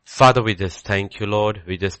Father, we just thank you, Lord.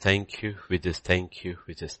 We just thank you. We just thank you.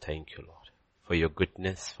 We just thank you, Lord, for your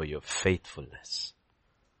goodness, for your faithfulness.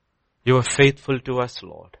 You are faithful to us,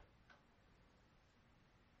 Lord.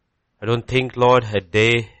 I don't think, Lord, a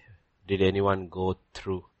day did anyone go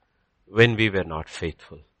through when we were not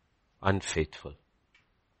faithful, unfaithful.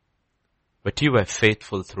 But you were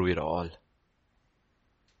faithful through it all.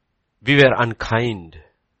 We were unkind,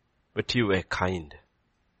 but you were kind.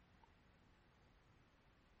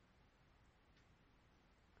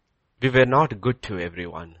 We were not good to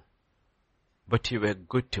everyone, but you were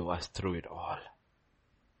good to us through it all.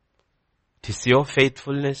 It is your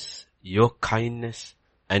faithfulness, your kindness,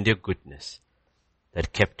 and your goodness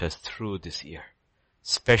that kept us through this year,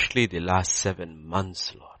 especially the last 7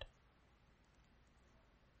 months, Lord.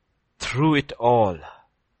 Through it all,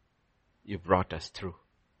 you brought us through.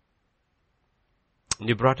 And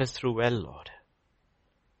you brought us through well, Lord.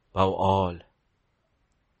 Above all,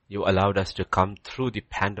 you allowed us to come through the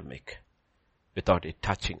pandemic without it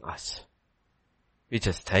touching us. We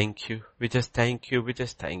just thank you. We just thank you. We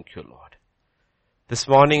just thank you, Lord. This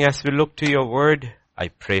morning as we look to your word, I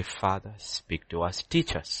pray, Father, speak to us.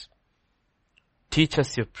 Teach us. Teach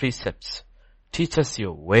us your precepts. Teach us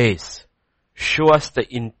your ways. Show us the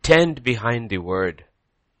intent behind the word.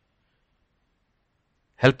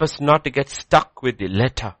 Help us not to get stuck with the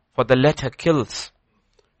letter, for the letter kills.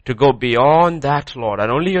 To go beyond that, Lord,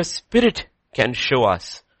 and only your Spirit can show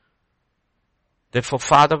us. Therefore,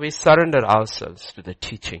 Father, we surrender ourselves to the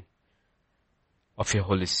teaching of your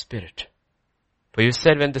Holy Spirit. For you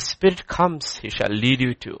said when the Spirit comes, he shall lead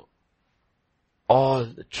you to all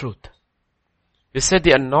the truth. You said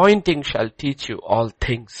the anointing shall teach you all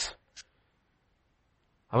things.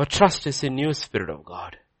 Our trust is in you, Spirit of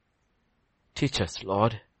God. Teach us,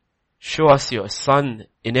 Lord. Show us your Son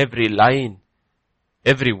in every line,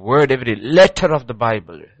 every word, every letter of the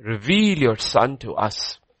Bible. Reveal your Son to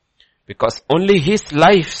us. Because only his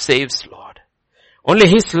life saves, Lord. Only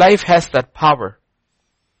his life has that power.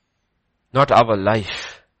 Not our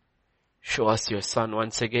life. Show us your Son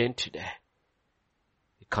once again today.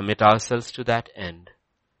 We commit ourselves to that end.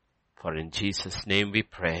 For in Jesus' name we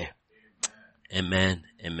pray. Amen,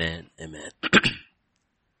 amen, amen.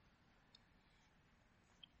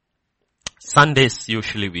 Sundays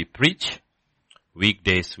usually we preach.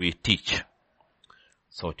 Weekdays we teach.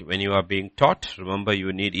 So when you are being taught, remember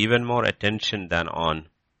you need even more attention than on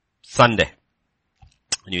Sunday.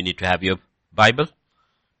 And you need to have your Bible.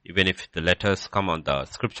 Even if the letters come on the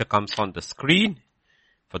scripture comes on the screen.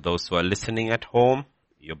 For those who are listening at home,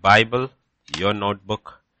 your Bible, your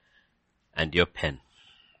notebook, and your pen.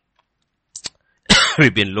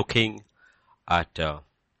 We've been looking at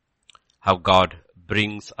how God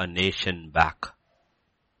brings a nation back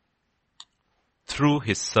through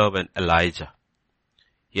his servant Elijah.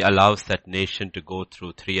 He allows that nation to go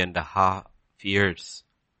through 3.5 years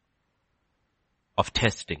of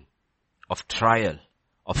testing, of trial,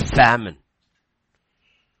 of famine.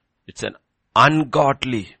 It's an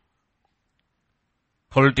ungodly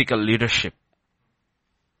political leadership.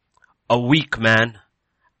 A weak man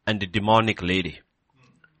and a demonic lady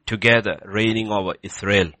together reigning over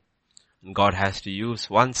Israel. And God has to use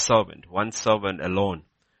one servant alone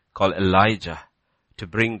called Elijah to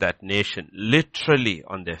bring that nation literally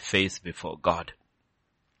on their face before God.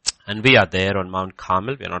 And we are there on Mount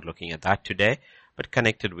Carmel. We are not looking at that today, but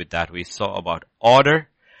connected with that we saw about order,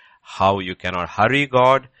 how you cannot hurry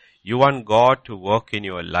God. You want God to work in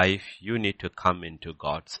your life, you need to come into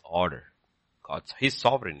God's order. He's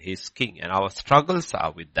sovereign, He's king, and our struggles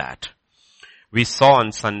are with that. We saw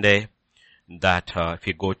on Sunday that if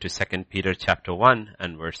you go to 2 Peter chapter 1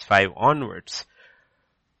 and verse 5 onwards,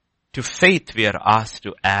 to faith we are asked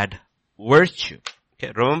to add virtue.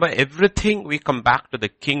 Okay, remember everything we come back to the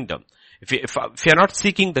kingdom. If you are not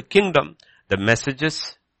seeking the kingdom, the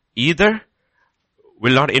messages either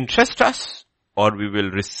will not interest us or we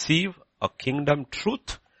will receive a kingdom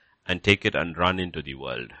truth and take it and run into the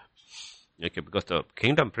world. Okay, because the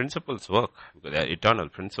kingdom principles work. Because they are eternal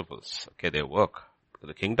principles. Okay, they work. Because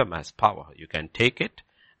the kingdom has power. You can take it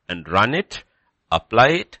and run it, apply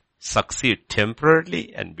it, succeed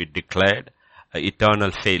temporarily and be declared an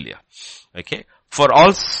eternal failure. Okay. For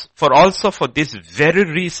this very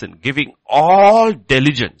reason, giving all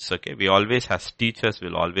diligence. Okay. We always as teachers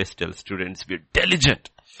will always tell students be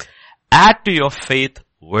diligent. Add to your faith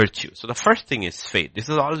virtue. So the first thing is faith. This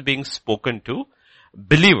is all being spoken to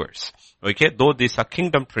believers. Okay. Though these are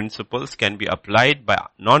kingdom principles can be applied by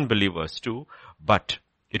non-believers too, but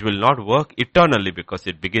it will not work eternally because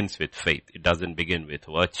it begins with faith. It doesn't begin with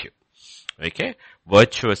virtue. Okay?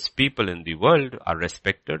 Virtuous people in the world are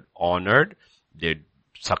respected, honored. They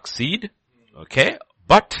succeed. Okay.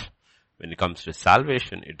 But when it comes to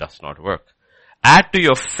salvation, it does not work. Add to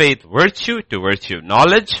your faith virtue, to virtue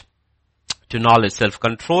knowledge, to knowledge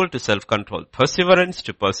self-control, to self-control perseverance,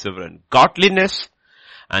 to perseverance godliness,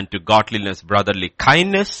 and to godliness brotherly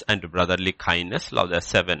kindness, and to brotherly kindness love. There are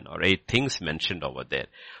 7 or 8 things mentioned over there.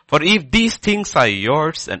 For if these things are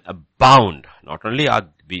yours and abound, not only are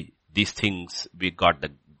these things, we got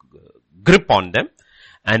the grip on them,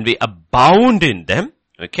 and we abound in them,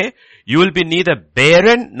 okay, you will be neither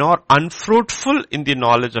barren nor unfruitful in the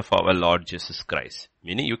knowledge of our Lord Jesus Christ.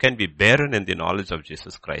 Meaning you can be barren in the knowledge of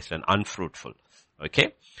Jesus Christ and unfruitful.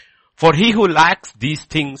 Okay. For he who lacks these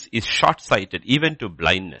things is short-sighted even to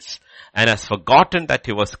blindness, and has forgotten that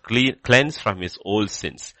he was cleansed from his old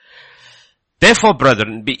sins. Therefore,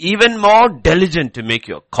 brethren, be even more diligent to make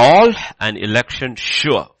your call and election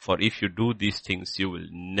sure. For if you do these things, you will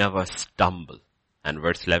never stumble. And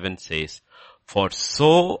verse 11 says, for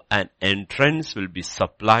so an entrance will be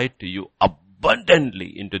supplied to you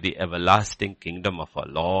abundantly into the everlasting kingdom of our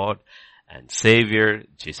Lord and Savior,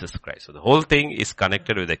 Jesus Christ. So the whole thing is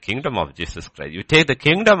connected with the kingdom of Jesus Christ. You take the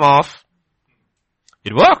kingdom of,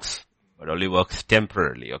 it works, but only works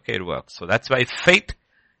temporarily. Okay, it works. So that's why faith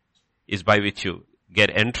is by which you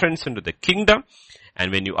get entrance into the kingdom.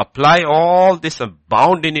 And when you apply all this,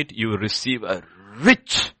 abound in it, you receive a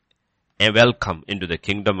rich welcome into the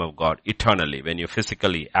kingdom of God eternally, when you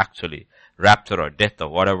physically, actually, rapture or death or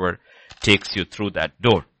whatever takes you through that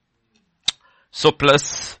door. So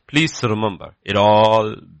please remember, it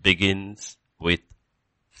all begins with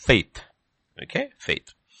faith. Okay?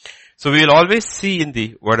 Faith. So we will always see in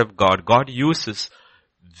the Word of God, God uses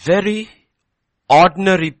very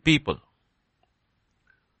ordinary people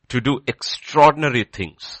to do extraordinary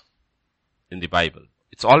things in the Bible.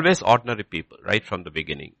 It's always ordinary people, right from the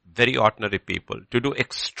beginning. Very ordinary people to do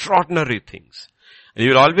extraordinary things. And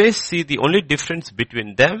you will always see the only difference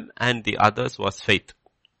between them and the others was faith.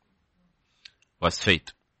 Was faith.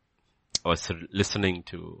 I was listening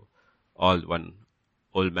to one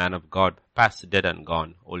old man of God, past dead and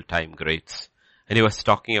gone, old time greats. And he was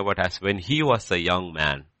talking about as when he was a young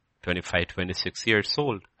man, 25, 26 years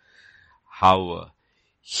old, how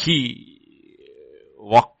he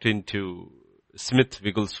walked into Smith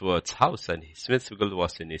Wigglesworth's house, and Smith Wigglesworth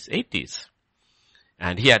was in his 80s.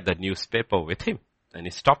 And he had the newspaper with him. And he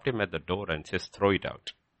stopped him at the door and says, throw it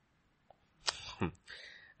out.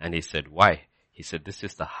 And he said, why? He said, this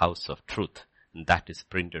is the house of truth. And that is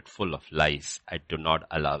printed full of lies. I do not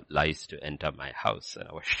allow lies to enter my house. And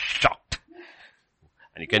I was shocked.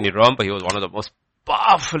 And you can remember, he was one of the most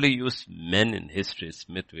powerfully used men in history,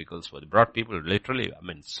 Smith Wigglesworth. He brought people literally,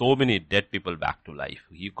 so many dead people back to life.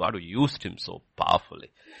 God used him so powerfully.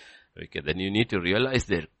 Okay, then you need to realize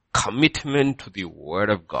their commitment to the Word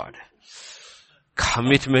of God.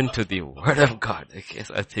 Commitment to the Word of God. Okay,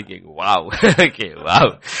 so I'm thinking, wow. Okay,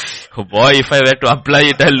 wow. Oh boy, if I were to apply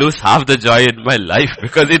it, I'll lose half the joy in my life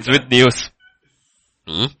because it's with news.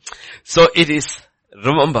 So it is,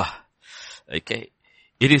 remember, okay,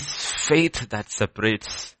 it is faith that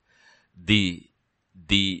separates the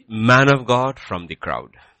man of God from the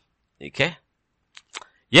crowd. Okay?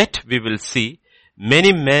 Yet we will see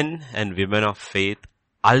many men and women of faith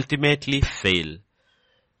ultimately fail.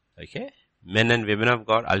 Okay? Men and women of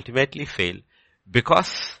God ultimately fail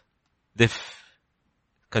because they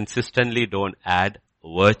consistently don't add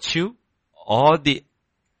virtue or the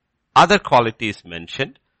other qualities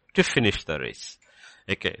mentioned to finish the race.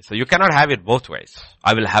 Okay, so you cannot have it both ways.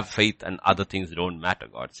 I will have faith and other things don't matter.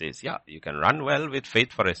 God says, yeah, you can run well with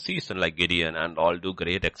faith for a season like Gideon and all do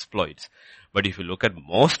great exploits. But if you look at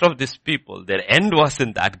most of these people, their end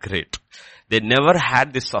wasn't that great. They never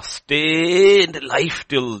had this sustained life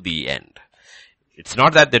till the end. It's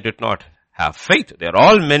not that they did not have faith. They're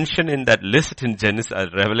all mentioned in that list in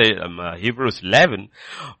Hebrews 11.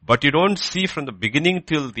 But you don't see from the beginning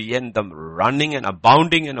till the end them running and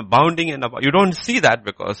abounding and abounding and abounding. You don't see that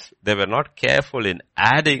because they were not careful in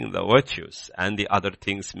adding the virtues and the other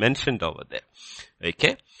things mentioned over there.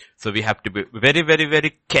 Okay? So we have to be very, very,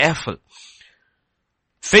 very careful.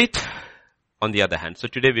 Faith, on the other hand. So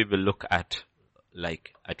today we will look at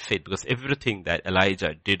faith, because everything that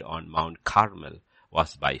Elijah did on Mount Carmel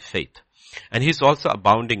was by faith. And he's also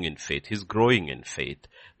abounding in faith. He's growing in faith.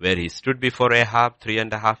 Where he stood before Ahab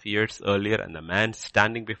 3.5 years earlier, and the man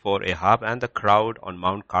standing before Ahab and the crowd on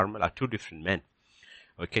Mount Carmel are two different men.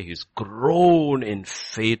 Okay, he's grown in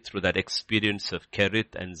faith through that experience of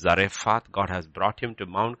Kerith and Zarephath. God has brought him to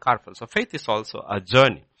Mount Carmel. So faith is also a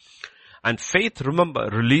journey. And faith, remember,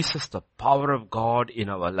 releases the power of God in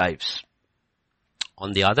our lives.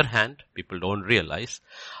 On the other hand, people don't realize,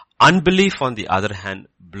 Unbelief, on the other hand,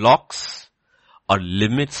 blocks or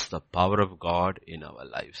limits the power of God in our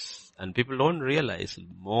lives. And people don't realize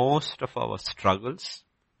most of our struggles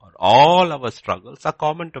or all our struggles are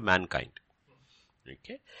common to mankind.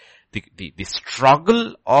 Okay? The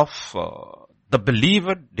struggle of the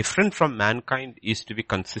believer, different from mankind, is to be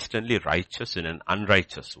consistently righteous in an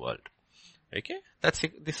unrighteous world. Okay? That's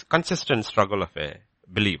this consistent struggle of a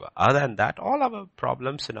believer. Other than that, all our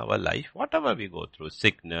problems in our life, whatever we go through,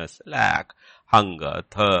 sickness, lack, hunger,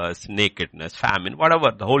 thirst, nakedness, famine,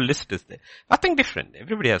 whatever, the whole list is there. Nothing different.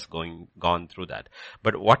 Everybody has gone through that.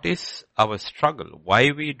 But what is our struggle?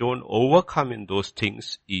 Why we don't overcome in those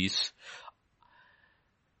things is,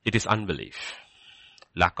 it is unbelief,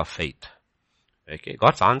 lack of faith. Okay,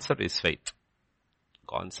 God's answer is faith.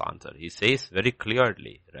 God's answer. He says very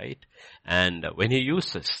clearly, right? And when he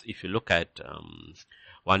uses, if you look at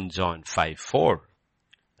 1 John 5:4,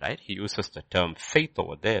 right? He uses the term faith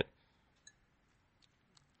over there.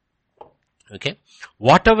 Okay?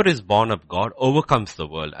 Whatever is born of God overcomes the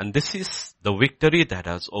world. And this is the victory that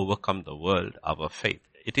has overcome the world, our faith.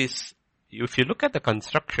 It is, if you look at the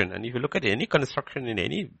construction, and if you look at any construction in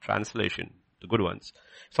any translation, the good ones,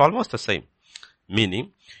 it's almost the same.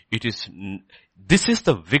 Meaning, this is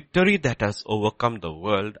the victory that has overcome the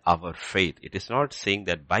world, our faith. It is not saying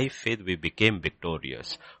that by faith we became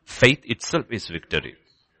victorious. Faith itself is victory.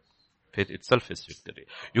 Faith itself is victory.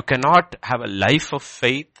 You cannot have a life of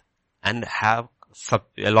faith and have,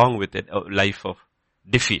 along with it, a life of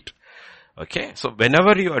defeat. Okay? So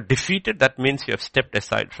whenever you are defeated, that means you have stepped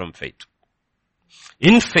aside from faith.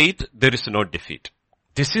 In faith, there is no defeat.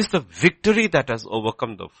 This is the victory that has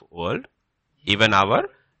overcome the world, even our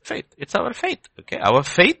faith. It's our faith. Okay. Our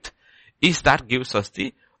faith is that gives us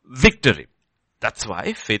the victory. That's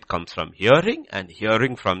why faith comes from hearing, and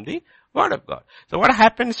hearing from the word of God. So what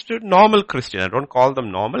happens to normal Christians? I don't call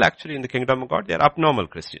them normal. Actually, in the kingdom of God, they are abnormal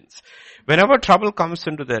Christians. Whenever trouble comes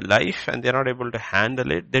into their life and they're not able to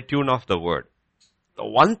handle it, they tune off the word. The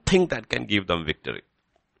one thing that can give them victory.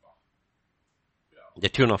 They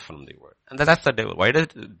tune off from the word. And that's the devil. Why does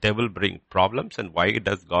the devil bring problems, and why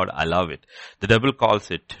does God allow it? The devil calls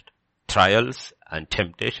it trials and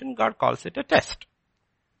temptation. God calls it a test.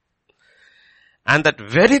 And that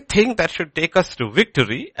very thing that should take us to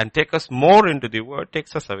victory and take us more into the word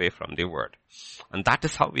takes us away from the word. And that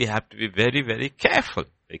is how we have to be very, very careful.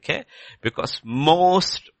 Okay? Because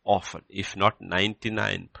most often, if not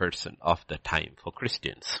 99% of the time for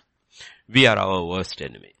Christians, we are our worst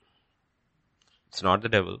enemy. It's not the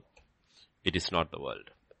devil. It is not the world.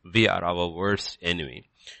 We are our worst enemy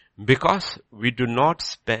because we do not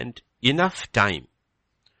spend enough time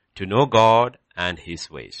to know God and His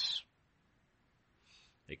ways.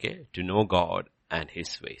 Okay? To know God and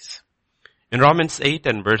His ways. In Romans 8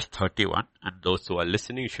 and verse 31, and those who are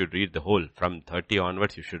listening, you should read the whole. From 30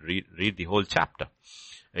 onwards, you should read the whole chapter.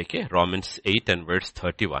 Okay? Romans 8 and verse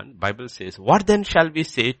 31, Bible says, what then shall we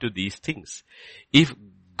say to these things? If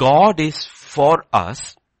God is for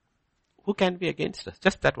us, who can be against us?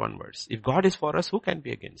 Just that one verse. If God is for us, who can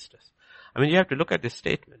be against us? I mean, you have to look at this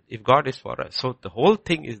statement. If God is for us. So the whole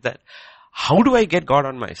thing is that, how do I get God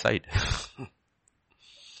on my side?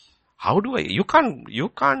 How do you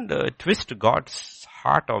can't twist God's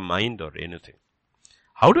heart or mind or anything.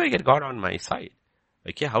 How do I get God on my side?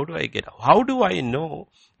 Okay, how do I know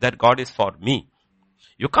that God is for me?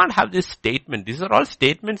 You can't have this statement. These are all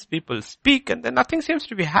statements people speak and then nothing seems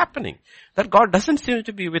to be happening. That God doesn't seem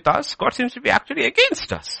to be with us. God seems to be actually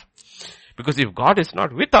against us. Because if God is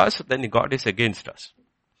not with us, then God is against us.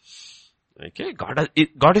 Okay,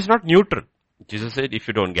 God is not neutral. Jesus said, if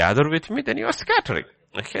you don't gather with me, then you are scattering.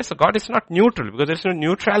 Okay, so God is not neutral because there's no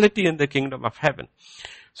neutrality in the kingdom of heaven.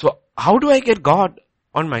 So how do I get God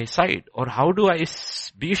on my side? Or how do I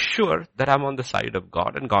be sure that I'm on the side of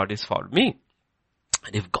God and God is for me?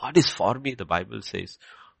 And if God is for me, the Bible says,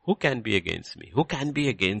 who can be against me? Who can be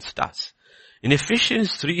against us? In Ephesians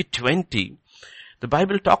 3:20, the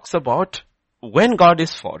Bible talks about when God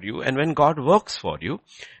is for you and when God works for you,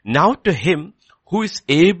 now to Him who is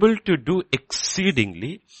able to do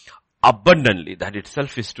exceedingly abundantly, that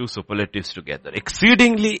itself is two superlatives together,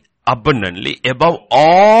 exceedingly abundantly above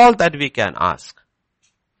all that we can ask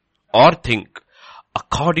or think,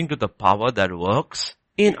 according to the power that works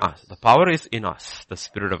in us. The power is in us, the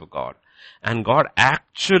Spirit of God. And God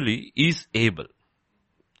actually is able.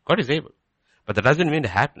 God is able. But that doesn't mean it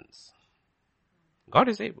happens. God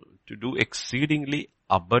is able to do exceedingly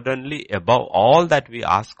abundantly above all that we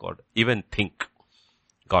ask or even think.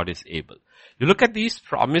 God is able. You look at these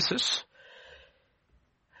promises,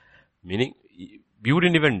 meaning you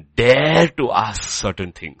wouldn't even dare to ask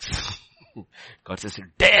certain things. God says,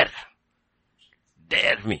 dare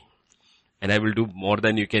me. And I will do more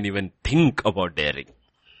than you can even think about daring.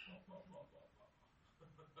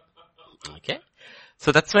 Okay.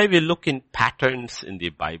 So that's why we look in patterns in the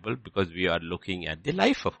Bible, because we are looking at the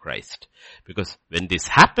life of Christ. Because when this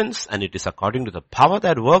happens and it is according to the power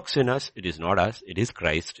that works in us, it is not us, it is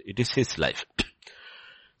Christ, it is His life.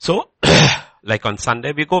 So, like on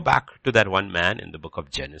Sunday, we go back to that one man in the book of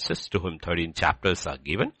Genesis to whom 13 chapters are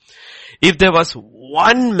given. If there was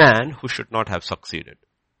one man who should not have succeeded,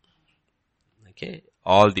 okay,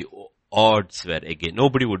 all the odds were again,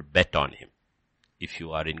 nobody would bet on him if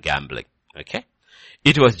you are in gambling, okay.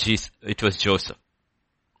 It was Joseph.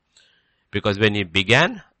 Because when he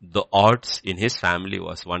began, the odds in his family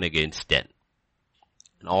was 1 against 10.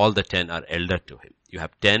 And all the 10 are elder to him. You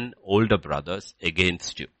have 10 older brothers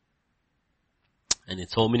against you. And in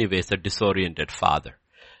so many ways, a disoriented father.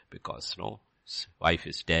 Because, his wife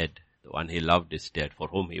is dead. The one he loved is dead. For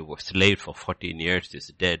whom he was slave for 14 years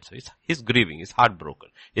is dead. So he's grieving. He's heartbroken.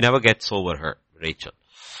 He never gets over her, Rachel.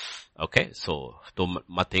 Okay, so though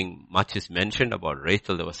nothing much is mentioned about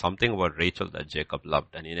Rachel, there was something about Rachel that Jacob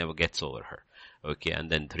loved and he never gets over her. Okay, and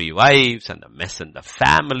then 3 wives and the mess in the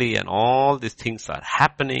family and all these things are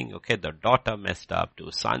happening. Okay, the daughter messed up,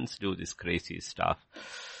 2 sons do this crazy stuff.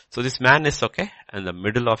 So this man is okay, and the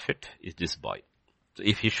middle of it is this boy. So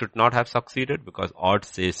if he should not have succeeded, because odds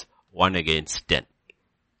says 1 against 10,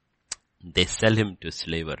 they sell him to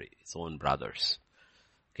slavery, his own brothers.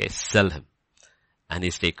 Okay, sell him. And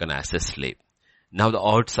he's taken as a slave. Now the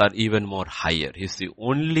odds are even more higher. He's the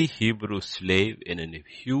only Hebrew slave in a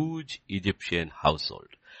huge Egyptian household.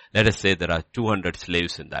 Let us say there are 200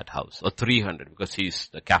 slaves in that house, or 300, because he's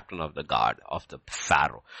the captain of the guard of the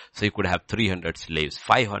Pharaoh. So he could have 300 slaves,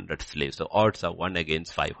 500 slaves. The odds are 1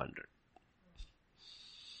 against 500.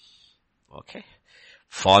 Okay.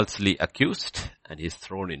 Falsely accused, and he's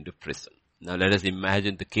thrown into prison. Now let us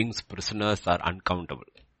imagine the king's prisoners are uncountable.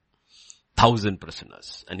 1,000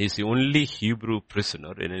 prisoners. And he's the only Hebrew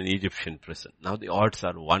prisoner in an Egyptian prison. Now the odds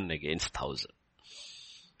are 1 against 1,000.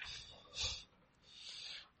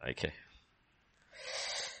 Okay.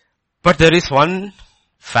 But there is one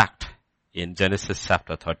fact in Genesis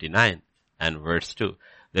chapter 39 and verse 2.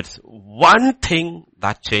 There's one thing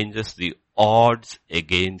that changes the odds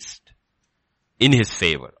against, in his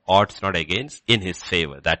favor. Odds not against, in his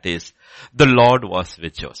favor. That is, the Lord was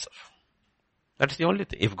with Joseph. That's the only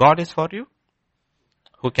thing. If God is for you,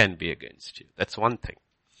 who can be against you? That's one thing.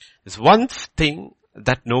 There's one thing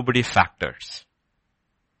that nobody factors.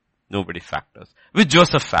 Nobody factors. With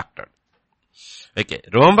Joseph factored. Okay,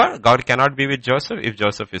 remember, God cannot be with Joseph if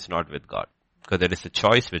Joseph is not with God. Because there is a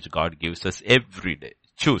choice which God gives us every day.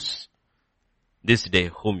 Choose this day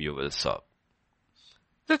whom you will serve.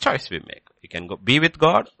 It's a choice we make. We can go be with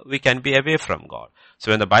God, we can be away from God.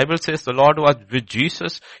 So when the Bible says the Lord was with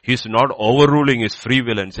Jesus, He's not overruling His free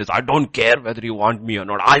will and says, I don't care whether you want me or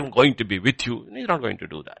not, I'm going to be with you. He's not going to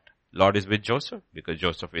do that. Lord is with Joseph because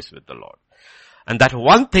Joseph is with the Lord. And that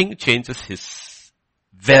one thing changes his,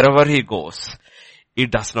 wherever he goes, it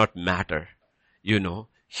does not matter.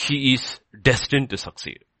 He is destined to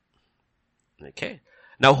succeed. Okay.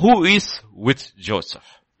 Now who is with Joseph?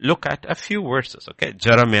 Look at a few verses, okay?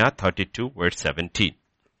 Jeremiah 32 verse 17.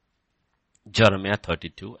 Jeremiah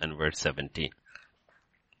 32 and verse 17.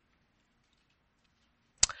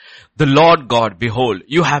 The Lord God, behold,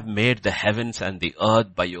 you have made the heavens and the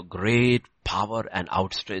earth by your great power and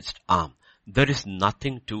outstretched arm. There is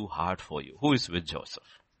nothing too hard for you. Who is with Joseph?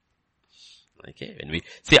 Okay, when we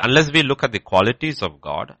see, unless we look at the qualities of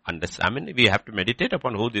God, we have to meditate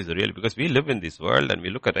upon who is real, because we live in this world and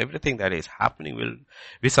we look at everything that is happening.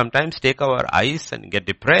 We sometimes take our eyes and get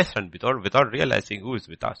depressed and without realizing who is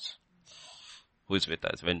with us. Who is with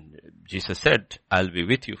us? When Jesus said, I'll be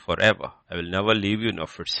with you forever. I will never leave you nor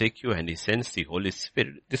forsake you. And He sends the Holy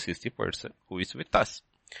Spirit. This is the person who is with us.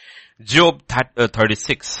 Job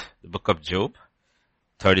 36, the book of Job,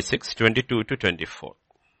 36, 22 to 24.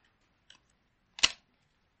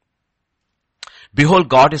 Behold,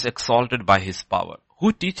 God is exalted by His power.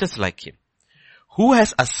 Who teaches like Him? Who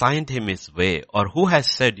has assigned Him His way, or who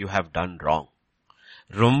has said you have done wrong?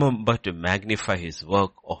 Remember to magnify His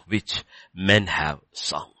work of which men have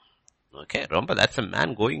sung. Okay, remember that's a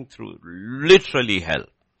man going through literally hell.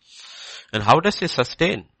 And how does he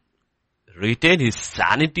retain his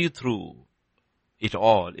sanity through it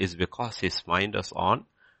all is because his mind is on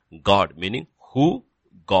God, meaning who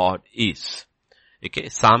God is. Okay,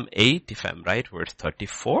 Psalm 8, if I'm right, verse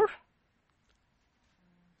 34.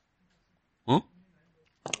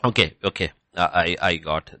 Okay. I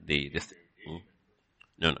got this.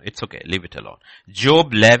 No, it's okay. Leave it alone.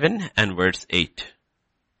 Job 11 and verse 8.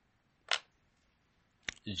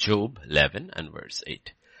 Job 11 and verse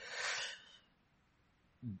 8.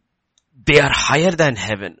 They are higher than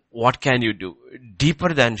heaven. What can you do?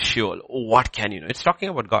 Deeper than Sheol. What can you know? It's talking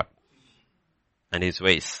about God and His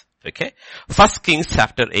ways. Okay. 1 Kings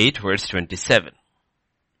chapter 8 verse 27.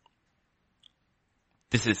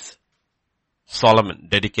 This is Solomon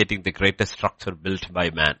dedicating the greatest structure built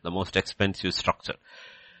by man, the most expensive structure.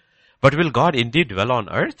 But will God indeed dwell on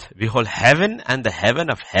earth? Behold, heaven and the heaven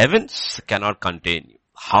of heavens cannot contain you.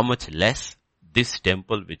 How much less this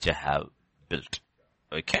temple which I have built.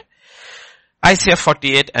 Okay. Isaiah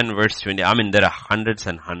 48 and verse 20. I mean, there are hundreds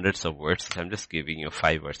and hundreds of verses. I'm just giving you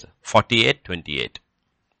 5 verses. 48, 28.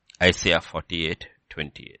 Isaiah 48,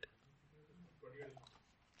 28.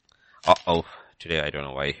 Uh-oh. Today I don't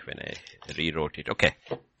know why when I rewrote it. Okay.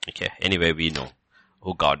 Anyway, we know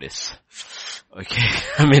who God is. Okay.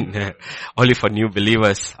 I mean, only for new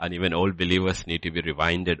believers and even old believers need to be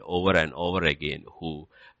reminded over and over again who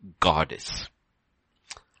God is.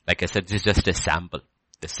 Like I said, this is just a sample.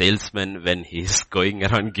 The salesman, when he's going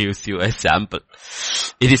around, gives you a sample.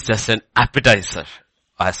 It is just an appetizer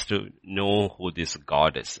as to know who this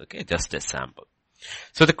God is. Okay, just a sample.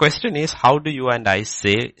 So the question is, how do you and I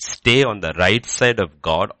stay on the right side of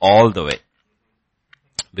God all the way?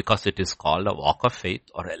 Because it is called a walk of faith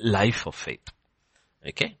or a life of faith.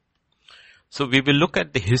 Okay. So we will look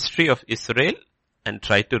at the history of Israel and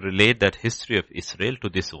try to relate that history of Israel to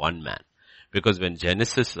this one man. Because when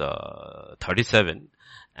Genesis 37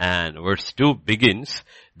 and verse 2 begins,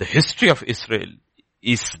 the history of Israel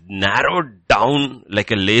is narrowed down like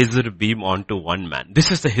a laser beam onto one man. This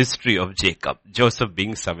is the history of Jacob, Joseph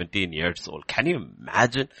being 17 years old. Can you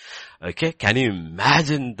imagine? Okay, can you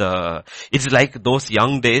imagine it's like those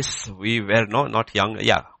young days, we were, not young,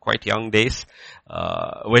 quite young days,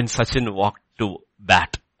 when Sachin walked to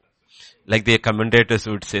bat. Like the commentators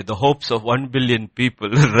would say, the hopes of 1 billion people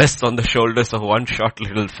rest on the shoulders of one short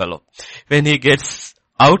little fellow. When he gets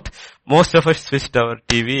out, most of us switched our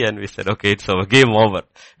TV and we said, okay, it's over, game over.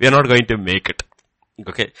 We are not going to make it.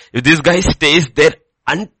 Okay. If this guy stays there,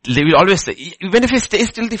 we always say, even if he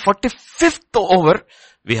stays till the 45th over,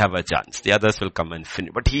 we have a chance. The others will come and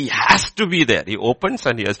finish. But he has to be there. He opens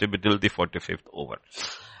and he has to be till the 45th over.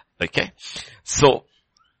 Okay. So,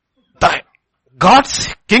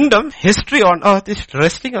 God's kingdom, history on earth is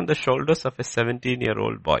resting on the shoulders of a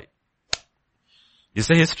 17-year-old boy. This is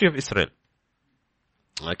the history of Israel.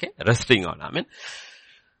 Okay, resting on,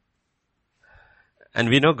 and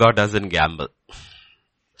we know God doesn't gamble.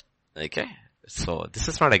 Okay, so this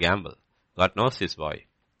is not a gamble. God knows His boy.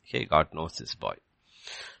 Okay, God knows His boy.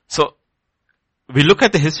 So, we look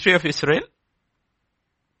at the history of Israel,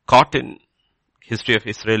 history of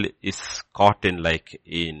Israel is caught in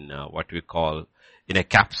what we call in a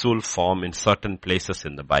capsule form in certain places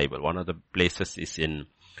in the Bible. One of the places is in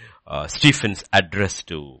Stephen's address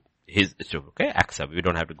to Acts. We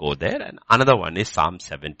don't have to go there. And another one is Psalm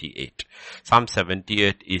 78. Psalm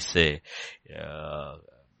 78 is a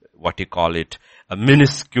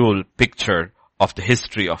minuscule picture of the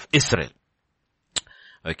history of Israel.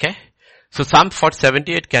 Okay. So Psalm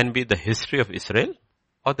 78 can be the history of Israel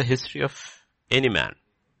or the history of any man.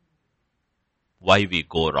 Why we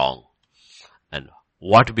go wrong and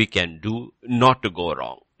what we can do not to go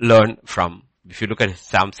wrong. Learn from. If you look at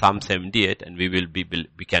Psalm 78, and we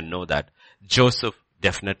can know that Joseph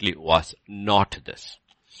definitely was not this.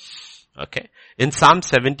 Okay. In Psalm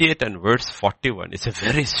 78 and verse 41, it's a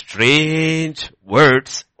very strange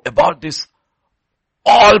words about this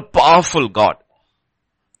all-powerful God.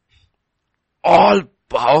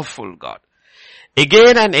 All-powerful God.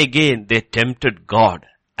 Again and again they tempted God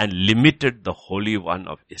and limited the Holy One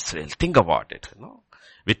of Israel. Think about it.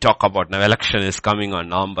 We talk about now election is coming on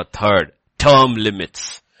November 3rd. Term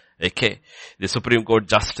limits. Okay. The Supreme Court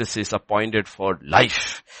justice is appointed for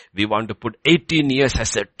life. We want to put 18 years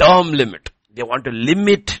as a term limit. They want to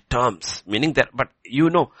limit terms. Meaning that, but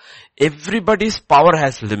everybody's power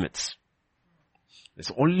has limits.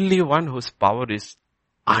 There's only one whose power is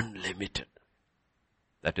unlimited.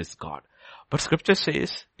 That is God. But scripture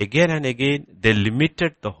says, again and again, they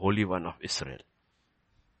limited the Holy One of Israel.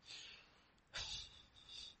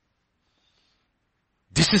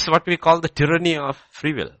 This is what we call the tyranny of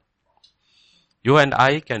free will. You and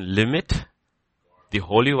I can limit the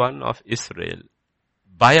Holy One of Israel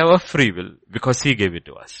by our free will because He gave it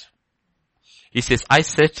to us. He says, I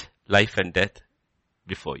set life and death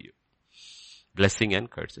before you. Blessing and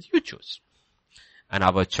curses, you choose. And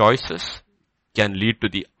our choices can lead to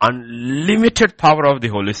the unlimited power of the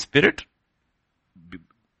Holy Spirit,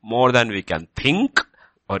 more than we can think,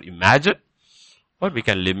 or imagine, or we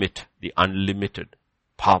can limit the unlimited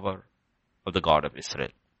power of the God of Israel,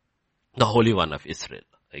 the Holy One of Israel.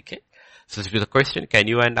 Okay? So the question, can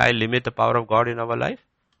you and I limit the power of God in our life?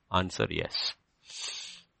 Answer yes.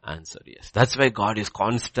 Answer yes. That's why God is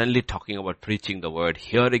constantly talking about preaching the word,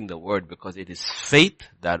 hearing the word, because it is faith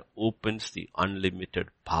that opens the unlimited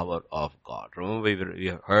power of God. Remember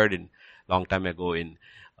we heard in long time ago in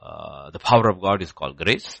the power of God is called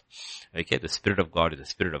grace. Okay, the Spirit of God is the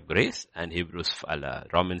Spirit of grace, and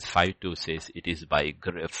Romans 5:2 says it is by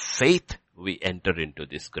faith we enter into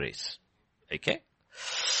this grace. Okay,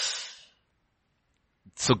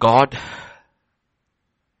 so God,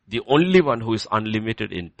 the only one who is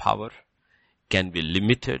unlimited in power, can be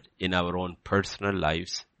limited in our own personal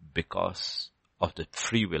lives because of the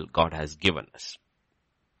free will God has given us.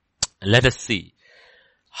 Let us see,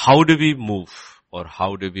 how do we move or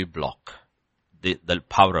how do we block the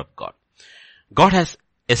power of God? God has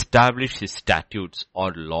established his statutes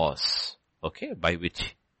or laws, okay, by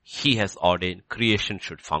which he has ordained creation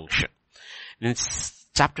should function. In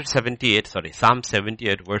Psalm 78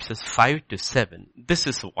 verses 5 to 7, this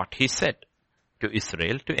is what he said to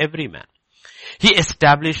Israel, to every man. He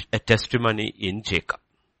established a testimony in Jacob.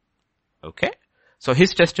 Okay? So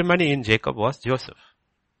his testimony in Jacob was Joseph.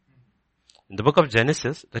 In the book of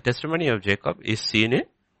Genesis, the testimony of Jacob is seen in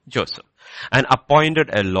Joseph, and appointed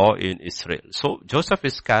a law in Israel. So Joseph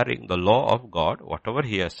is carrying the law of God, whatever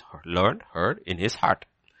he has learned, heard in his heart,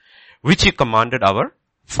 which he commanded our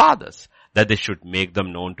fathers, that they should make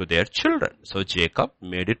them known to their children. So Jacob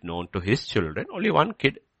made it known to his children. Only one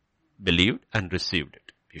kid believed and received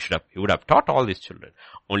it. He would have taught all his children.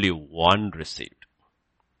 Only one received.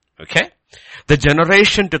 Okay? The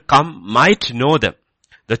generation to come might know them.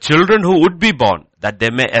 The children who would be born, that they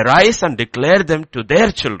may arise and declare them to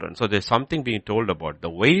their children. So there's something being told about the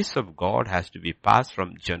ways of God has to be passed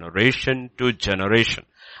from generation to generation.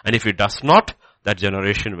 And if it does not, that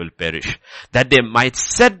generation will perish. That they might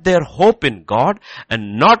set their hope in God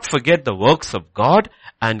and not forget the works of God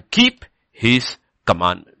and keep his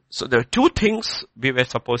commandments. So there are two things we were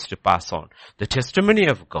supposed to pass on. The testimony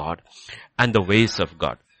of God and the ways of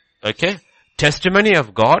God. Okay? Testimony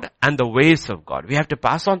of God and the ways of God. We have to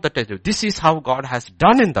pass on the testimony. This is how God has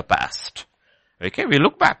done in the past. Okay? We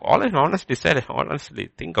look back. Honestly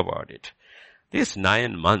think about it. These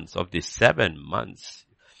 9 months of these 7 months,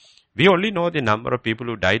 we only know the number of people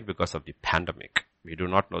who died because of the pandemic. We do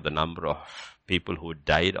not know the number of people who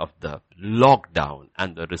died of the lockdown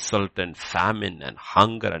and the resultant famine and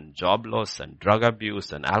hunger and job loss and drug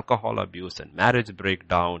abuse and alcohol abuse and marriage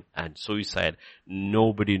breakdown and suicide.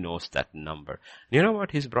 Nobody knows that number. You know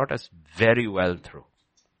what? He's brought us very well through.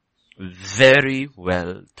 Very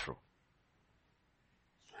well through.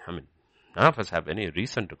 I mean, none of us have any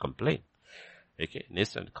reason to complain. Okay,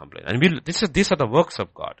 reason to complain. And these are the works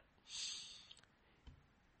of God.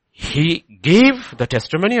 He gave the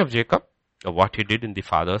testimony of Jacob, of what he did in the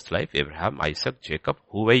father's life, Abraham, Isaac, Jacob.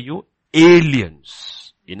 Who were you?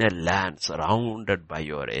 Aliens in a land surrounded by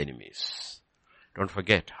your enemies. Don't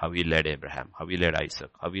forget how he led Abraham, how he led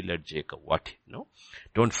Isaac, how he led Jacob,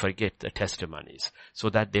 Don't forget the testimonies so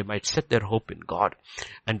that they might set their hope in God.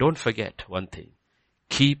 And don't forget one thing,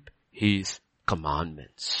 keep his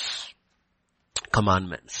commandments.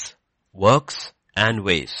 Commandments, works and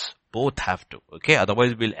ways. Both have to, okay?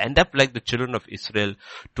 Otherwise we'll end up like the children of Israel,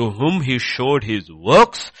 to whom he showed his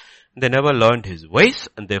works. They never learned his ways,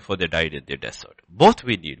 and therefore they died in the desert. Both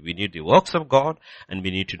we need. We need the works of God, and we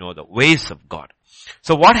need to know the ways of God.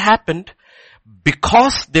 So what happened?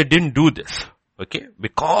 Because they didn't do this, okay?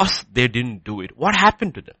 Because they didn't do it. What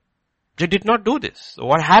happened to them? They did not do this. So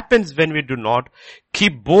what happens when we do not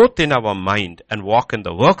keep both in our mind and walk in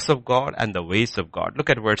the works of God and the ways of God? Look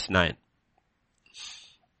at verse 9.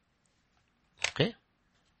 Okay.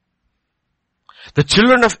 The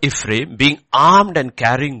children of Ephraim, being armed and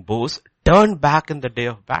carrying bows, turned back in the day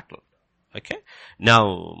of battle. Okay.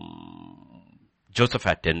 Now, Joseph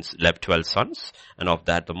had 12 sons, and of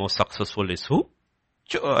that the most successful is who?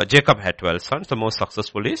 Jacob had 12 sons, the most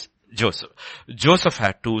successful is Joseph. Joseph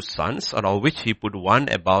had 2 sons, and of which he put one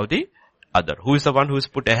above the other. Who is the one who is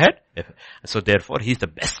put ahead? So therefore he is the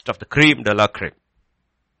best of the cream de la creme.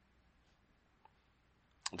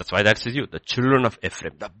 That's why that's you. The children of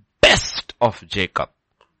Ephraim, the best of Jacob,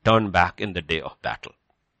 turn back in the day of battle.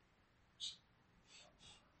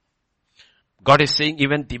 God is saying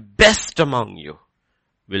even the best among you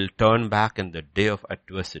will turn back in the day of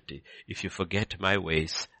adversity if you forget my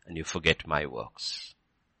ways and you forget my works.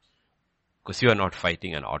 Because you are not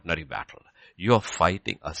fighting an ordinary battle. You are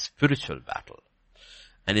fighting a spiritual battle.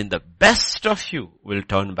 And in the best of you will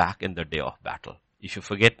turn back in the day of battle. if you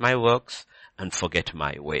forget my works and forget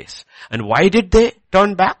my ways. And why did they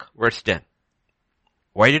turn back? Verse 10.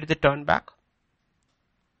 Why did they turn back?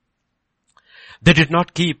 They did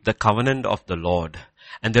not keep the covenant of the Lord,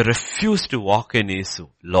 and they refused to walk in His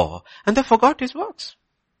law, and they forgot His works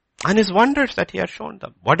and His wonders that He had shown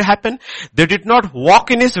them. What happened? They did not walk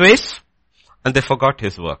in His ways, and they forgot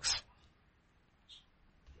His works.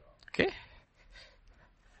 Okay?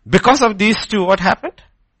 Because of these two, what happened?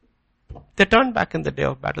 They turned back in the day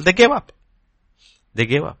of battle. They gave up. They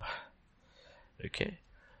gave up. Okay?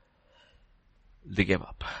 They gave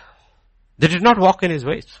up. They did not walk in His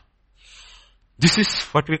ways. This is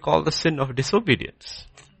what we call the sin of disobedience.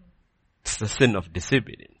 It's the sin of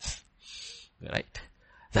disobedience. Right?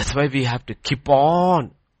 That's why we have to keep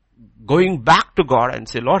on going back to God and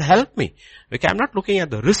say, Lord, help me. Okay, I'm not looking at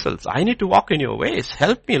the results. I need to walk in your ways.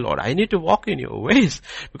 Help me, Lord. I need to walk in your ways.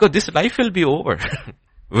 Because this life will be over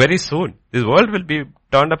very soon. This world will be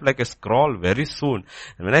turned up like a scroll very soon.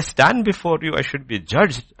 And when I stand before you, I should be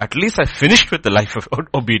judged. At least I finished with the life of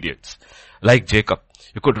obedience. Like Jacob.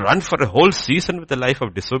 You could run for a whole season with a life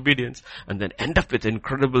of disobedience and then end up with an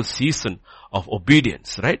incredible season of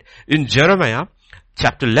obedience, right? In Jeremiah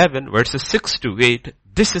chapter 11 verses 6 to 8,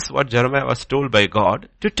 this is what Jeremiah was told by God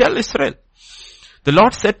to tell Israel. The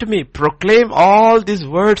Lord said to me, proclaim all these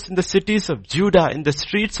words in the cities of Judah, in the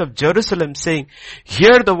streets of Jerusalem, saying,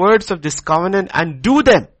 hear the words of this covenant and do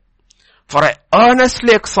them. For I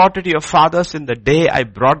earnestly exhorted your fathers in the day I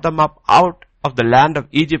brought them up out of the land of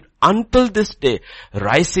Egypt until this day,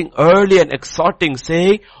 rising early and exhorting,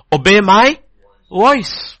 saying, obey my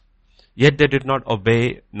voice. Yet they did not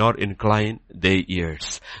obey nor incline their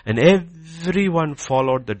ears. And everyone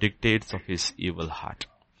followed the dictates of his evil heart.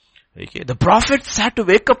 Okay. The prophets had to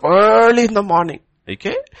wake up early in the morning.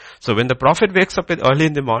 Okay. So when the prophet wakes up early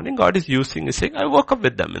in the morning, God is saying, I woke up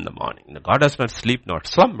with them in the morning. Now, God does not sleep nor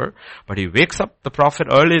slumber, but He wakes up the prophet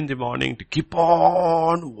early in the morning to keep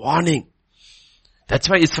on warning. That's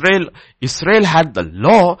why Israel had the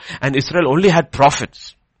law and Israel only had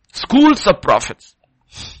prophets. Schools of prophets.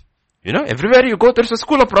 You know, everywhere you go, there's a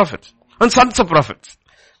school of prophets and sons of prophets.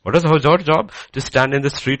 What is our job? To stand in the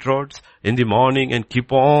street roads in the morning and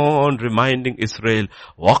keep on reminding Israel,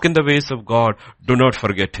 walk in the ways of God. Do not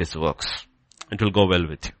forget His works. It will go well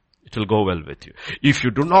with you. It will go well with you. If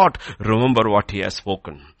you do not remember what He has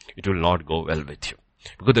spoken, it will not go well with you.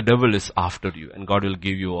 Because the devil is after you and God will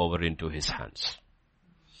give you over into His hands.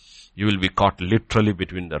 You will be caught literally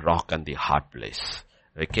between the rock and the hard place.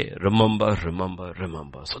 Okay, remember.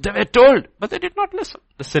 So they were told, but they did not listen.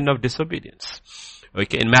 The sin of disobedience.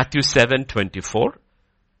 Okay, in Matthew 7:24,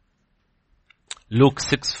 Luke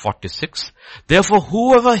 6:46, therefore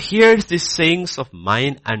whoever hears these sayings of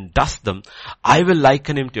mine and does them, I will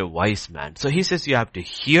liken him to a wise man. So he says you have to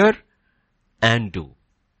hear and do.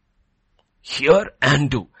 Hear and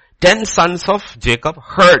do. 10 sons of Jacob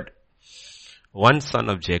heard. One son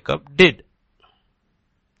of Jacob did.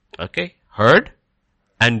 Okay, heard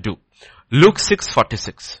and do. Luke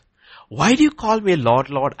 6:46. Why do you call me Lord,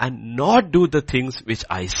 Lord, and not do the things which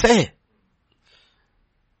I say?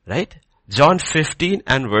 Right? John 15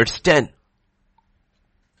 and verse 10.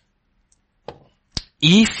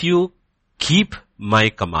 If you keep my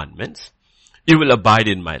commandments, you will abide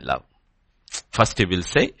in my love. First He will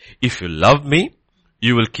say, if you love me,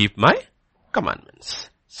 you will keep my commandments.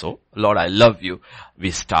 So, Lord, I love you.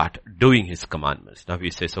 We start doing His commandments. Now He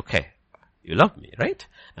says, okay, you love me, right?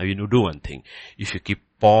 Now you do one thing. If you keep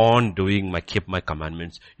on keep my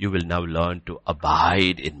commandments, you will now learn to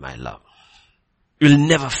abide in my love. You will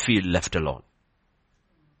never feel left alone.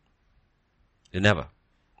 You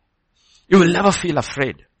will never feel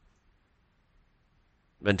afraid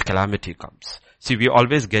when calamity comes. See, we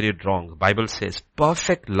always get it wrong. The Bible says,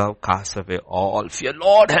 perfect love casts away all fear.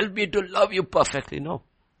 Lord, help me to love you perfectly. No,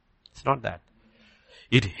 it's not that.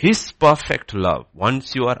 It is perfect love.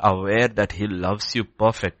 Once you are aware that He loves you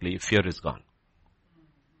perfectly, fear is gone.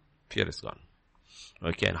 Fear is gone.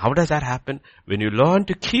 Okay, and how does that happen? When you learn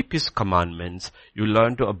to keep His commandments, you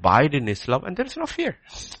learn to abide in His love, and there is no fear.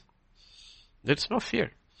 There is no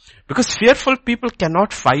fear. Because fearful people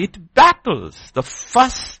cannot fight battles. The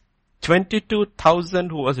first 22,000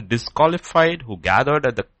 who was disqualified, who gathered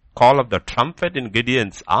at the call of the trumpet in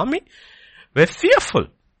Gideon's army, were fearful.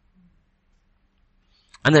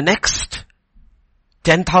 And the next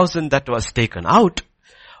 10,000 that was taken out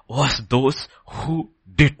was those who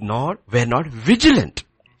were not vigilant.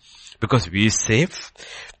 Because we say,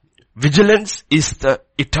 vigilance is the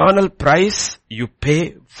eternal price you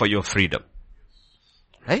pay for your freedom.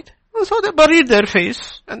 Right? So they buried their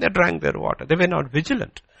face and they drank their water. They were not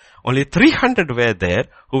vigilant. Only 300 were there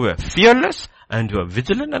who were fearless and who were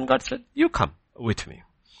vigilant, and God said, you come with me.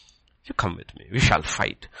 You come with me. We shall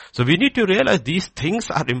fight. So we need to realize these things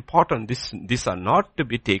are important. These are not to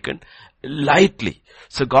be taken lightly.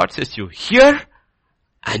 So God says, you hear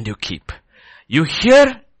and you keep. You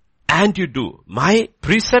hear and you do my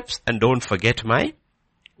precepts and don't forget my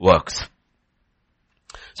works.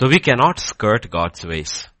 So we cannot skirt God's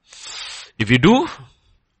ways. If we do,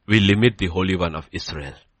 we limit the Holy One of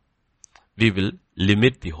Israel. We will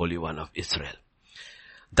limit the Holy One of Israel.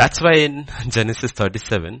 That's why in Genesis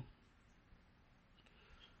 37,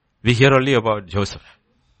 we hear only about Joseph.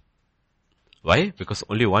 Why? Because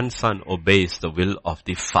only one son obeys the will of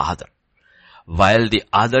the father. While the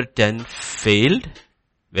other 10 failed,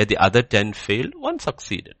 where the other 10 failed, one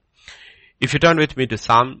succeeded. If you turn with me to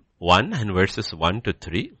Psalm 1 and verses 1 to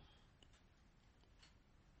 3.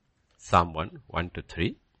 Psalm 1, 1 to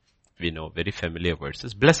 3. We know very familiar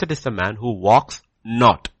verses. Blessed is the man who walks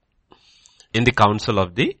not in the counsel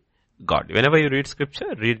of the godly. Whenever you read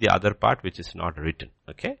scripture, read the other part which is not written.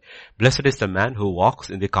 Okay? Blessed is the man who walks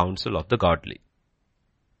in the counsel of the godly.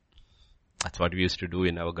 That's what we used to do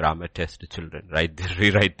in our grammar test to children.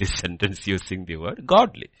 Rewrite this sentence using the word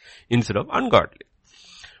godly instead of ungodly.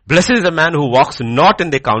 Blessed is the man who walks not in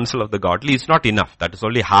the counsel of the godly. It's not enough. That is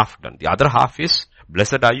only half done. The other half is,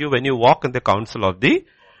 blessed are you when you walk in the counsel of the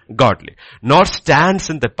godly. Nor stands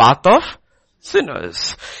in the path of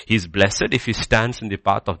sinners. He's blessed if he stands in the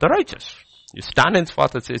path of the righteous. You stand in his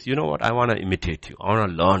path and says, you know what, I want to imitate you. I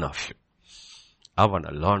want to learn of you. I want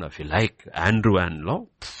to learn of you. Like Andrew and Long,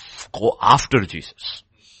 go after Jesus.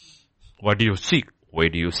 What do you seek? Where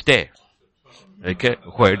do you stay? Okay,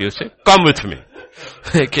 where do you say? Come with me.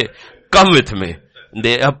 Okay, come with me.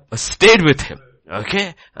 They stayed with him.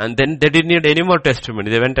 Okay, and then they didn't need any more testimony.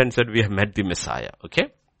 They went and said, we have met the Messiah.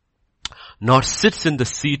 Okay. Nor sits in the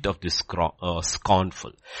seat of the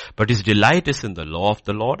scornful. But his delight is in the law of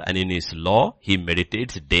the Lord, and in his law he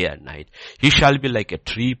meditates day and night. He shall be like a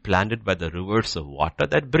tree planted by the rivers of water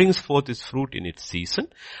that brings forth his fruit in its season,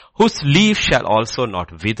 whose leaf shall also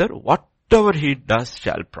not wither. Whatever he does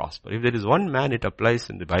shall prosper. If there is one man it applies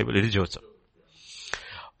in the Bible, it is Joseph.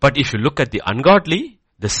 But if you look at the ungodly,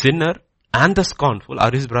 the sinner, and the scornful are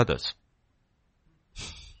his brothers.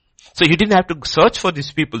 So he didn't have to search for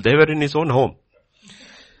these people. They were in his own home.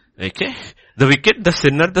 Okay. The wicked, the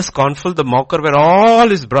sinner, the scornful, the mocker were all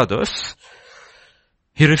his brothers.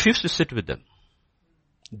 He refused to sit with them,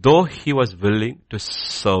 though he was willing to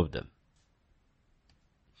serve them.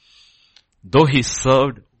 Though he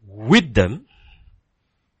served with them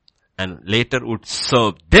and later would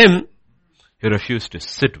serve them, he refused to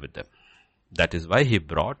sit with them. That is why he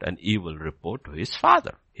brought an evil report to his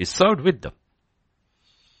father. He served with them,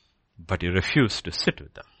 but he refused to sit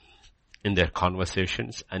with them in their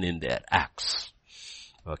conversations and in their acts.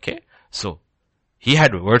 Okay. So he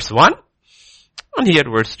had verse 1 and he had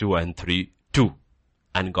verse 2 and 3, 2.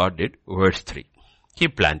 And God did verse 3. He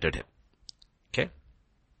planted him. Okay.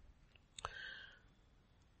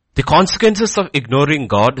 The consequences of ignoring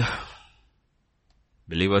God,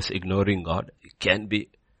 believers ignoring God, can be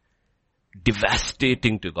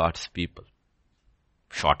devastating to God's people.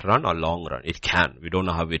 Short run or long run, it can. We don't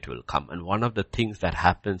know how it will come. And one of the things that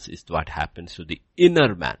happens is what happens to the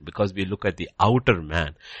inner man. Because we look at the outer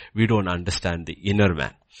man, we don't understand the inner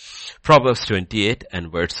man. Proverbs 28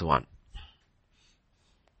 and verse 1.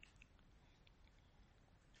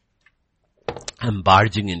 I'm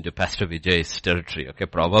barging into Pastor Vijay's territory. Okay,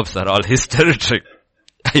 Proverbs are all his territory.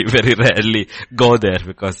 I very rarely go there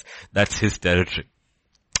because that's his territory.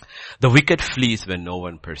 The wicked flees when no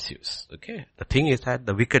one pursues. Okay. The thing is that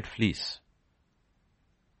the wicked flees.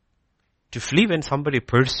 To flee when somebody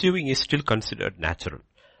pursuing is still considered natural.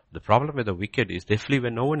 The problem with the wicked is they flee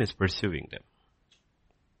when no one is pursuing them.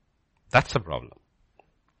 That's the problem.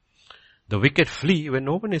 The wicked flee when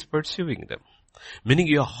no one is pursuing them. Meaning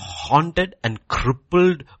you are haunted and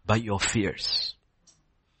crippled by your fears.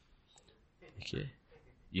 Okay.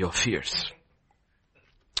 Your fears.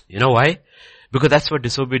 You know why? Because that's what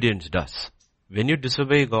disobedience does. When you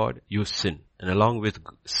disobey God, you sin. And along with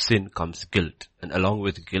sin comes guilt. And along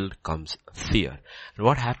with guilt comes fear. And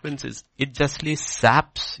what happens is, it justly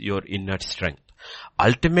saps your inner strength.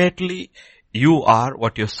 Ultimately, you are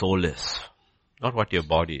what your soul is. Not what your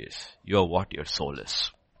body is. You are what your soul is.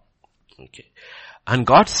 Okay. And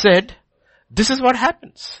God said, this is what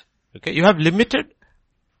happens. Okay. You have limited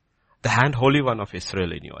the hand Holy One of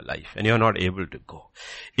Israel in your life, and you are not able to go.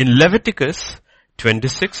 In Leviticus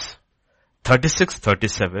 26, 36,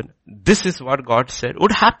 37, this is what God said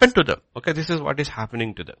would happen to them. Okay, this is what is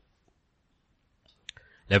happening to them.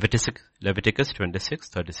 Leviticus 26,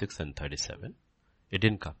 36 and 37. It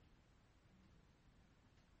didn't come.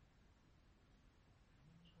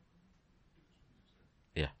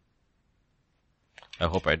 Yeah. I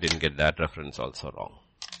hope I didn't get that reference also wrong.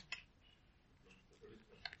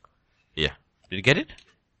 Yeah. Did you get it?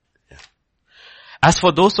 Yeah. As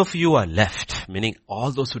for those of you who are left, meaning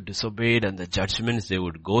all those who disobeyed and the judgments they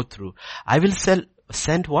would go through, I will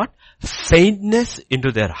send what? Faintness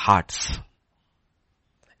into their hearts.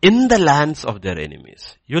 In the lands of their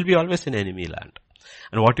enemies. You will be always in enemy land.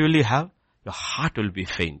 And what will you have? Your heart will be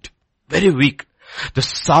faint. Very weak. The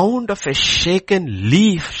sound of a shaken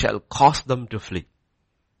leaf shall cause them to flee.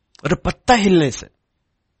 Or a patta hilne se.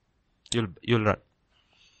 You'll run.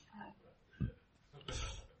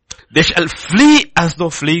 They shall flee as though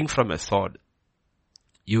fleeing from a sword.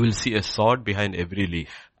 You will see a sword behind every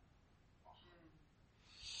leaf.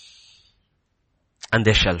 And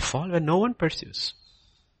they shall fall when no one pursues.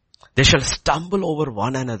 They shall stumble over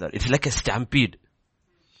one another. It's like a stampede.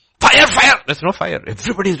 Fire, fire! There's no fire.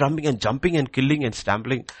 Everybody is running and jumping and killing and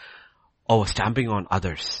stamping on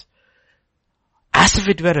others. As if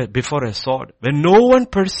it were before a sword. When no one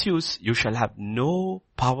pursues, you shall have no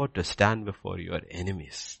power to stand before your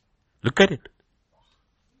enemies. Look at it.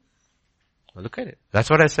 Look at it. That's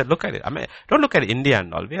what I said. Look at it. I mean, don't look at India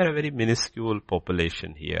and all. We are a very minuscule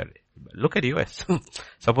population here. Look at US.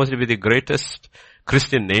 Supposed to be the greatest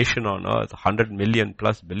Christian nation on earth. 100 million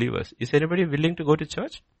plus believers. Is anybody willing to go to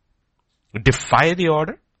church? Defy the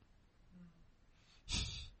order?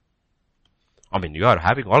 I mean, you are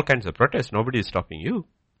having all kinds of protests. Nobody is stopping you.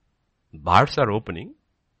 Bars are opening.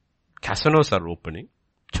 Casinos are opening.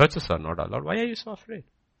 Churches are not allowed. Why are you so afraid?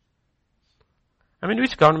 I mean,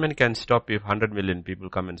 which government can stop if 100 million people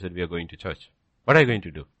come and say we are going to church? What are you going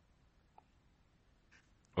to do?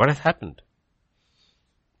 What has happened?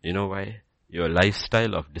 You know why? Your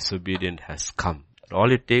lifestyle of disobedience has come.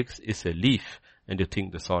 All it takes is a leaf and you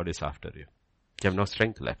think the sword is after you. You have no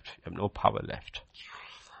strength left. You have no power left.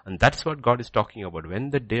 And that's what God is talking about.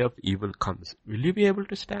 When the day of evil comes, will you be able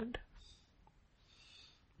to stand?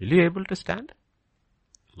 Will you be able to stand?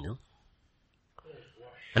 No.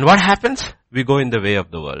 And what happens? We go in the way of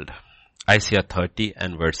the world. Isaiah 30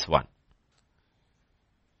 and verse 1.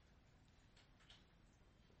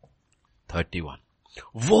 31.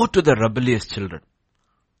 Woe to the rebellious children,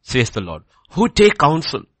 says the Lord, who take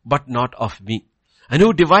counsel, but not of me, and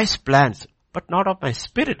who devise plans, but not of my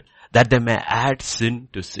spirit, that they may add sin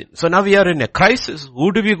to sin. So now we are in a crisis.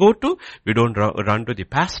 Who do we go to? We don't run to the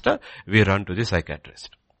pastor, we run to the psychiatrist.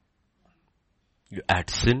 You add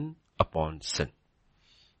sin upon sin.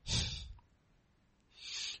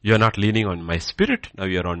 You are not leaning on my spirit, now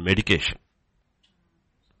you are on medication.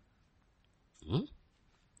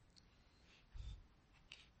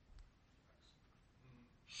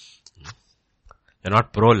 You're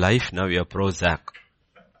not pro-life, now you're pro-Zach.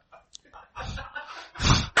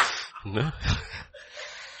 No?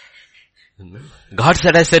 No? God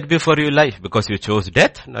said, I said before you life, because you chose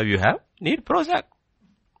death, now you need Prozac.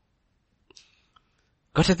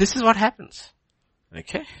 God said, this is what happens.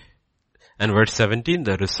 Okay. And verse 17,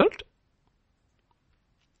 the result.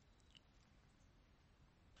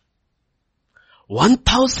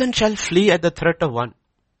 1,000 shall flee at the threat of one.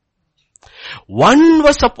 One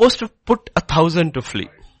was supposed to put 1,000 to flee.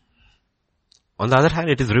 On the other hand,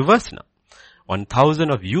 it is reversed now.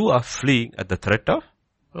 1,000 of you are fleeing at the threat of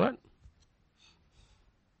one.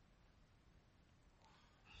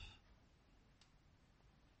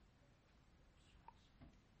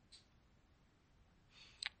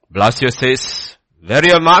 Blasio says, wear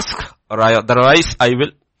your mask or otherwise I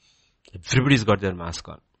will. Everybody's got their mask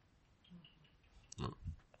on.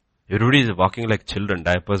 Everybody is walking like children,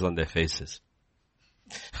 diapers on their faces.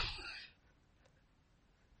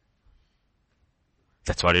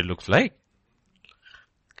 That's what it looks like.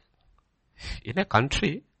 In a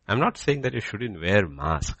country, I'm not saying that you shouldn't wear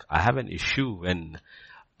mask. I have an issue when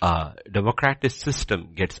a democratic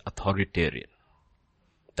system gets authoritarian.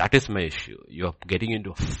 That is my issue. You're getting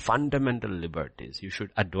into fundamental liberties. You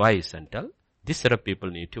should advise and tell, this set of people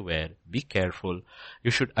need to wear, be careful.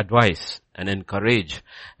 You should advise and encourage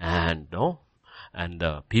and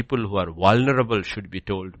people who are vulnerable should be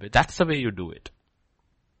told. That's the way you do it.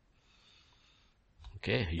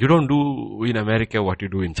 Okay. You don't do in America what you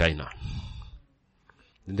do in China.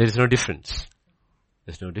 There is no difference.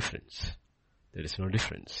 There's no difference. There is no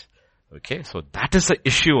difference. Okay. So that is the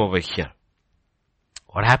issue over here.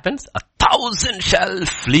 What happens? 1,000 shall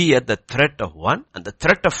flee at the threat of one, and the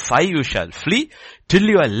threat of 5 you shall flee, till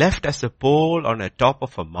you are left as a pole on a top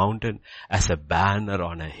of a mountain, as a banner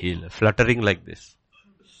on a hill, fluttering like this.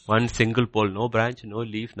 One single pole, no branch, no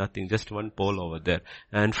leaf, nothing, just one pole over there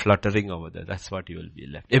and fluttering over there. That's what you will be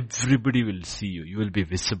left. Everybody will see you. You will be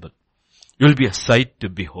visible. You will be a sight to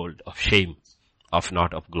behold of shame, of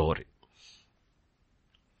not of glory.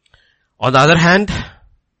 On the other hand,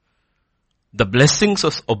 the blessings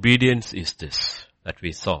of obedience is this that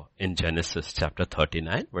we saw in Genesis chapter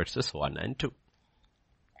 39 verses 1 and 2.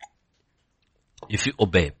 If you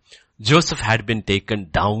obey, Joseph had been taken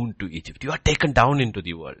down to Egypt. You are taken down into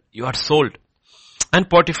the world. You are sold. And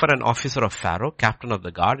Potiphar, an officer of Pharaoh, captain of the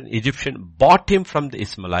guard, an Egyptian, bought him from the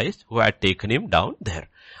Ishmaelites who had taken him down there.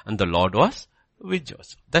 And the Lord was with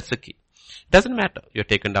Joseph. That's the key. Doesn't matter. You're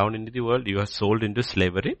taken down into the world. You are sold into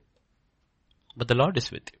slavery. But the Lord is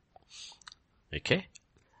with you. Okay?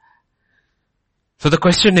 So the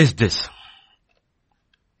question is this.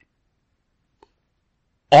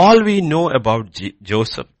 All we know about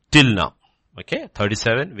Joseph till now. Okay?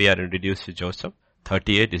 37, we are introduced to Joseph.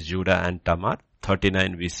 38 is Judah and Tamar.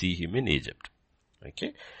 39, we see him in Egypt.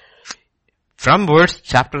 Okay? From verse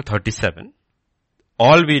chapter 37,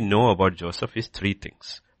 all we know about Joseph is three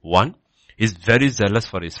things. One, he's very zealous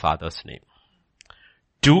for his father's name.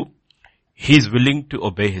 Two, he's willing to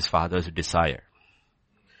obey his father's desire.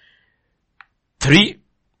 Three,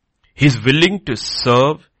 he's willing to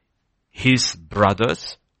serve his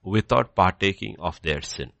brothers without partaking of their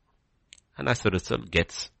sin. And as a result,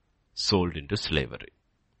 gets sold into slavery.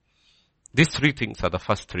 These three things are the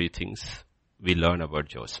first three things we learn about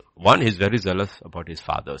Joseph. One, he's very zealous about his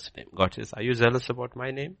father's name. God says, are you zealous about my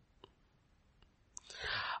name?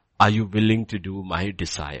 Are you willing to do my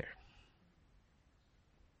desire?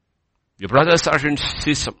 Your brothers are in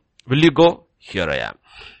Shechem. Will you go? Here I am.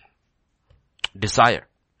 Desire.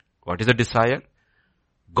 What is the desire?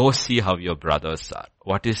 Go see how your brothers are.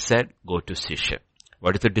 What is said? Go to Shechem.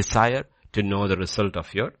 What is the desire? To know the result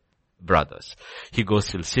of your brothers. He goes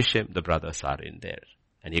to Shechem, the brothers are in there.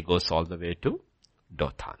 And he goes all the way to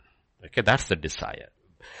Dothan. Okay, that's the desire.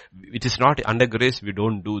 It is not under grace, we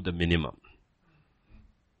don't do the minimum.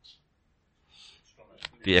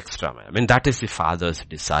 The extra. I mean, that is the Father's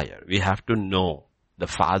desire. We have to know the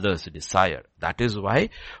Father's desire. That is why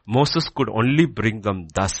Moses could only bring them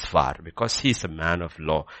thus far, because he is a man of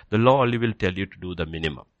law. The law only will tell you to do the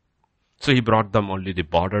minimum. So he brought them only the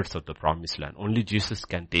borders of the promised land. Only Jesus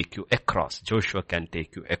can take you across. Joshua can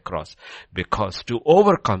take you across. Because to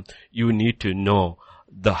overcome, you need to know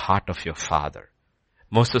the heart of your Father.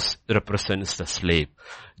 Moses represents the slave.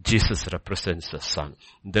 Jesus represents the son.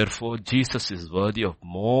 Therefore, Jesus is worthy of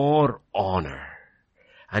more honor.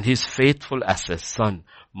 And he is faithful as a son.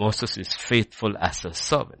 Moses is faithful as a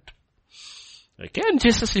servant. Okay, and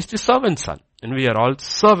Jesus is the servant son. And we are all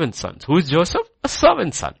servant sons. Who is Joseph? A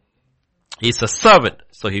servant son. He's a servant,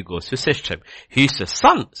 so he goes to Shechem. He's a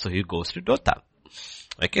son, so he goes to Dothan.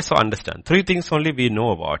 Okay, so understand. Three things only we know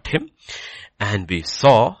about him. And we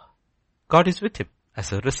saw God is with him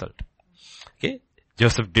as a result. Okay,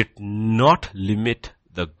 Joseph did not limit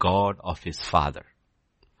the God of his father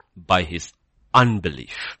by his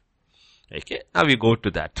unbelief. Okay, now we go to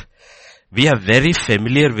that. We are very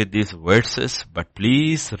familiar with these verses, but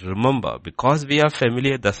please remember, because we are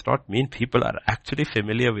familiar does not mean people are actually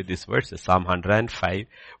familiar with these verses. Psalm 105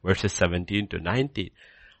 verses 17 to 19.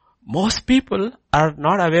 Most people are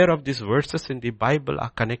not aware of these verses in the Bible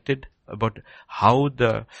are connected about how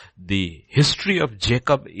the history of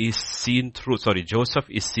Joseph is seen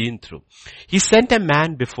through. He sent a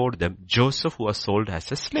man before them, Joseph, who was sold as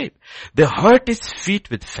a slave. They hurt his feet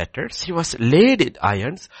with fetters. He was laid in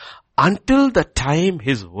irons. Until the time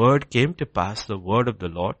his word came to pass, the word of the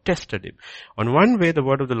Lord tested him. On one way, the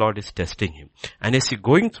word of the Lord is testing him. And as he's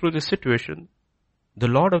going through the situation, the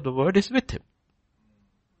Lord of the word is with him.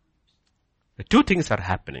 The two things are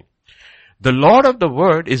happening. The Lord of the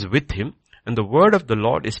word is with him, and the word of the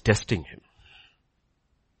Lord is testing him.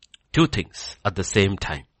 Two things at the same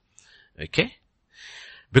time. Okay?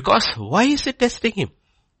 Because why is it testing him?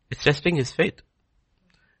 It's testing his faith.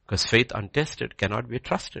 Because faith untested cannot be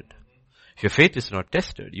trusted. If your faith is not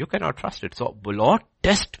tested, you cannot trust it. So, Lord,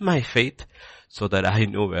 test my faith so that I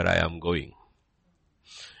know where I am going.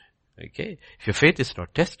 Okay? If your faith is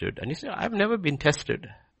not tested, and you say, I've never been tested,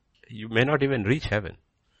 you may not even reach heaven.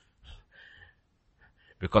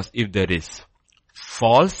 Because if there is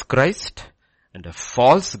false Christ and a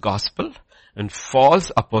false gospel and false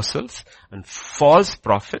apostles and false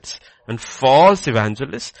prophets and false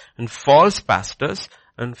evangelists and false pastors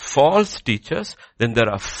and false teachers, then there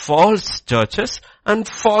are false churches and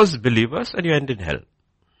false believers, and you end in hell.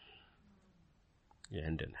 You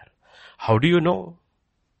end in hell. How do you know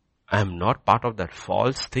I am not part of that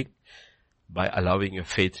false thing? By allowing your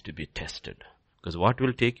faith to be tested. Because what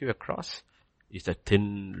will take you across is a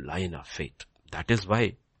thin line of faith. That is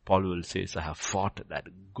why Paul will say, I have fought that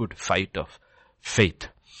good fight of faith.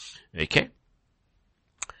 Okay?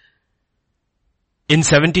 In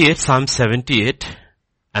Psalm 78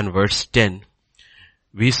 and verse 10,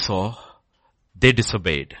 we saw they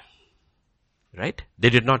disobeyed. Right? They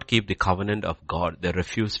did not keep the covenant of God. They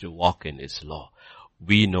refused to walk in His law.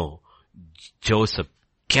 We know Joseph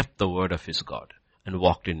kept the word of his God and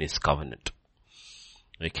walked in His covenant.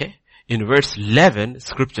 Okay? In verse 11,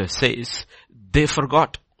 scripture says, they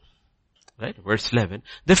forgot. Right? Verse 11,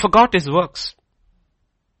 they forgot His works.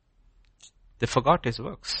 They forgot His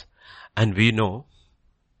works. And we know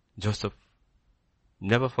Joseph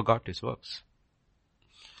never forgot his works.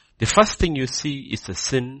 The first thing you see is the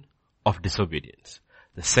sin of disobedience.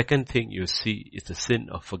 The second thing you see is the sin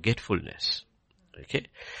of forgetfulness. Okay?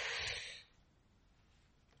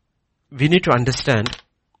 We need to understand,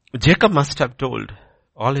 Jacob must have told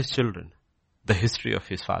all his children the history of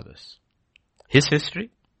his fathers. His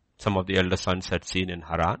history, some of the elder sons had seen in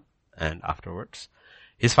Haran and afterwards.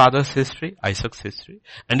 His father's history, Isaac's history,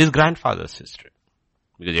 and his grandfather's history.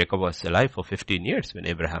 Because Jacob was alive for 15 years when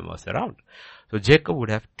Abraham was around. So Jacob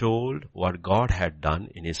would have told what God had done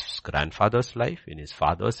in his grandfather's life, in his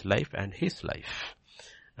father's life, and his life.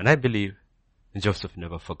 And I believe Joseph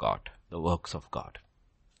never forgot the works of God.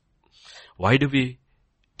 Why do we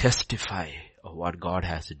testify of what God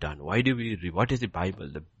has done? Why do we read? What is the Bible?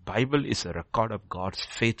 The Bible is a record of God's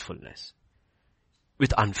faithfulness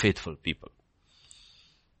with unfaithful people.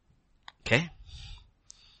 Okay?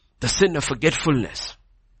 The sin of forgetfulness.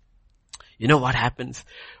 You know what happens?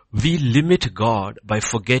 We limit God by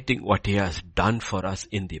forgetting what He has done for us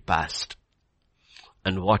in the past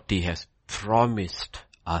and what He has promised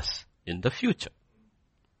us in the future.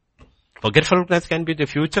 Forgetfulness can be the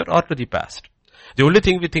future or to the past. The only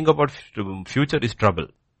thing we think about future is trouble.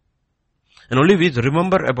 And only we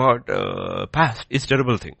remember about past is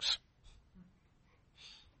terrible things.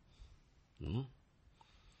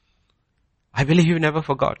 I believe he never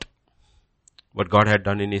forgot what God had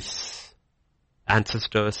done in his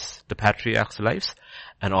ancestors, the patriarchs' lives,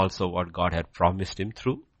 and also what God had promised him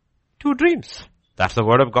through 2 dreams. That's the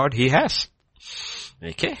word of God he has.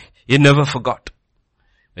 Okay? He never forgot.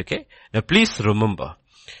 Okay? Now please remember,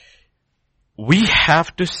 we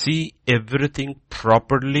have to see everything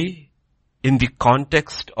properly in the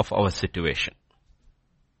context of our situation.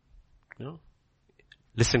 You know?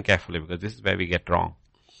 Listen carefully because this is where we get wrong.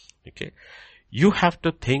 Okay? You have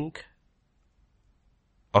to think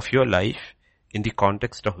of your life in the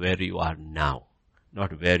context of where you are now,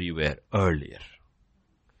 not where you were earlier.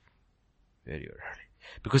 Where you were earlier.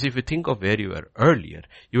 Because if you think of where you were earlier,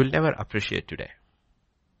 you will never appreciate today.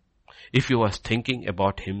 If he was thinking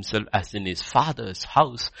about himself as in his father's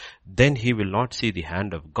house, then he will not see the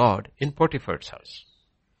hand of God in Potiphar's house.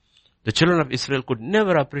 The children of Israel could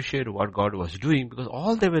never appreciate what God was doing because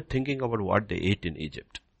all they were thinking about what they ate in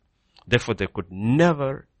Egypt. Therefore, they could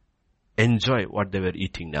never enjoy what they were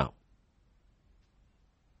eating now.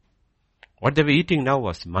 What they were eating now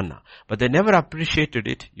was manna, but they never appreciated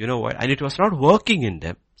it. You know why? And it was not working in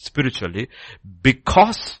them spiritually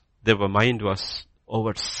because their mind was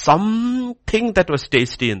over something that was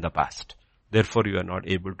tasty in the past. Therefore, you are not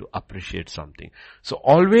able to appreciate something. So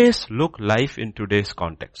always look life in today's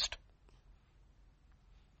context.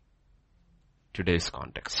 Today's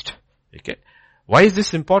context. Okay. Why is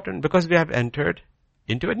this important? Because we have entered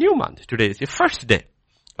into a new month. Today is the first day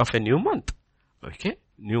of a new month. Okay.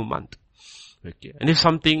 New month. Okay. And if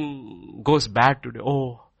something goes bad today,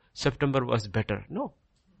 September was better. No.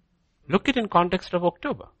 Look it in context of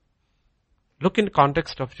October. Look in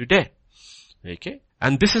context of today. Okay.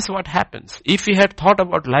 And this is what happens. If he had thought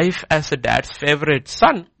about life as a dad's favorite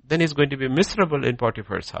son, then he's going to be miserable in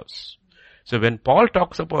Potiphar's house. So when Paul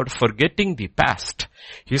talks about forgetting the past,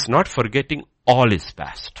 he's not forgetting all his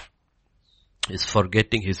past. He's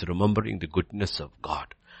forgetting, he's remembering the goodness of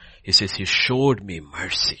God. He says, he showed me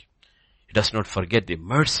mercy. He does not forget the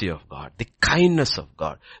mercy of God, the kindness of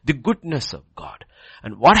God, the goodness of God.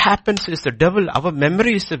 And what happens is the devil, our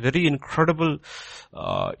memory is a very incredible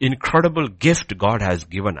gift God has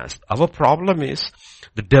given us. Our problem is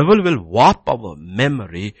the devil will warp our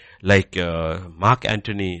memory like Mark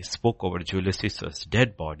Antony spoke over Julius Caesar's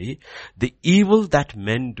dead body. The evil that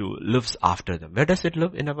men do lives after them. Where does it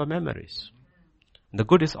live? In our memories. The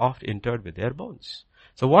good is oft interred with their bones.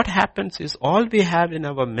 So what happens is all we have in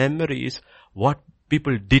our memory is what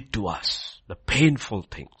people did to us, the painful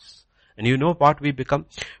things. And you know what we become?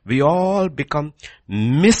 We all become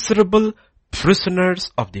miserable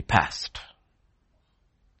prisoners of the past.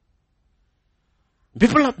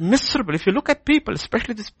 People are miserable. If you look at people,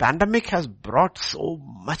 especially this pandemic has brought so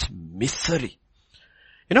much misery.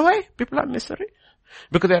 You know why people are misery?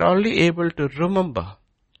 Because they're only able to remember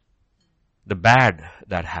the bad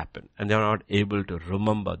that happened and they're not able to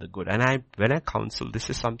remember the good. And when I counsel, this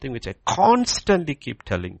is something which I constantly keep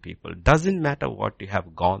telling people. Doesn't matter what you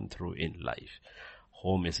have gone through in life.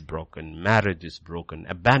 Home is broken, marriage is broken,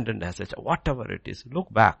 abandoned as such, whatever it is.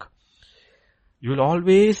 Look back. You will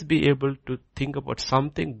always be able to think about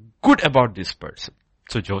something good about this person.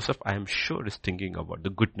 So Joseph, I am sure, is thinking about the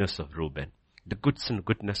goodness of Reuben, the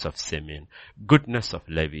goodness of Simeon, goodness of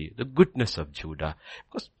Levi, the goodness of Judah.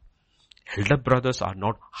 Because elder brothers are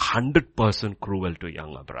not 100% cruel to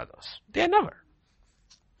younger brothers. They never.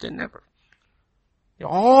 They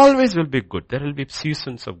always will be good. There will be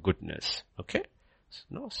seasons of goodness. Okay?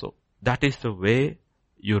 No, so that is the way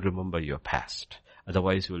you remember your past.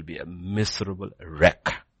 Otherwise you will be a miserable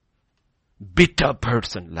wreck. Bitter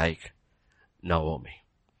person like Naomi.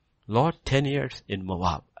 Lord, 10 years in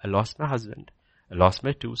Moab. I lost my husband. I lost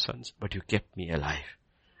my 2 sons, but you kept me alive.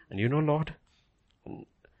 And you know, Lord,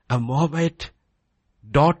 a Moabite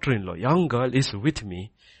daughter-in-law, young girl is with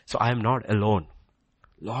me, so I am not alone.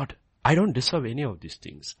 Lord, I don't deserve any of these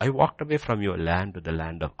things. I walked away from your land to the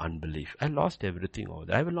land of unbelief. I lost everything over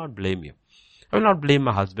there. I will not blame you. I will not blame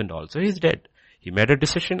my husband also. He's dead. He made a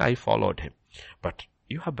decision. I followed him. But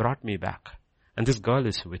you have brought me back. And this girl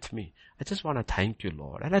is with me. I just want to thank you,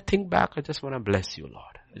 Lord. And I think back, I just want to bless you,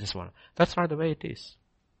 Lord. That's not the way it is.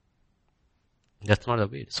 That's not the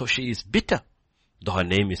way. So she is bitter. Though her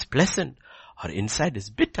name is pleasant, her inside is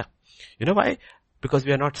bitter. You know why? Because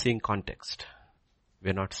we are not seeing context. We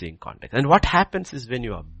are not seeing context. And what happens is when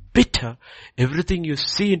you are bitter, everything you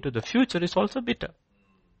see into the future is also bitter.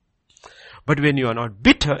 But when you are not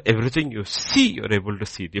bitter, everything you see, you're able to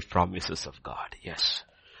see the promises of God. Yes.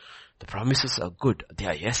 The promises are good. They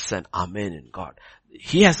are yes and amen in God.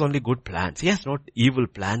 He has only good plans. He has not evil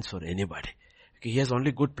plans for anybody. He has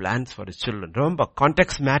only good plans for his children. Remember,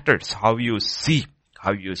 context matters. How you see.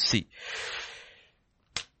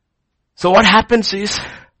 So what happens is,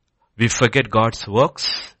 we forget God's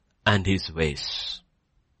works and his ways.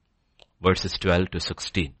 Verses 12 to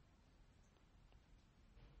 16.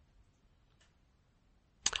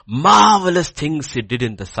 Marvelous things he did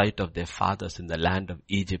in the sight of their fathers in the land of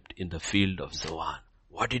Egypt, in the field of Zoan.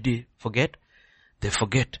 What did he forget? They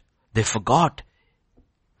forgot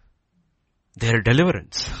their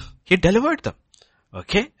deliverance. He delivered them.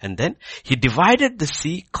 Okay? And then he divided the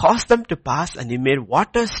sea, caused them to pass, and he made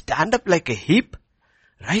water stand up like a heap.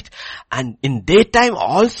 Right? And in daytime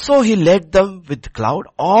also he led them with cloud,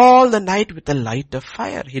 all the night with a light of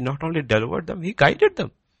fire. He not only delivered them, he guided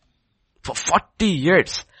them for 40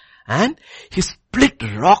 years. And he split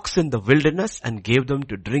rocks in the wilderness and gave them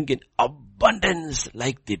to drink in abundance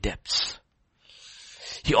like the depths.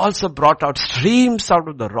 He also brought out streams out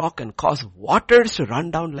of the rock and caused waters to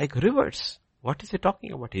run down like rivers. What is he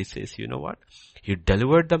talking about? He says, you know what? He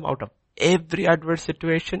delivered them out of every adverse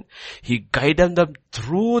situation. He guided them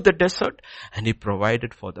through the desert and he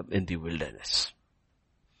provided for them in the wilderness.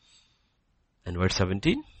 And verse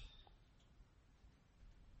 17.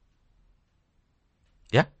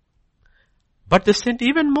 Yeah. But they sinned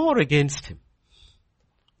even more against him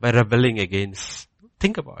by rebelling against.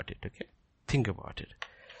 Think about it, okay? Think about it.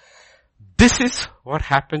 This is what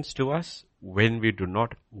happens to us when we do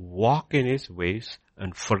not walk in his ways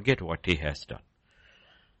and forget what he has done.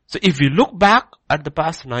 So if we look back at the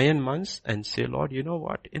past 9 months and say, Lord, you know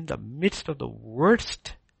what? In the midst of the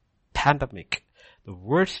worst pandemic, the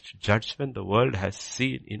worst judgment the world has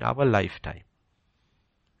seen in our lifetime,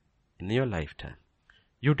 in your lifetime,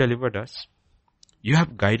 you delivered us. You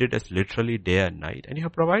have guided us literally day and night, and you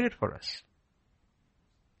have provided for us.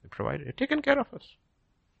 You provided, taken care of us.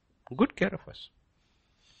 Good care of us.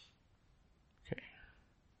 Okay.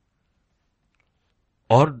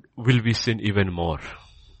 Or will we sin even more?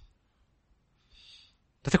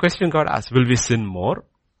 That's a question God asks. Will we sin more?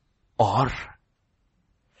 Or?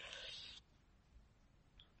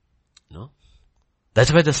 No.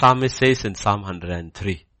 That's why the psalmist says in Psalm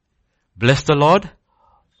 103, bless the Lord,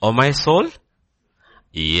 O my soul.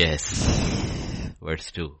 Yes.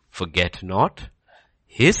 Verse 2. Forget not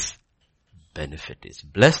his benefits.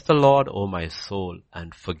 Bless the Lord, O my soul,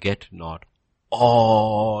 and forget not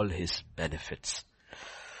all his benefits.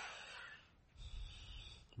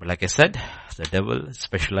 But like I said, the devil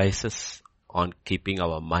specializes on keeping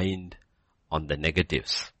our mind on the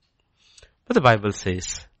negatives. But the Bible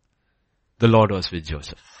says the Lord was with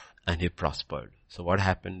Joseph and he prospered. So what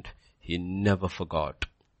happened? He never forgot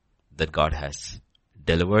that God has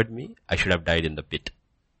delivered me. I should have died in the pit,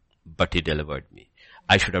 but he delivered me.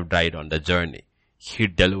 I should have died on the journey. He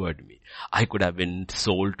delivered me. I could have been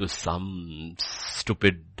sold to some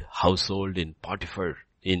stupid household in Potiphar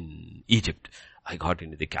in Egypt. I got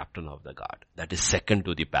into the captain of the guard. That is second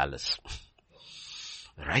to the palace.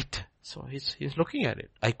 Right? So he's looking at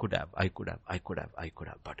it. I could have,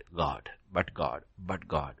 but God,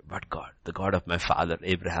 the God of my father,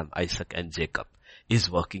 Abraham, Isaac and Jacob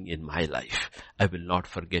is working in my life. I will not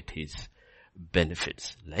forget his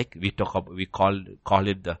benefits. Like we call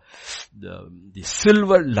it the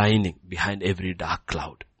silver lining behind every dark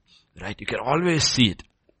cloud. Right? You can always see it.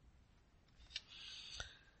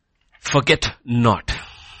 Forget not.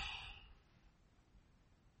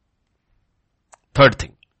 Third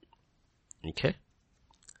thing. Okay.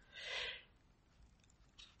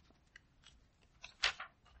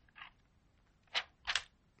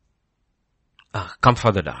 Come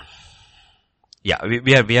further down. Yeah,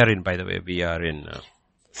 we are in, by the way, we are in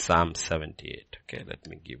Psalm 78. Okay, let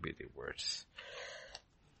me give you the words.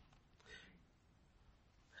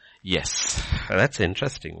 Yes, that's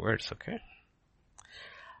interesting words, okay.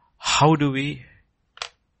 How do we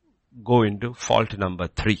go into fault number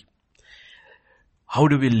 3? How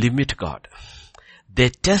do we limit God? They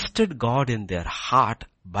tested God in their heart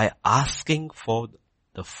by asking for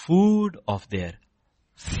the food of their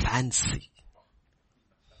fancy.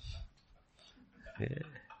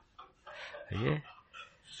 Yeah.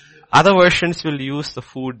 Other versions will use the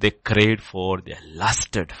food they craved for, they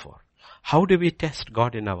lusted for. How do we test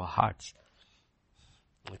God in our hearts?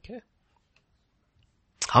 Okay.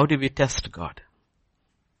 How do we test God?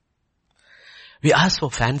 We ask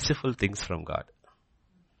for fanciful things from God.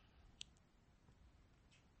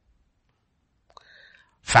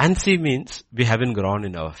 Fancy means we haven't grown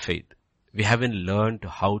in our faith. We haven't learned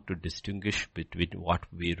how to distinguish between what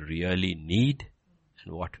we really need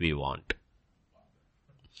and what we want.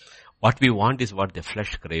 What we want is what the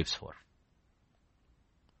flesh craves for.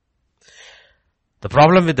 The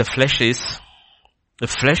problem with the flesh is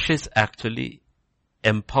actually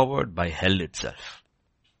empowered by hell itself.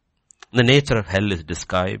 The nature of hell is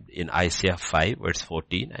described in Isaiah 5 verse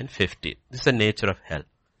 14 and 15. This is the nature of hell.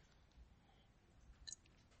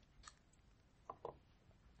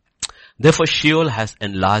 Therefore Sheol has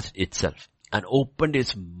enlarged itself and opened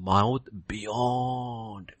its mouth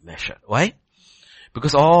beyond measure. Why?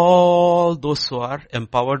 Because all those who are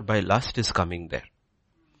empowered by lust is coming there.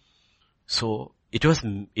 So it was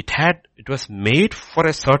made for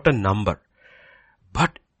a certain number.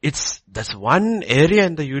 But that's one area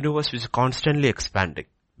in the universe which is constantly expanding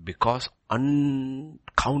because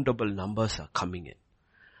uncountable numbers are coming in.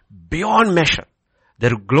 Beyond measure.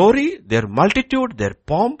 Their glory, their multitude, their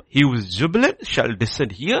pomp, he who is jubilant shall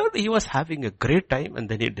descend. Here he was having a great time and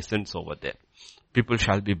then he descends over there. People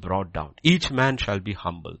shall be brought down. Each man shall be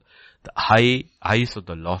humble. The high eyes of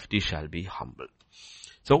the lofty shall be humble.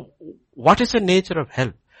 So what is the nature of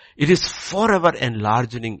hell? It is forever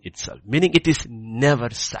enlarging itself, meaning it is never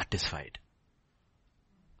satisfied.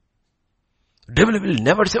 Devil will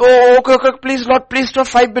never say, oh, okay, please Lord, please stop,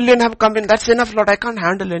 5 billion have come in, that's enough Lord, I can't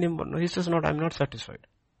handle anymore. No, he says, no, I'm not satisfied.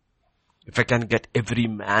 If I can get every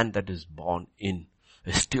man that is born in,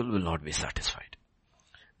 I still will not be satisfied.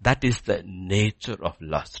 That is the nature of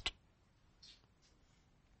lust.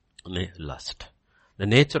 Lust. The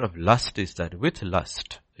nature of lust is that with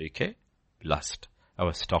lust, okay, lust. I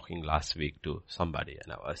was talking last week to somebody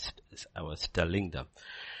and I was telling them,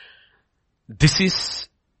 this is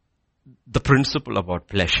the principle about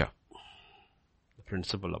pleasure. The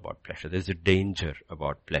principle about pleasure. There's a danger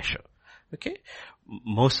about pleasure. Okay?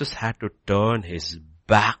 Moses had to turn his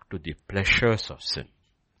back to the pleasures of sin.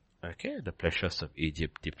 Okay? The pleasures of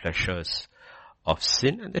Egypt, the pleasures of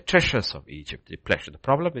sin and the treasures of Egypt. The pleasure. The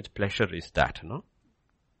problem with pleasure is that, no?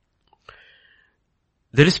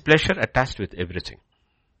 There is pleasure attached with everything.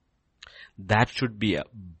 That should be a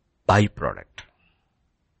byproduct.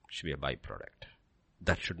 Should be a byproduct.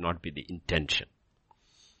 That should not be the intention.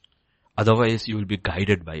 Otherwise, you will be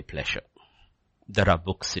guided by pleasure. There are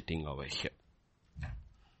books sitting over here.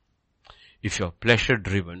 If you're pleasure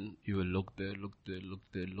driven, you will look there. No.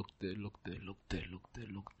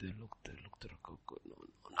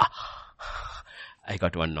 I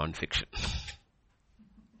got one non-fiction.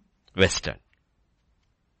 Western.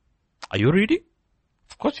 Are you reading?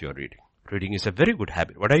 Of course you're reading. Reading is a very good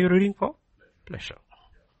habit. What are you reading for? Pleasure.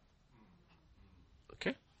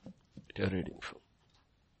 Okay? You're reading for.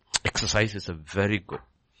 Exercise is a very good.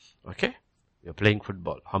 Okay? You're playing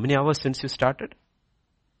football. How many hours since you started?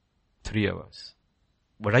 3 hours.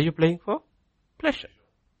 What are you playing for? Pleasure.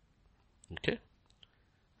 Okay?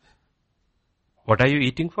 What are you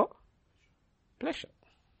eating for? Pleasure.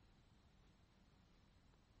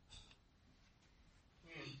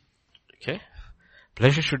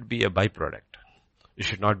 Pleasure should be a byproduct. It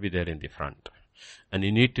should not be there in the front. And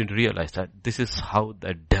you need to realize that this is how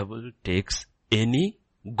the devil takes any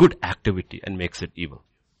good activity and makes it evil.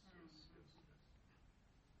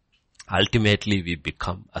 Ultimately, we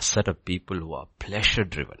become a set of people who are pleasure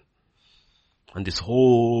driven. And this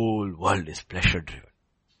whole world is pleasure driven.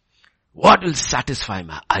 What will satisfy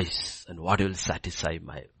my eyes and what will satisfy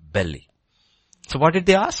my belly? So what did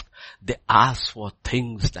they ask? They asked for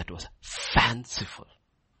things that was fanciful.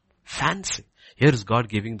 Fancy. Here is God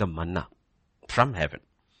giving the manna from heaven.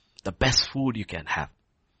 The best food you can have.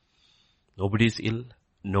 Nobody is ill.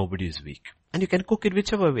 Nobody is weak. And you can cook it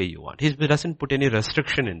whichever way you want. He doesn't put any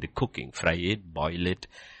restriction in the cooking. Fry it, boil it,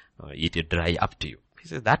 eat it dry, up to you. He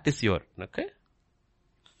says that is your, okay?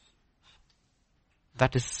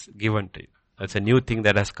 That is given to you. It's a new thing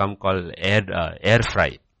that has come called air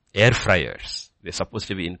fryers. They're supposed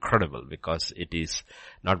to be incredible because it is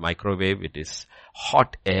not microwave, it is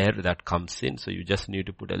hot air that comes in. So you just need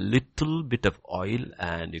to put a little bit of oil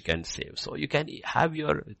and you can save. So you can have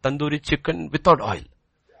your tandoori chicken without oil.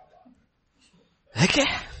 Okay?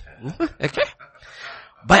 Okay?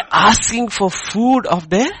 By asking for food of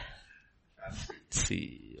their,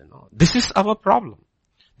 see, this is our problem.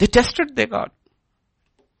 They tested their God.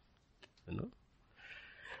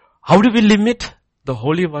 How do we limit the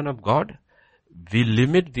Holy One of God? We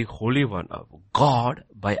limit the Holy One of God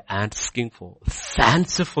by asking for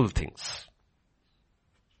fanciful things.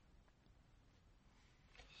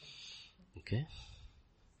 Okay?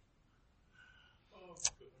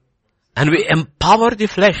 And we empower the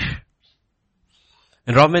flesh.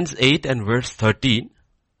 In Romans 8 and verse 13,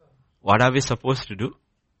 what are we supposed to do?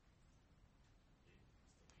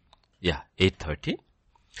 Yeah, 8:13.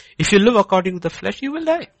 If you live according to the flesh, you will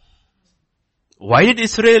die. Why did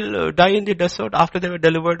Israel die in the desert after they were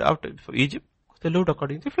delivered out of Egypt? They lived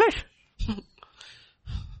according to the flesh.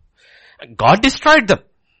 God destroyed them,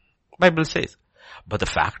 Bible says. But the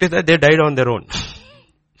fact is that they died on their own.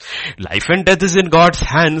 Life and death is in God's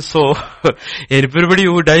hands, so everybody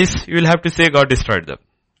who dies, you will have to say God destroyed them.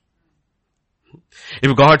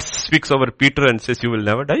 If God speaks over Peter and says you will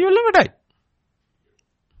never die, you will never die.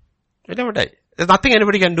 You will never die. There's nothing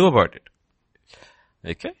anybody can do about it.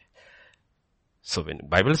 Okay? So when the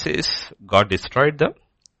Bible says God destroyed them,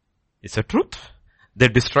 it's a truth. They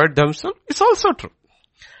destroyed themselves, it's also true.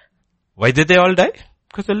 Why did they all die?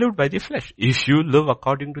 Because they lived by the flesh. If you live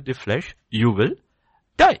according to the flesh, you will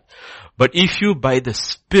die. But if you by the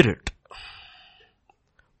Spirit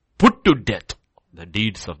put to death the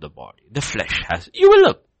deeds of the body, the flesh has, you will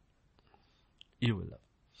live. You will live.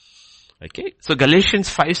 Okay? So Galatians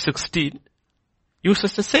 5:16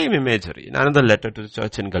 uses the same imagery in another letter to the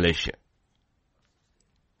church in Galatia.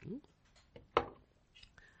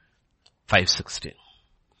 5:16.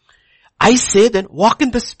 I say then, walk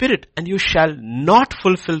in the Spirit and you shall not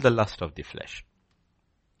fulfill the lust of the flesh.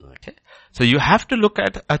 Okay. So you have to look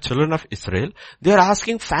at a children of Israel. They are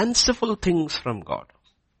asking fanciful things from God.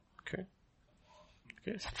 Okay.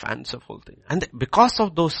 Okay. It's fanciful thing. And because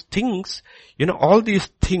of those things, all these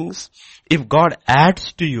things, if God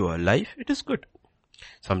adds to your life, it is good.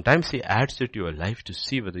 Sometimes He adds it to your life to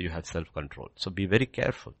see whether you have self-control. So be very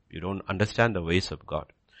careful. You don't understand the ways of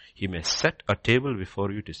God. He may set a table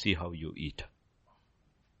before you to see how you eat.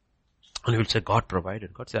 And you will say, God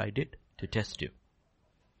provided. God said, I did. To test you.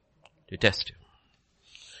 To test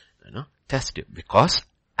you. Test you. Because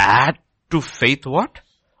add to faith what?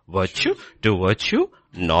 Virtue. To virtue,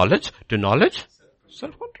 knowledge. To knowledge,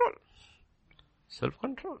 self-control.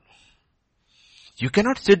 Self-control. You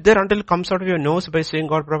cannot sit there until it comes out of your nose by saying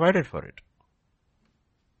God provided for it.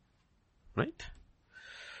 Right?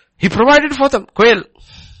 He provided for them. Quail.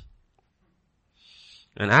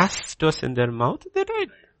 And asked us in their mouth, they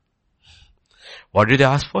died. What did they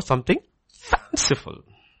ask for? Something fanciful.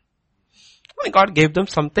 And God gave them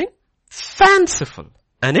something fanciful.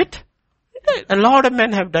 And it died. A lot of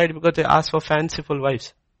men have died because they asked for fanciful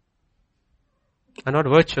wives. And not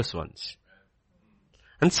virtuous ones.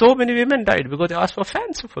 And so many women died because they asked for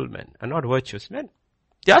fanciful men and not virtuous men.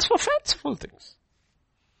 They asked for fanciful things.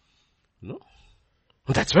 No?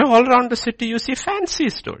 And that's why all around the city you see fancy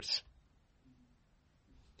stores.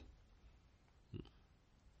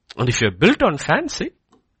 And if you're built on fancy,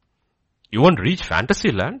 you won't reach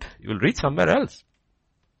fantasy land. You will reach somewhere else.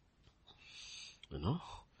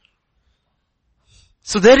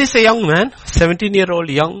 So there is a young man, 17-year-old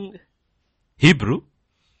young Hebrew,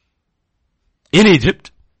 in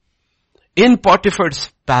Egypt, in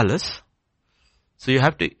Potiphar's palace. So you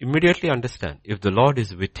have to immediately understand, if the Lord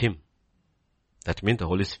is with him, that means the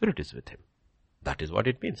Holy Spirit is with him. That is what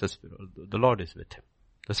it means. The Lord is with him.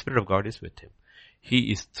 The Spirit of God is with him.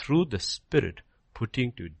 He is through the Spirit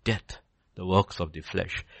putting to death the works of the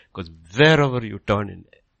flesh. Because wherever you turn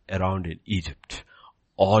around in Egypt,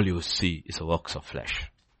 all you see is the works of flesh.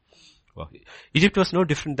 Well, Egypt was no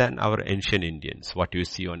different than our ancient Indians. What you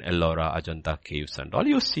see on Ellora, Ajanta caves and all.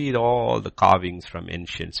 You see all the carvings from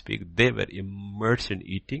ancient speak. They were immersed in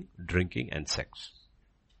eating, drinking and sex.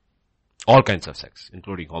 All kinds of sex,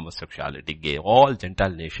 including homosexuality, gay. All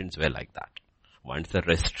Gentile nations were like that. Once the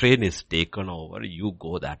restraint is taken over, you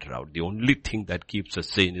go that route. The only thing that keeps us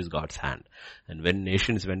sane is God's hand. And when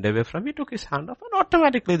nations went away from him, he took his hand off and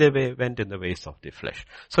automatically they went in the ways of the flesh.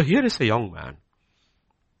 So here is a young man.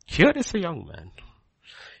 Here is a young man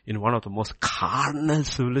in one of the most carnal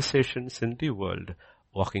civilizations in the world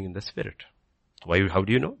walking in the Spirit. Why? How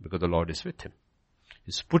do you know? Because the Lord is with him.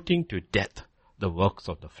 He's putting to death the works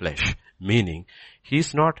of the flesh. Meaning,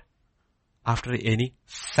 he's not after any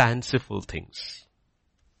fanciful things.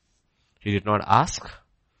 He did not ask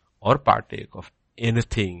or partake of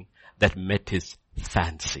anything that met his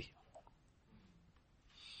fancy.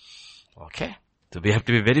 Okay? So we have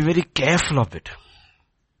to be very, very careful of it.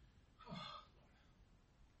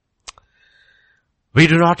 We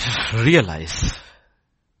do not realize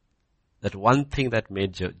that one thing that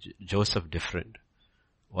made Joseph different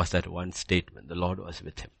was that one statement, the Lord was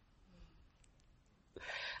with him.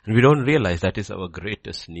 And we don't realize that is our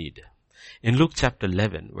greatest need. In Luke chapter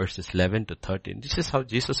 11, verses 11 to 13, this is how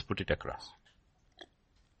Jesus put it across.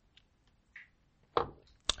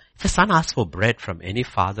 If a son asks for bread from any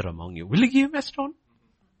father among you, will he give him a stone?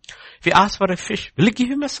 If he asks for a fish, will he give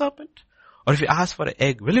him a serpent? Or if he asks for an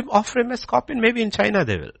egg, will he offer him a scorpion? Maybe in China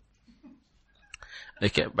they will.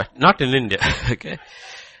 Okay, but not in India. Okay.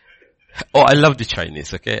 Oh, I love the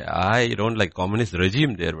Chinese, okay. I don't like communist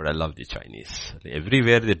regime there, but I love the Chinese.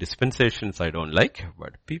 Everywhere the dispensations I don't like,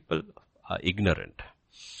 but people are ignorant.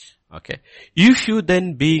 Okay. If you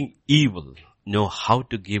then being evil know how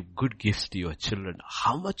to give good gifts to your children,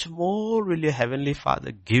 how much more will your heavenly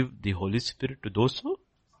Father give the Holy Spirit to those who?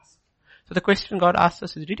 So the question God asked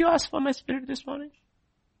us is, did you ask for my Spirit this morning?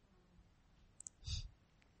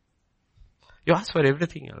 You ask for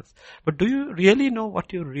everything else. But do you really know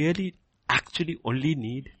what you really actually only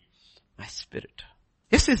need? My Spirit.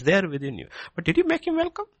 Yes, it's there within you. But did you make him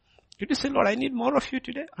welcome? Did you say, Lord, I need more of you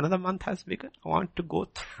today? Another month has begun. I want to go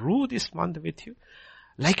through this month with you.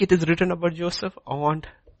 Like it is written about Joseph, I want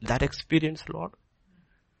that experience, Lord.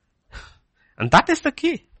 And that is the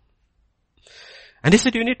key. And he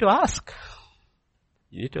said, you need to ask.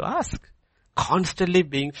 You need to ask. Constantly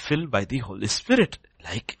being filled by the Holy Spirit.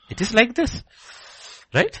 Like, it is like this.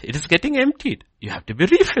 Right? It is getting emptied. You have to be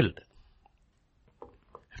refilled. You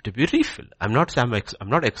have to be refilled. I'm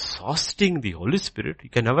not exhausting the Holy Spirit. You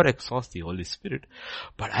can never exhaust the Holy Spirit.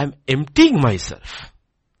 But I'm emptying myself.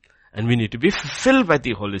 And we need to be filled by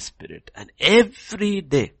the Holy Spirit. And every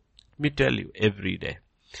day, let me tell you, every day,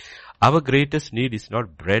 our greatest need is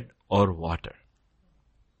not bread or water.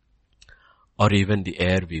 Or even the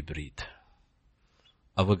air we breathe.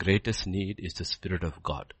 Our greatest need is the Spirit of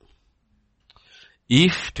God.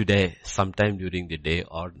 If today, sometime during the day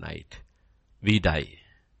or night, we die,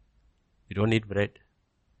 we don't need bread,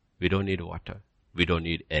 we don't need water, we don't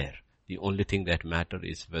need air. The only thing that matters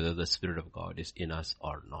is whether the Spirit of God is in us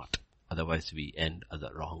or not. Otherwise we end at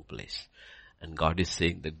the wrong place. And God is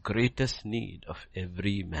saying the greatest need of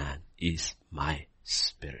every man is my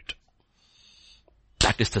Spirit.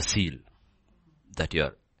 That is the seal that you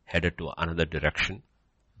are headed to another direction,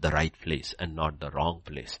 the right place and not the wrong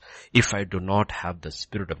place. If I do not have the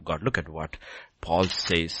Spirit of God, look at what Paul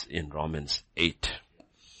says in Romans 8.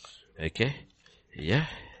 Okay? Yeah.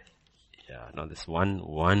 Now this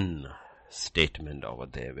one statement over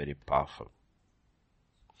there, very powerful.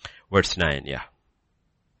 Verse 9, yeah.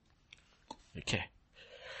 Okay.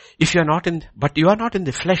 If you are not but you are not in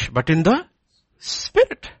the flesh, but in the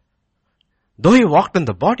Spirit. Though he walked in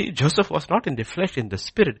the body, Joseph was not in the flesh, in the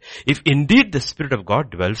Spirit. If indeed the Spirit of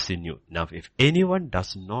God dwells in you. Now, if anyone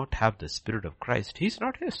does not have the Spirit of Christ, he's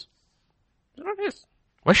not his. He's not his.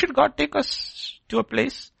 Why should God take us to a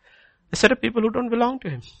place, a set of people who don't belong to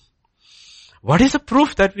him? What is the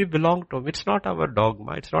proof that we belong to him? It's not our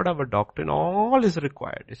dogma. It's not our doctrine. All is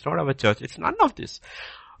required. It's not our church. It's none of this.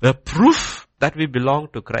 The proof that we belong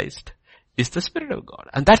to Christ is the Spirit of God.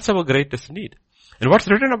 And that's our greatest need. And what's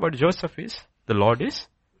written about Joseph is, the Lord is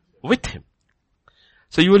with him.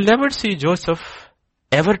 So you will never see Joseph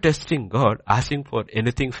ever testing God, asking for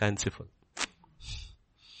anything fanciful.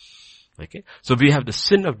 Okay? So we have the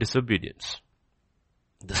sin of disobedience,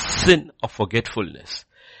 the sin of forgetfulness,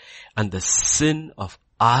 and the sin of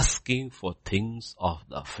asking for things of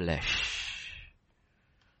the flesh.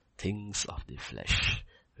 things of the flesh.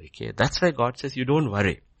 Okay, that's why God says, you don't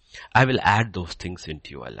worry. I will add those things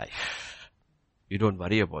into your life. You don't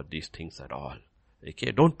worry about these things at all.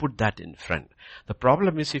 Okay, don't put that in front. The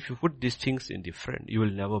problem is if you put these things in the front, you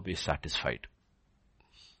will never be satisfied.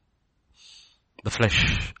 The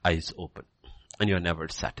flesh eyes open and you are never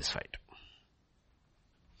satisfied.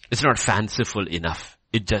 It's not fanciful enough.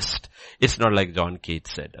 It's not like John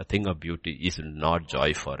Keats said, a thing of beauty is not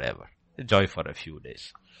joy forever. It's joy for a few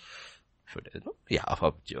days. No? Yeah,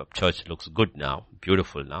 our church looks good now,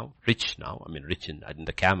 beautiful now, rich now. I mean, rich in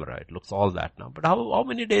the camera. It looks all that now. But how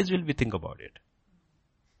many days will we think about it?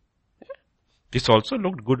 Yeah. This also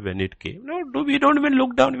looked good when it came. No, we don't even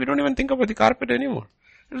look down. We don't even think about the carpet anymore.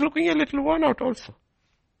 It's looking a little worn out also.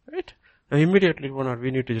 Right? Now immediately worn out.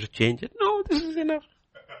 We need to just change it. No, this is enough.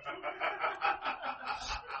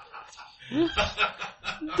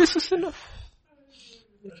 This is enough.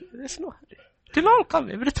 Okay, there's no hurry. It will all come,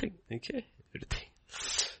 everything. Okay, everything.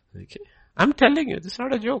 Okay, I'm telling you, this is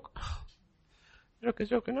not a joke.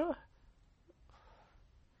 Joke,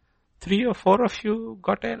 3 or 4 of you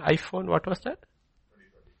got an iPhone. What was that?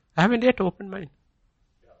 I haven't yet opened mine.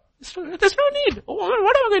 There's no need. Oh,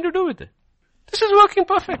 what am I going to do with it? This is working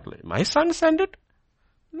perfectly. My son sent it.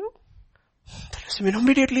 No.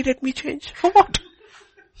 Immediately let me change. For what?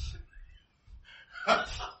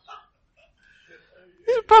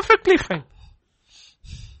 It's perfectly fine.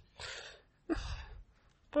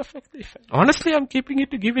 Perfectly fine. Honestly, I'm keeping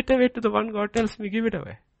it to give it away to the one God tells me give it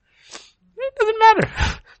away. It doesn't matter.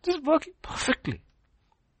 This is working perfectly.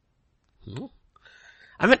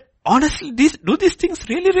 I mean, honestly, do these things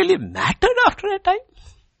really matter after a time?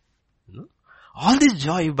 No? All this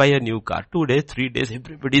joy, you buy a new car, 2 days, 3 days,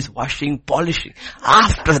 everybody's washing, polishing.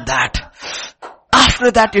 After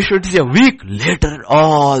that you should see a week later,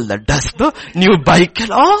 all the dust, no? New bike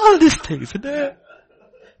and all these things.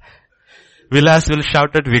 Vilas will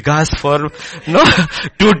shout at Vikas for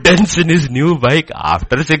 2 dents in his new bike.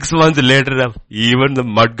 After 6 months later, even the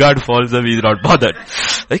mudguard falls off, he's not bothered.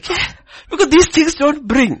 Okay? Because these things don't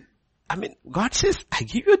bring. I mean, God says, I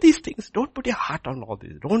give you these things. Don't put your heart on all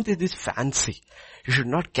this. Don't do this fancy. You should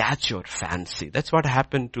not catch your fancy. That's what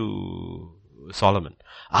happened to Solomon.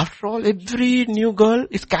 After all, every new girl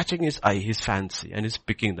is catching his eye, his fancy, and is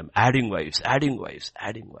picking them, adding wives.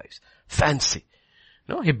 Fancy.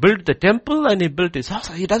 No, he built the temple and he built his house.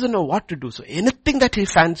 He doesn't know what to do. So anything that he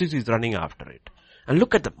fancies, he's running after it. And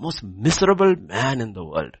look at the most miserable man in the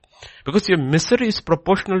world. Because your misery is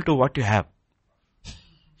proportional to what you have.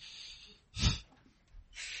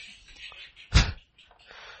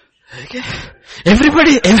 Okay.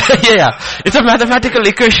 Everybody, it's a mathematical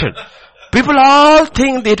equation. People all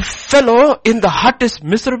think that fellow in the hut is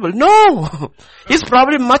miserable. No! He's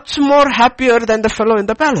probably much more happier than the fellow in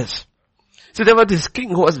the palace. So there was this king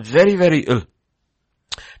who was very, very ill.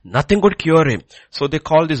 Nothing could cure him. So they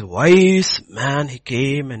called this wise man. He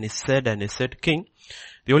came and he said, King,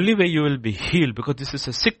 the only way you will be healed, because this is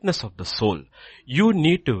a sickness of the soul, you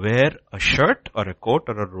need to wear a shirt or a coat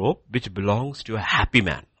or a robe which belongs to a happy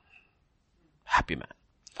man. Happy man.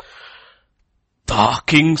 The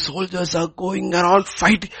king's soldiers are going around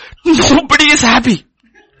fighting. Nobody is happy.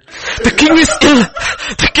 The king is ill.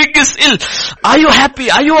 The king is ill. Are you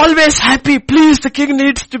happy? Are you always happy? Please, the king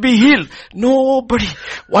needs to be healed. Nobody.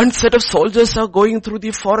 One set of soldiers are going through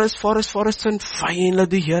the forest, and finally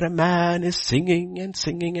they hear a man is singing.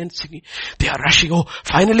 They are rushing. Oh,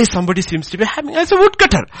 finally somebody seems to be having as a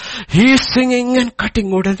woodcutter. He is singing and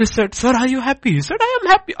cutting wood, and they said, sir, are you happy? He said, I am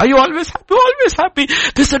happy. Are you always happy? Always happy.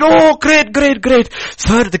 They said, oh, great.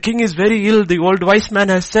 Sir, the king is very ill. The old wise man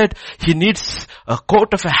has said he needs a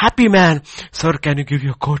coat of a happy man. Sir, can you give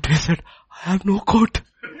your coat? He said, I have no coat.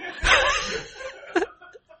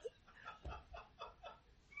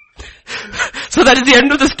 So that is the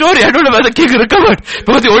end of the story. I don't know whether the king recovered.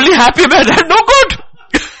 Because the only happy man had no coat.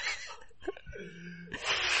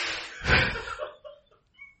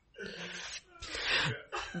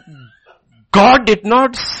 God did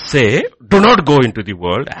not say, do not go into the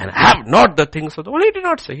world and have not the things of the world. He did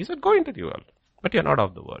not say. He said, go into the world, but you are not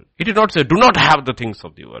of the world. He did not say, do not have the things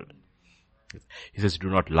of the world. He says, do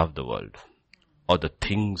not love the world or the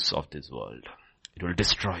things of this world. It will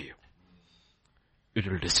destroy you. It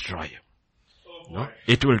will destroy you. No?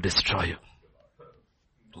 It will destroy you.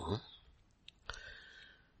 Mm-hmm.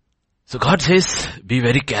 So God says, be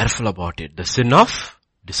very careful about it. The sin of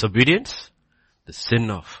disobedience, the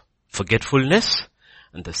sin of forgetfulness,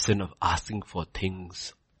 and the sin of asking for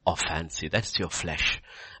things of fancy. That's your flesh.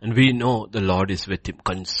 And we know the Lord is with him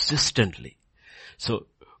consistently. So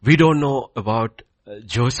we don't know about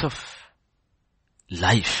Joseph's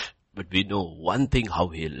life But we know one thing how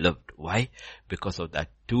he lived. Why? Because of that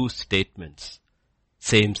two statements.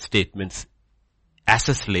 Same statements. As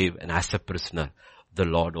a slave and as a prisoner, the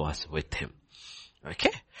Lord was with him.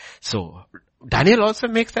 Okay? So, Daniel also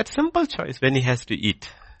makes that simple choice when he has to eat.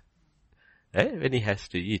 Right? When he has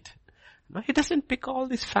to eat. No, he doesn't pick all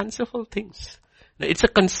these fanciful things. No, it's a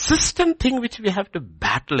consistent thing which we have to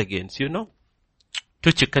battle against,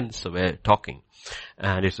 Two chickens were talking.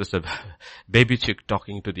 And it was a baby chick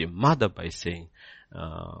talking to the mother by saying,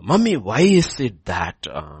 Mommy, why is it that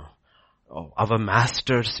our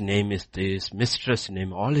master's name is this, mistress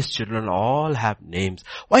name, all his children all have names.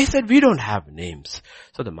 Why is it we don't have names?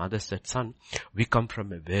 So the mother said, son, we come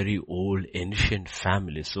from a very old ancient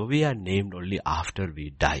family, so we are named only after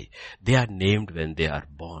we die. They are named when they are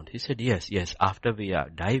born. He said, yes, after we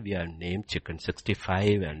die, we are named chicken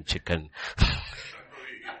 65 and chicken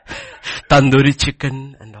tandoori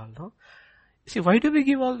chicken and all. No? See, why do we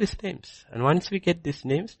give all these names? And once we get these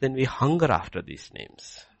names, then we hunger after these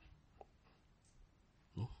names.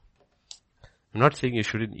 I'm not saying you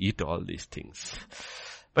shouldn't eat all these things.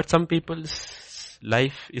 But some people's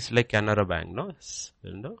life is like Canara Bank,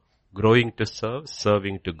 no? Growing to serve,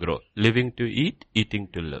 serving to grow. Living to eat, eating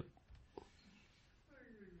to live.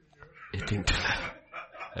 Eating to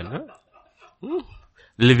live.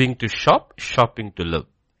 Living to shop, shopping to live.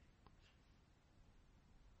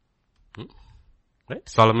 Right?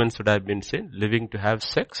 Solomon should have been saying, living to have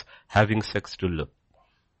sex, having sex to live.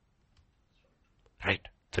 Right?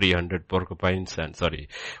 300 porcupines and,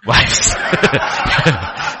 wives.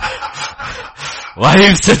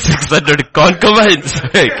 Wives and 600 concubines.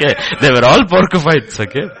 Okay. They were all porcupines,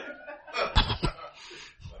 okay.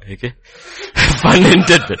 Okay. Pun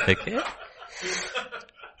intended, okay.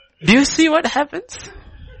 Do you see what happens?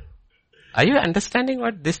 Are you understanding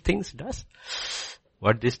what these things does?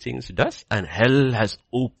 What these things does? And hell has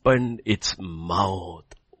opened its mouth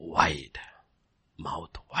wide.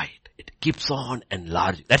 Mouth wide. It keeps on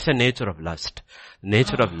enlarging. That's the nature of lust. The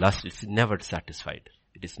nature of lust is never satisfied.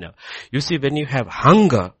 It is never. You see, when you have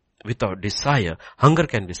hunger without desire, hunger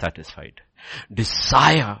can be satisfied.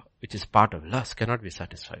 Desire, which is part of lust, cannot be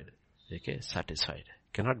satisfied. Okay, satisfied.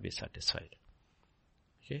 Cannot be satisfied.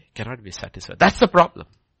 Okay, cannot be satisfied. That's the problem.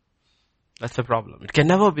 That's the problem. It can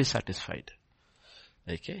never be satisfied.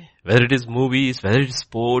 Okay, whether it is movies, whether it is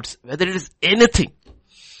sports, whether it is anything,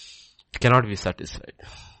 it cannot be satisfied.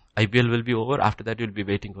 IPL will be over. After that, you'll be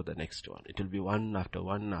waiting for the next one. It will be one after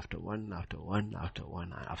one after one after one after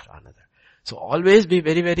one after another. So always be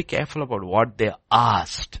very, very careful about what they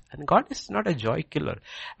asked. And God is not a joy killer.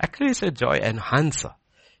 Actually, He's a joy enhancer.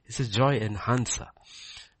 He's a joy enhancer.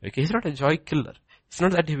 Okay, He's not a joy killer. It's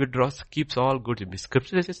not that He withdraws, keeps all good. In the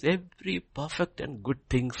scripture says every perfect and good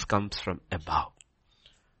things comes from above.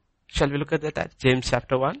 Shall we look at that? James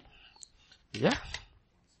chapter 1? Yeah.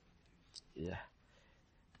 Yeah.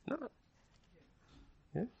 No.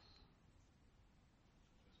 Yeah.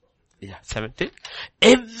 Yeah, 17.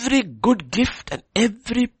 Every good gift and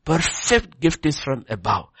every perfect gift is from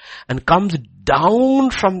above and comes down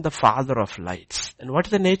from the Father of lights. And what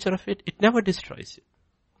is the nature of it? It never destroys you.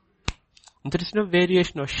 There is no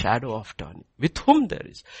variation or shadow of turning. With whom there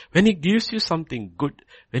is. When He gives you something good,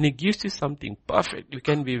 when He gives you something perfect, you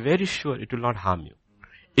can be very sure it will not harm you.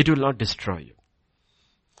 It will not destroy you.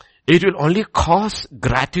 It will only cause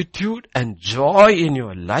gratitude and joy in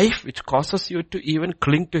your life, which causes you to even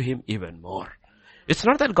cling to Him even more. It's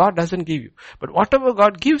not that God doesn't give you, but whatever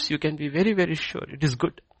God gives you can be very, very sure it is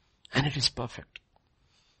good and it is perfect.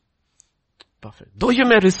 Perfect. Though you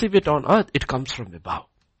may receive it on earth, it comes from above.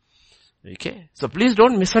 Okay? So please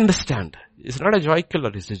don't misunderstand. It's not a joy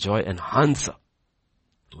killer, it's a joy enhancer.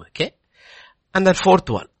 Okay? And that fourth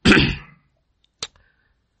one.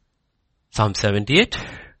 Psalm 78,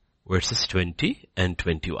 verses 20 and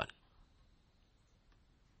 21.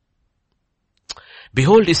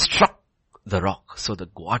 Behold, He struck the rock, so the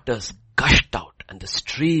waters gushed out and the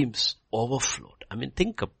streams overflowed. I mean,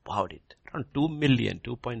 think about it. Around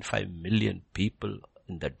 2.5 million people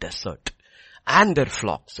in the desert. And their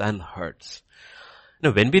flocks and herds.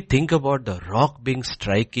 Now, when we think about the rock being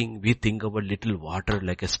striking, we think about little water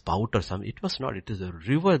like a spout or something. It was not. It is a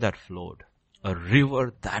river that flowed. A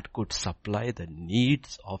river that could supply the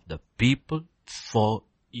needs of the people for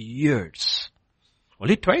years.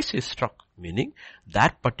 Only twice He struck, meaning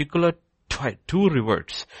that particular two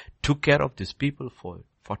rivers took care of these people for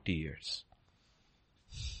 40 years.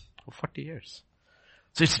 For 40 years.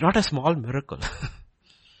 So it's not a small miracle.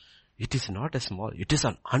 It is not a small, it is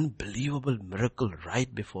an unbelievable miracle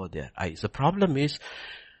right before their eyes. The problem is,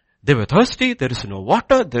 they were thirsty, there is no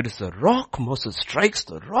water, there is a rock, Moses strikes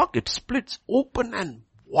the rock, it splits open and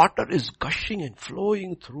water is gushing and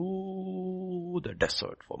flowing through the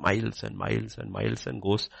desert for miles and miles and miles and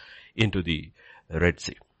goes into the Red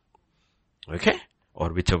Sea. Okay?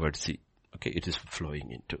 Or whichever sea. Okay, it is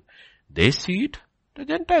flowing into. They see it, the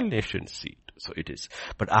Gentile nations see it. So it is.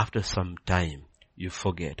 But after some time, you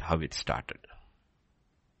forget how it started.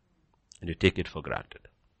 And you take it for granted.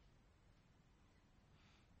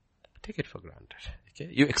 Take it for granted. Okay?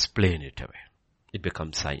 You explain it away. It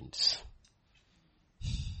becomes science.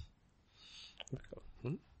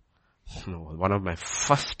 One of my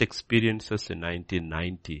first experiences in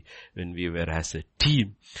 1990 when we were as a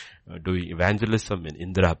team doing evangelism in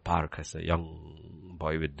Indira Park as a young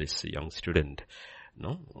boy with this young student,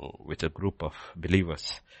 with a group of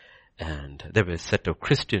believers. And there were a set of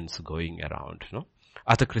Christians going around,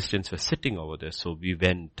 Other Christians were sitting over there, so we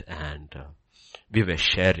went and we were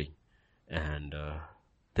sharing. And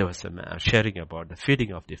there was a man sharing about the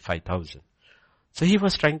feeding of the 5,000. So he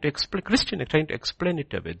was trying to explain, Christian, trying to explain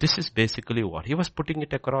it away. This is basically what. He was putting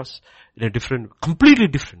it across in a completely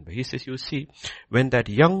different way. He says, you see, when that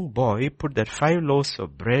young boy put that 5 loaves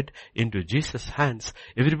of bread into Jesus' hands,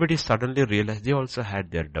 everybody suddenly realized they also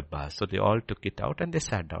had their dabba. So they all took it out and they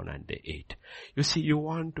sat down and they ate. You see, you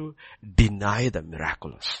want to deny the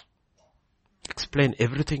miraculous. Explain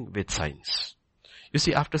everything with science. You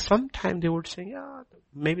see, after some time they would say, yeah,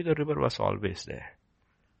 maybe the river was always there.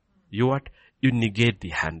 You negate the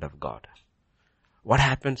hand of God. What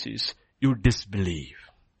happens is you disbelieve.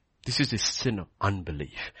 This is a sin of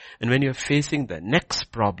unbelief. And when you're facing the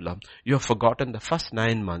next problem, you have forgotten the first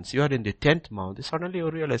 9 months. You are in the 10th month. Suddenly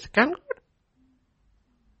you realize, can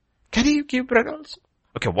he give bread also?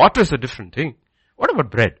 Okay, water is a different thing. What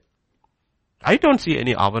about bread? I don't see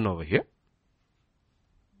any oven over here.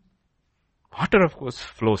 Water, of course,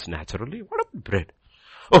 flows naturally. What about bread?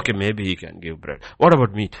 Okay, maybe he can give bread. What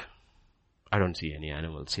about meat? I don't see any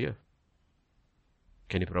animals here.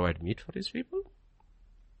 Can he provide meat for his people?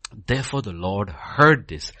 Therefore the Lord heard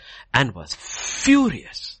this and was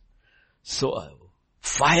furious. So a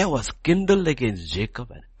fire was kindled against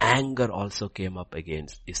Jacob and anger also came up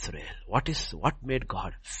against Israel. What made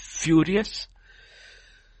God furious?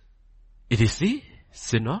 It is the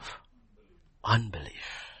sin of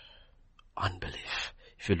unbelief. Unbelief.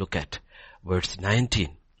 If you look at verse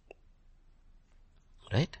 19.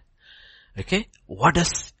 Right? Okay, what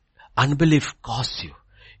does unbelief cause you?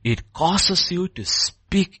 It causes you to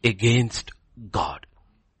speak against God.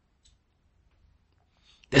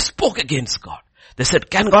 They spoke against God. They said,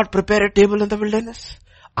 can God prepare a table in the wilderness?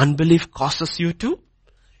 Unbelief causes you to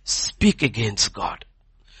speak against God.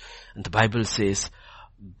 And the Bible says,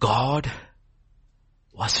 God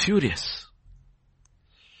was furious.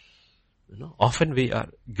 Often we are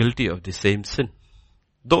guilty of the same sin.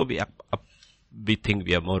 Though we think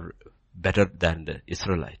we are more better than the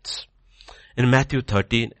Israelites. In Matthew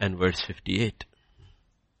 13 and verse 58.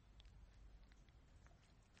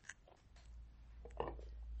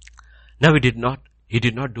 Now he did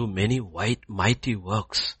not do many mighty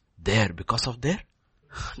works there because of their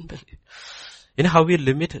unbelief. You know how we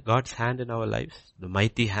limit God's hand in our lives? The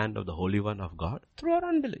mighty hand of the Holy One of God? Through our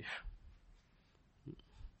unbelief.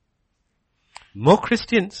 More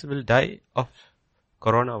Christians will die of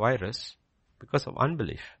coronavirus because of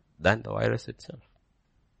unbelief than the virus itself.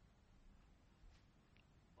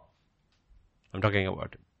 I'm talking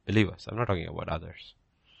about believers. I'm not talking about others.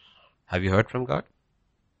 Have you heard from God?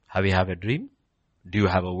 Have you had a dream? Do you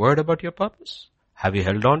have a word about your purpose? Have you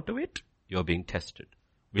held on to it? You are being tested.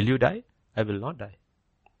 Will you die? I will not die.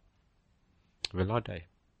 I will not die.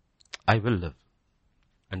 I will live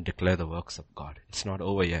and declare the works of God. It's not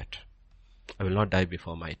over yet. I will not die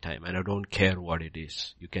before my time, and I don't care what it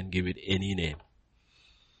is. You can give it any name.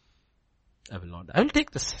 I will not. I will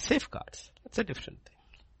take the safeguards. That's a different thing.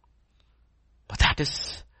 But that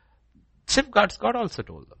is safeguards God also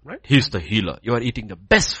told them, right? He's the healer. You are eating the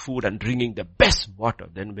best food and drinking the best water.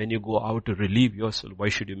 Then when you go out to relieve yourself, why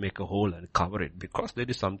should you make a hole and cover it? Because there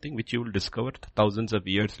is something which you will discover thousands of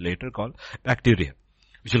years later called bacteria,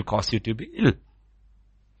 which will cause you to be ill.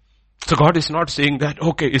 So God is not saying that,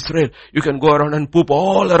 okay, Israel, you can go around and poop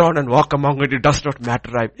all around and walk among it. It does not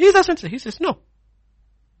matter. He doesn't say. He says, no.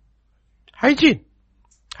 Hygiene.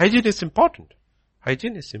 Hygiene is important.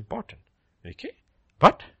 Hygiene is important. Okay?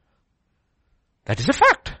 But that is a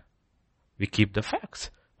fact. We keep the facts.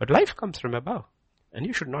 But life comes from above. And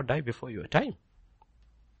you should not die before your time.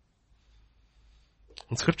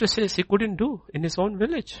 And scripture says he couldn't do in his own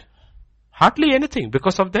village hardly anything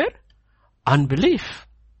because of their unbelief.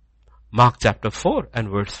 Mark chapter 4 and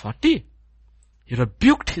verse 40. He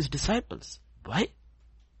rebuked his disciples. Why?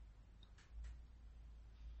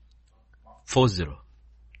 40.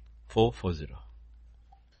 440.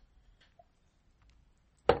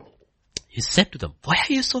 He said to them, why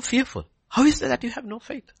are you so fearful? How is it that you have no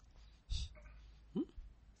faith? Why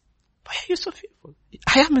are you so fearful?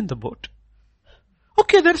 I am in the boat.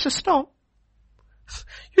 Okay, there's a storm.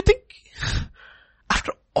 You think,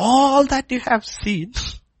 after all that you have seen,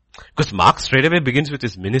 because Mark straight away begins with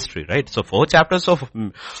his ministry, right? So 4 chapters of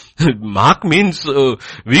Mark means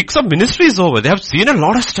weeks of ministry is over. They have seen a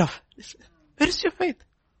lot of stuff. Where is your faith?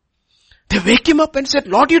 They wake him up and said,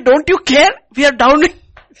 Lord, don't you care? We are down in.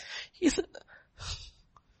 He said,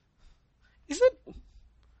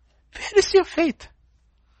 where is your faith?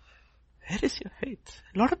 Where is your faith?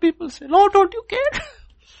 A lot of people say, Lord, don't you care?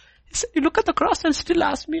 He said, you look at the cross and still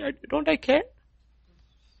ask me, don't I care?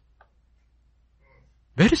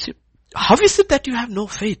 Where is your, how is it that you have no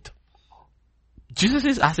faith? Jesus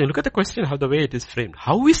is asking, look at the question, how the way it is framed.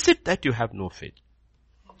 How is it that you have no faith?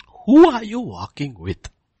 Who are you walking with?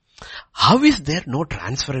 How is there no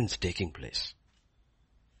transference taking place?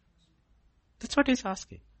 That's what he's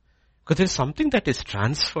asking. Because there's something that is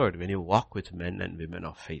transferred when you walk with men and women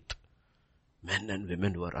of faith. Men and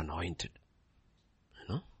women who are anointed.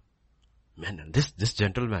 You know? Men and this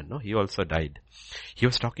gentleman, no, he also died. He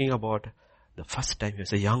was talking about the first time he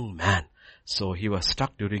was a young man. So he was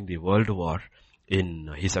stuck during the World War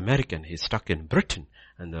he's American, he's stuck in Britain.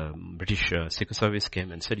 And the British Secret Service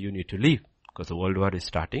came and said, you need to leave. Because the World War is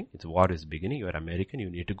starting, the war is beginning, you are American,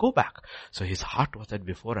 you need to go back. So his heart was that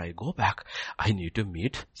before I go back, I need to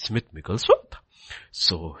meet Smith Micklesworth.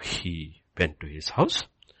 So he went to his house,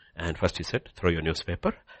 and first he said, throw your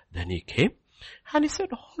newspaper. Then he came, and he said,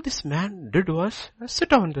 all this man did was, sit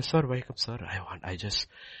down there, sir, wake up, sir, I just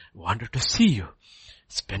wanted to see you.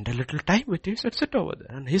 Spend a little time with you. He said, sit over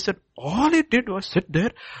there. And he said, all he did was sit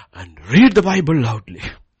there and read the Bible loudly.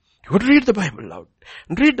 He would read the Bible loudly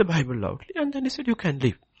and read the Bible loudly, and then he said, you can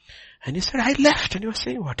leave. And he said, I left, and he was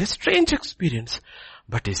saying, what a strange experience.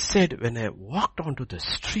 But he said, when I walked onto the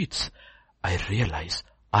streets, I realized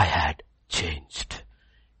I had changed.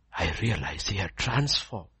 I realized he had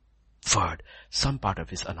transferred some part of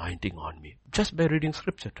his anointing on me just by reading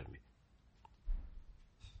scripture to me.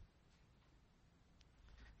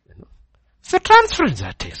 You know, it's a transference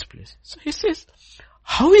that takes place. So he says,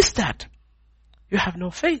 how is that? You have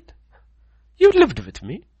no faith. You lived with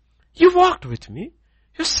me. You walked with me.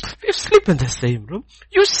 You sleep in the same room.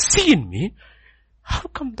 You've seen me. How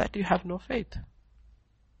come that you have no faith?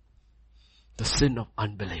 The sin of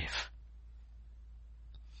unbelief.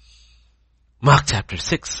 Mark chapter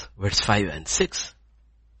 6, verse 5 and 6.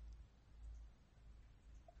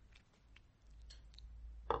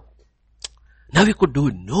 Now he could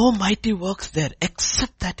do no mighty works there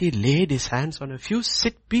except that he laid his hands on a few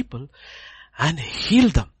sick people and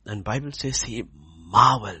healed them. And Bible says he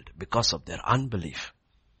marveled because of their unbelief.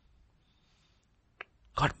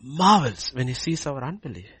 God marvels when he sees our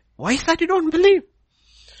unbelief. Why is that you don't believe?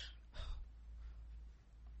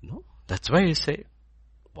 No, that's why he say,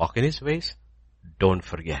 walk in his ways, don't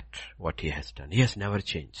forget what he has done. He has never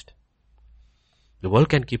changed. The world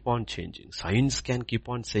can keep on changing. Science can keep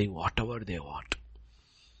on saying whatever they want.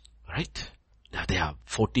 Right? Now there are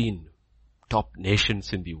 14 top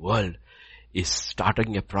nations in the world is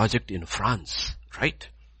starting a project in France, right?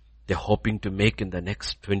 They're hoping to make in the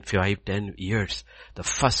next 10 years, the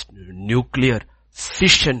first nuclear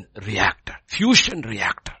fusion reactor.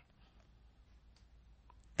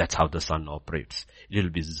 That's how the sun operates. It will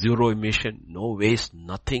be zero emission, no waste,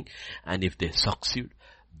 nothing. And if they succeed,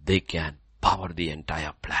 they can power the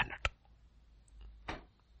entire planet.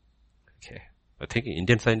 Okay. I think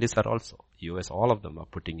Indian scientists are also, US, all of them are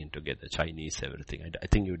putting in together, Chinese, everything. I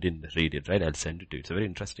think you didn't read it, right? I'll send it to you. It's a very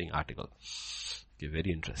interesting article. Okay,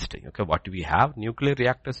 very interesting. Okay, what we have, nuclear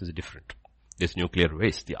reactors is different. There's nuclear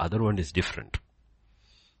waste. The other one is different.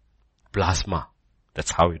 Plasma.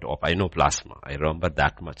 That's how it operates. I know plasma. I remember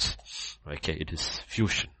that much. Okay, it is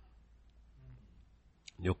fusion.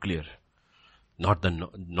 Nuclear. Not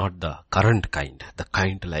the current kind. The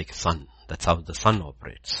kind like sun. That's how the sun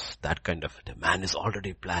operates. That kind of, the man is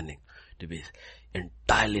already planning to be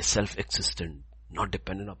entirely self-existent, not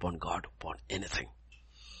dependent upon God, upon anything.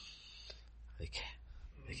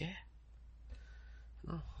 Okay.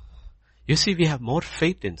 No. You see, we have more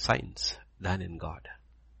faith in science than in God.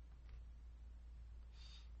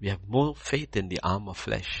 We have more faith in the arm of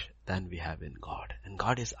flesh than we have in God. And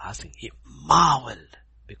God is asking, he marveled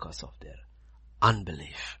because of their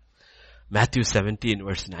unbelief. Matthew 17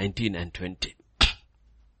 verse 19 and 20.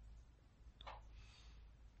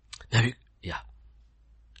 Now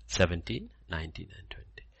 17, 19 and 20.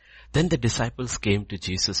 Then the disciples came to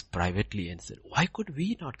Jesus privately and said, why could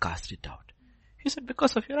we not cast it out? He said,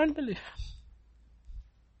 because of your unbelief.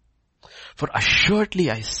 For assuredly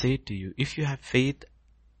I say to you, if you have faith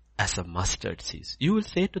as a mustard seed, you will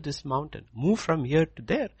say to this mountain, move from here to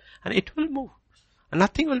there, and it will move. And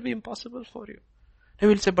nothing will be impossible for you. He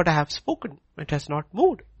will say, but I have spoken, it has not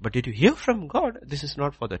moved. But did you hear from God? This is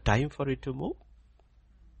not for the time for it to move.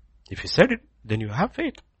 If you said it, then you have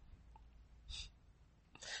faith.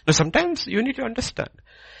 Now sometimes you need to understand.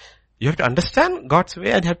 You have to understand God's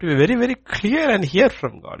way and have to be very, very clear and hear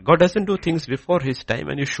from God. God doesn't do things before His time,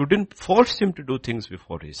 and you shouldn't force Him to do things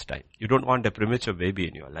before His time. You don't want a premature baby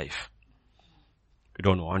in your life. You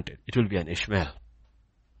don't want it. It will be an Ishmael.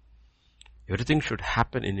 Everything should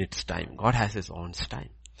happen in its time. God has His own time.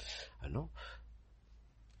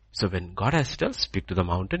 So when God has told, speak to the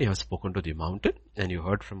mountain, you have spoken to the mountain, and you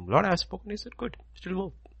heard from God, I have spoken, He said, good, it will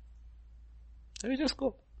move. And you just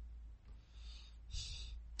go.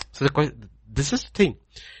 So this is the thing.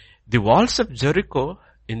 The walls of Jericho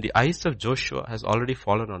in the eyes of Joshua has already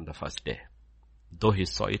fallen on the first day, though he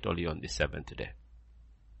saw it only on the seventh day.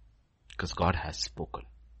 Because God has spoken.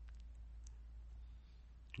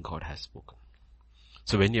 God has spoken.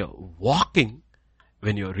 So when you're walking,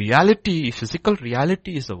 when your reality, physical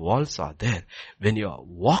reality is the walls are there. When you're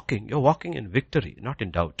walking in victory, not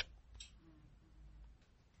in doubt.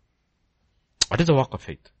 What is the walk of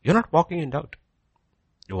faith? You're not walking in doubt.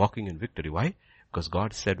 You're walking in victory. Why? Because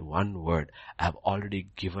God said one word, I have already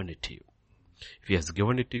given it to you. If He has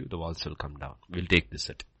given it to you, the walls will come down. We'll take this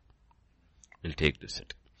hit.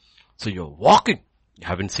 So you're walking. You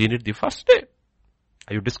haven't seen it the first day.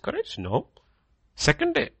 Are you discouraged? No.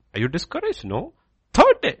 Second day. Are you discouraged? No.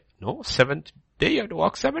 Third day. No. Seventh day you have to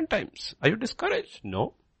walk 7 times. Are you discouraged?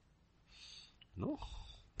 No.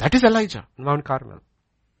 That is Elijah in Mount Carmel.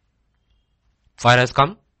 Fire has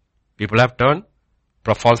come. People have turned.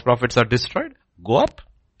 False prophets are destroyed. Go up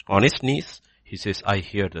on his knees. He says, I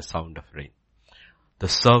hear the sound of rain. The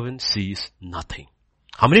servant sees nothing.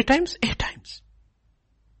 How many times? 8 times.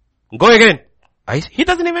 Go again. He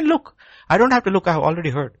doesn't even look. I don't have to look. I have already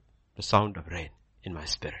heard the sound of rain in my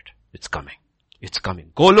spirit. It's coming. It's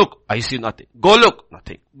coming. Go look. I see nothing. Go look.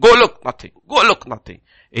 Nothing. Go look. Nothing. Go look. Nothing.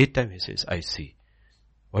 8 times he says, I see.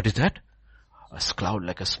 What is that? A cloud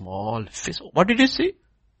like a small fish. What did you see?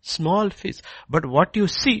 Small fish. But what you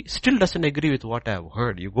see still doesn't agree with what I have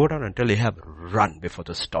heard. You go down and tell Ahab, run before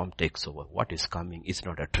the storm takes over. What is coming is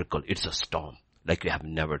not a trickle. It's a storm like you have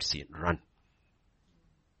never seen. Run.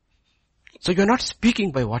 So you're not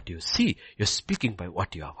speaking by what you see. You're speaking by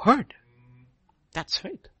what you have heard. That's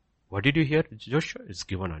faith. What did you hear, Joshua? It's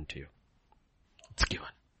given unto you. It's given.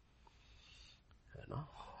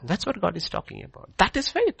 That's what God is talking about. That is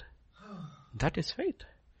faith. That is faith.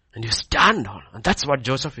 And you stand on. And that's what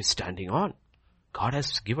Joseph is standing on. God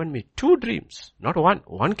has given me 2 dreams. Not one.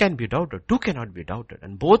 One can be doubted. 2 cannot be doubted.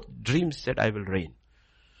 And both dreams said, I will reign.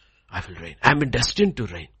 I will reign. I am destined to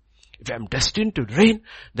reign. If I am destined to reign,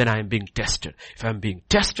 then I am being tested. If I am being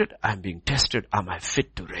tested, I am being tested. Am I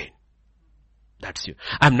fit to reign? That's you.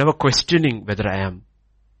 I am never questioning whether I am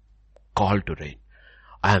called to reign.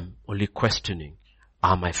 I am only questioning,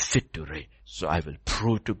 am I fit to reign? So I will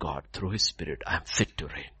prove to God through His Spirit, I am fit to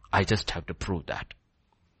reign. I just have to prove that.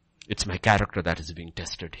 It's my character that is being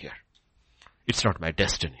tested here. It's not my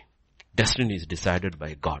destiny. Destiny is decided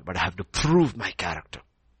by God, but I have to prove my character.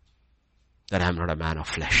 That I am not a man of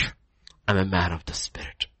flesh. I'm a man of the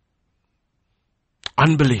Spirit.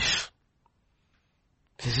 Unbelief.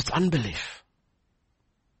 It's unbelief.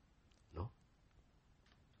 No.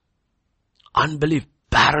 Unbelief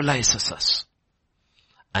paralyzes us.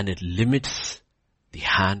 And it limits the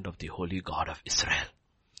hand of the Holy God of Israel.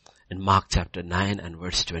 In Mark chapter 9 and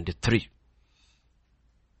verse 23.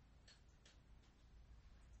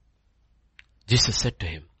 Jesus said to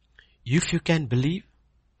him, if you can believe,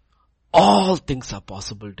 all things are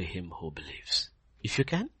possible to him who believes. If you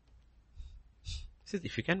can. He says,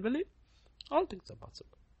 if you can believe, all things are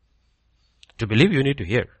possible. To believe, you need to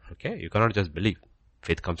hear. Okay? You cannot just believe.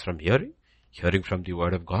 Faith comes from hearing. Hearing from the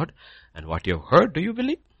word of God. And what you have heard, do you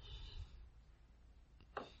believe?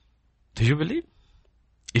 Do you believe?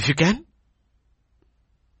 If you can.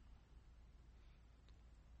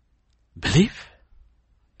 Believe.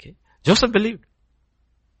 Okay. Joseph believed.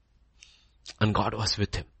 And God was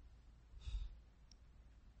with him.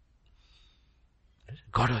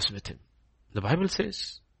 God was with him. The Bible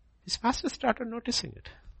says, his master started noticing it.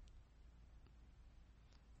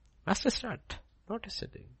 Master started noticing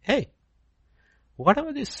it. Hey,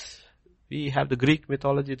 whatever this, we have the Greek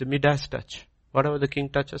mythology, the Midas touch. Whatever the king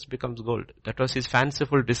touches becomes gold. That was his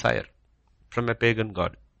fanciful desire from a pagan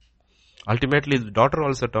god. Ultimately, the daughter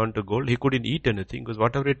also turned to gold. He couldn't eat anything because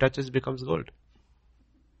whatever he touches becomes gold.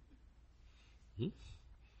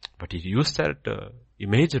 But he used that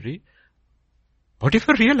imagery.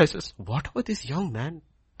 Potiphar realizes, whatever this young man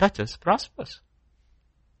touches prospers.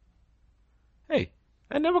 Hey,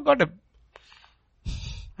 I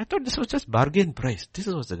thought this was just bargain price. This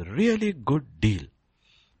was a really good deal.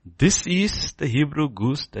 This is the Hebrew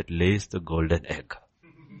goose that lays the golden egg.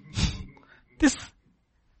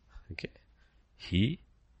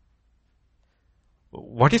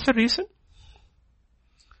 What is the reason?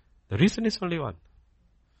 The reason is only one.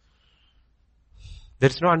 There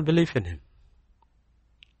is no unbelief in him.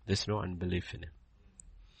 There is no unbelief in him.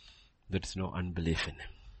 There is no unbelief in him.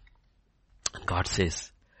 And God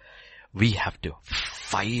says, we have to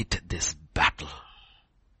fight this battle.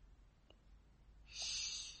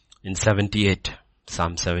 In Psalm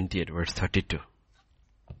 78 verse 32.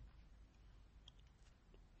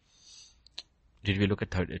 Did we look at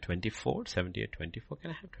 24? 78, 24. Can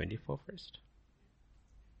I have 24 first?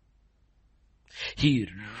 He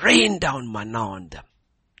rained down manna on them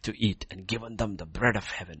to eat and given them the bread of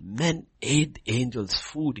heaven. Men ate the angels'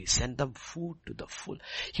 food. He sent them food to the full.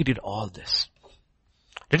 He did all this.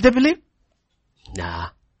 Did they believe? Nah.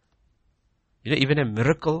 Even a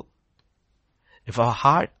miracle, if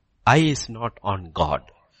our eye is not on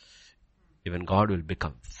God, even God will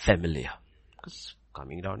become familiar. Because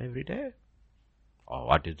coming down every day. Oh,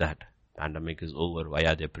 what is that? Pandemic is over. Why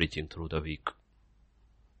are they preaching through the week?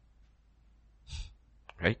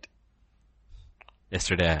 Right?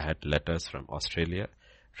 Yesterday I had letters from Australia,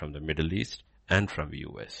 from the Middle East, and from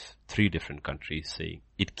US. 3 different countries saying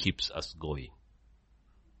it keeps us going.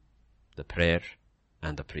 The prayer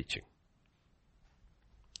and the preaching.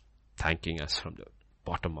 Thanking us from the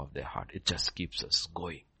bottom of their heart. It just keeps us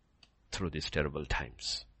going through these terrible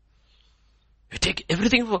times. We take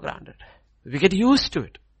everything for granted. We get used to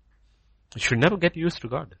it. We should never get used to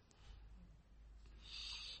God.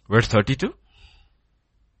 Verse 32.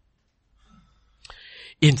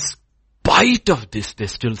 In spite of this, they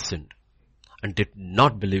still sinned and did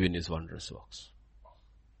not believe in his wondrous works.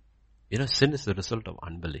 Sin is the result of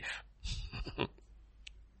unbelief.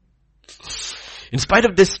 In spite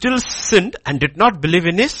of this, still sinned and did not believe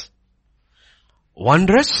in his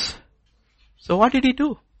wondrous. So what did he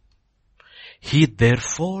do? He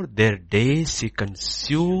therefore their days he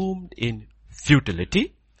consumed in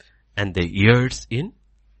futility and their years in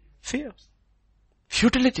fear.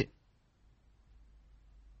 Futility.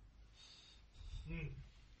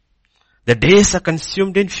 The days are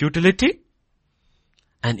consumed in futility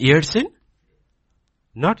and years in,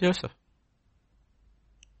 not Joseph.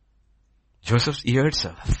 Joseph's years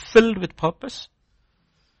are filled with purpose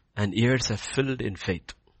and years are filled in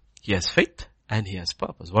faith. He has faith and he has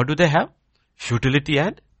purpose. What do they have? Futility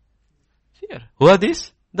and fear. Who are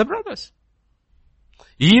these? The brothers.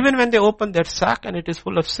 Even when they open their sack and it is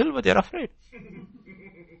full of silver, they are afraid.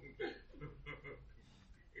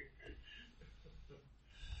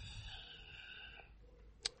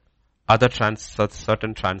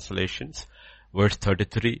 Certain translations, verse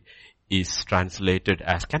 33 is translated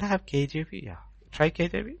as, can I have KJV? Yeah. Try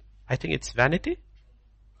KJV. I think it's vanity.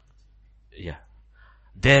 Yeah.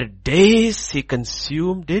 Their days he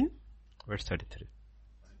consumed in, verse 33.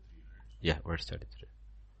 Yeah, verse 33.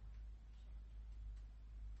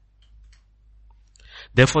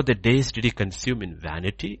 Therefore the days did he consume in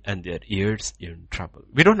vanity and their years in trouble.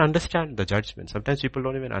 We don't understand the judgment. Sometimes people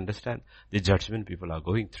don't even understand the judgment people are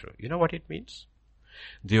going through. You know what it means?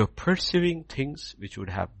 They are pursuing things which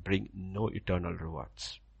would bring no eternal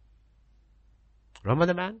rewards. Remember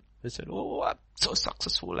the man who said, oh, I'm so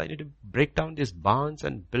successful. I need to break down these barns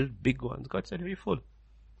and build big ones. God said, be fool.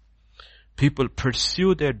 People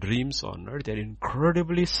pursue their dreams on earth. They're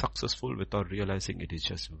incredibly successful without realizing it is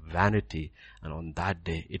just vanity. And on that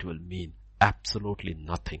day, it will mean absolutely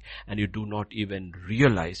nothing. And you do not even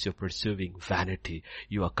realize you're pursuing vanity.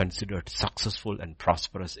 You are considered successful and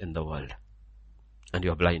prosperous in the world. And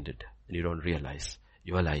you are blinded. And you don't realize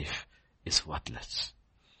your life is worthless.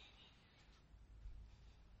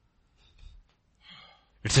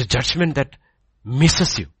 It's a judgment that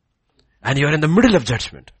misses you. And you are in the middle of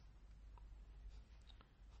judgment.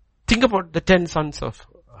 Think about the 10 sons of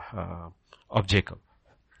Jacob.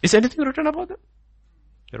 Is anything written about them?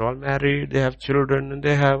 They're all married, they have children, and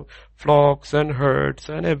they have flocks and herds,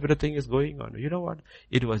 and everything is going on. You know what?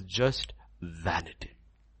 It was just vanity.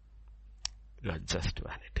 It was just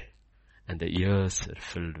vanity. And the years are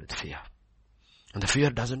filled with fear. And the fear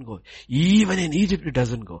doesn't go. Even in Egypt it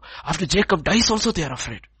doesn't go. After Jacob dies also they are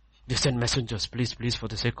afraid. They send messengers, please, for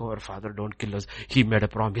the sake of our father, don't kill us. He made a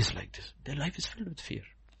promise like this. Their life is filled with fear.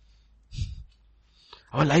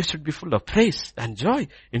 Our lives should be full of praise and joy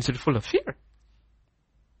instead of full of fear.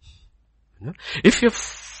 You know? If you're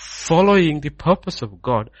following the purpose of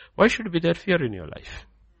God, why should be there fear in your life?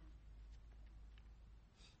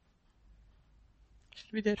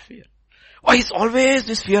 Should be there fear. Why is always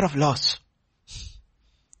this fear of loss?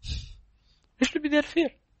 There should be there fear.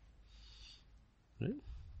 Right?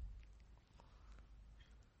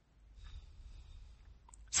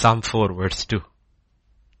 Psalm 4 verse 2.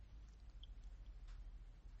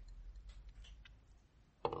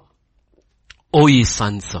 O ye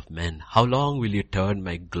sons of men, how long will you turn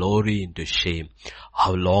my glory into shame?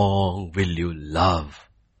 How long will you love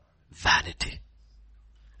vanity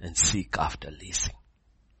and seek after leasing?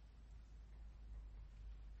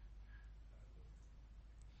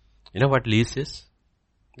 You know what lease is?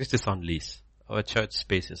 This is on lease. Our church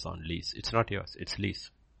space is on lease. It's not yours, it's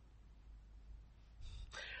lease.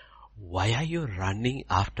 Why are you running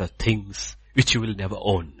after things which you will never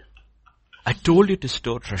own? I told you to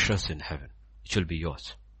store treasures in heaven. It will be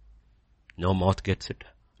yours. No moth gets it.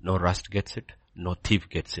 No rust gets it. No thief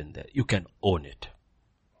gets in there. You can own it.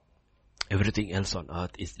 Everything else on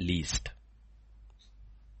earth is leased.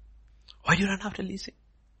 Why do you run after leasing?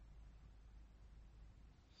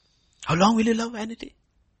 How long will you love vanity?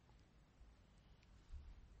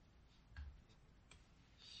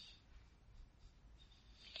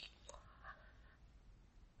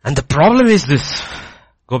 And the problem is this.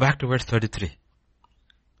 Go back to verse 33.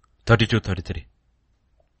 32, 33.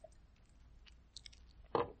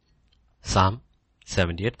 Psalm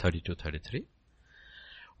 78, 32, 33.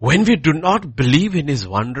 When we do not believe in His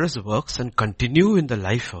wondrous works and continue in the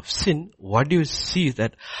life of sin, what do you see?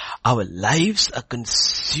 That our lives are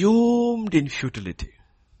consumed in futility.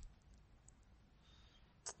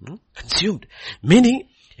 Consumed. Meaning,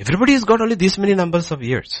 everybody has got only this many numbers of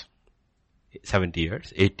years. 70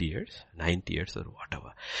 years, 80 years, 90 years or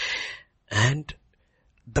whatever. And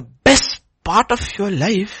the best part of your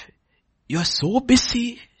life, you are so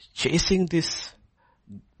busy chasing this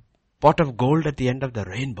pot of gold at the end of the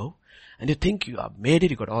rainbow, and you think you have made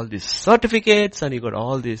it, you got all these certificates and you got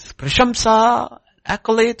all these prashamsa,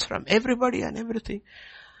 accolades from everybody and everything.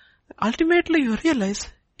 Ultimately you realize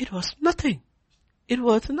it was nothing. It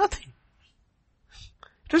was nothing.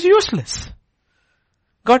 It was useless.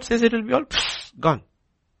 God says it will be all gone.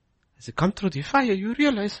 As you come through the fire, you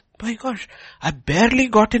realize, my gosh, I barely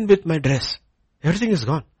got in with my dress. Everything is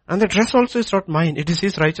gone. And the dress also is not mine. It is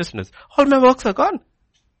His righteousness. All my works are gone.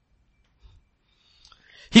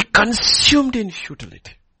 He consumed in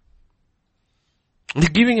futility. He's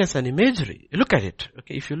giving us an imagery. Look at it.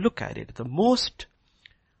 Okay, if you look at it, the most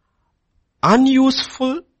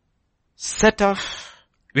unuseful set of,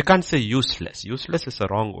 we can't say useless. Useless is a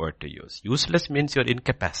wrong word to use. Useless means you're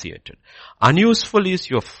incapacitated. Unuseful is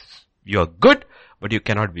you're good, but you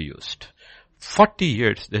cannot be used. 40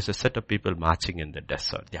 years, there's a set of people marching in the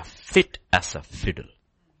desert. They are fit as a fiddle.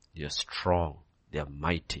 They are strong. They are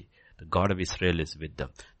mighty. The God of Israel is with them.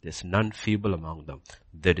 There's none feeble among them.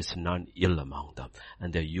 There is none ill among them.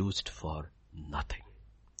 And they're used for nothing.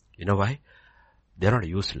 You know why? They're not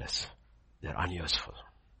useless. They're unuseful.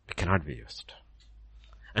 They cannot be used.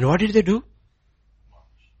 And what did they do?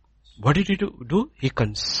 What did he do? He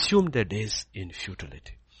consumed their days in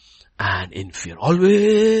futility and in fear.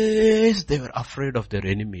 Always they were afraid of their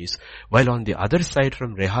enemies. While on the other side,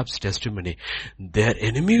 from Rahab's testimony, their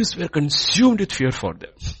enemies were consumed with fear for them.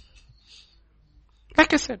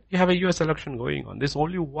 Like I said, you have a US election going on. There's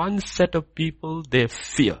only one set of people they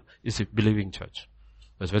fear is a believing church.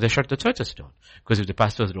 That's why they shut the churches down. Because if the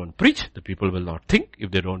pastors don't preach, the people will not think.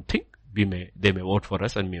 If they don't think, they may vote for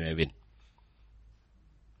us and we may win.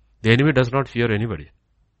 The enemy does not fear anybody.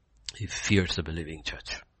 He fears the believing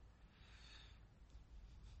church.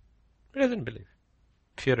 He doesn't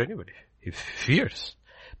fear anybody. He fears.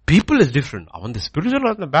 People is different. On the spiritual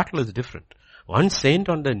on the battle is different. One saint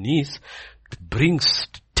on the knees brings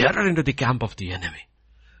terror into the camp of the enemy.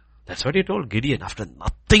 That's what he told Gideon. After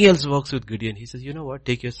nothing else works with Gideon, he says, you know what,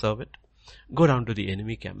 take your servant, go down to the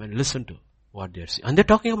enemy camp and listen to what they're saying. And they're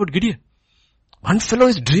talking about Gideon. One fellow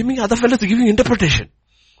is dreaming, other fellow is giving interpretation.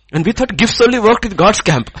 And we thought gifts only worked in God's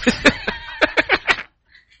camp.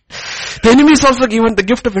 The enemy is also given the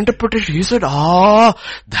gift of interpretation. He said,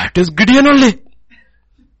 that is Gideon only.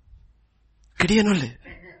 Gideon only.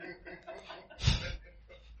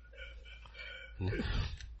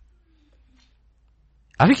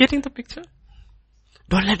 Are we getting the picture?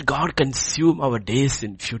 Don't let God consume our days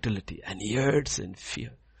in futility and years in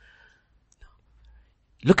fear.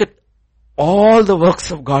 Look at all the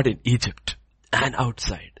works of God in Egypt and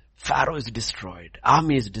outside. Pharaoh is destroyed.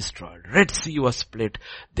 Army is destroyed. Red Sea was split.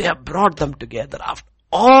 They have brought them together. After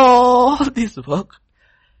all this work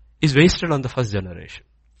is wasted on the first generation.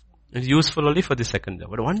 It's useful only for the second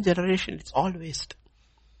generation. But one generation, it's all waste.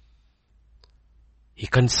 He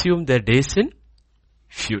consumed their days in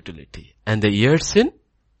futility and the years in,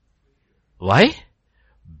 why?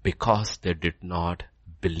 Because they did not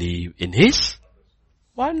believe in his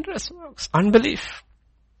wondrous works. Unbelief.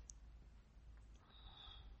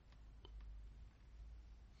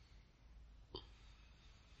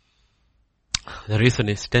 The reason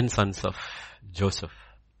is 10 sons of Joseph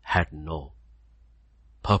had no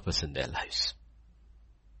purpose in their lives.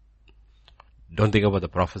 Don't think about the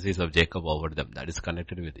prophecies of Jacob over them. That is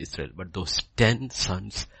connected with Israel. But those 10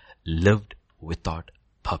 sons lived without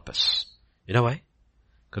purpose. You know why?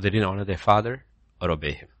 Because they didn't honor their father or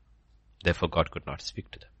obey him. Therefore God could not speak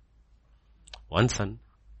to them. One son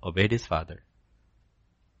obeyed his father,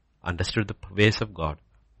 understood the ways of God,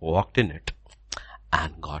 walked in it,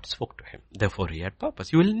 and God spoke to him. Therefore he had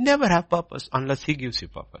purpose. You will never have purpose unless he gives you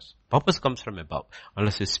purpose. Purpose comes from above.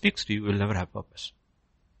 Unless he speaks to you, you will never have purpose.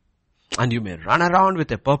 And you may run around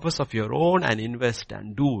with a purpose of your own and invest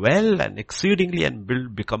and do well and exceedingly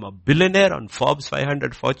and become a billionaire on Forbes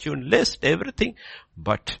 500 fortune list, everything.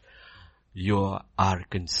 But you are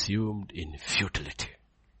consumed in futility.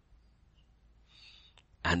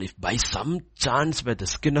 And if by some chance, by the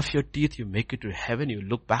skin of your teeth, you make it to heaven, you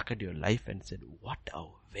look back at your life and say, what a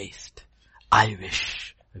waste. I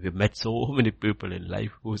wish. We've met so many people in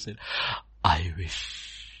life who said, I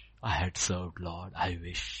wish I had served Lord. I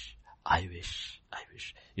wish. I wish. I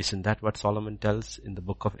wish. Isn't that what Solomon tells in the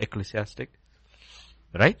book of Ecclesiastes?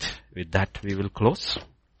 Right? With that we will close.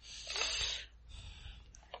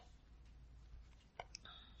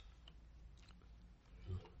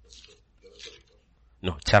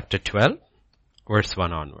 No, chapter 12, verse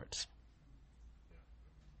 1 onwards.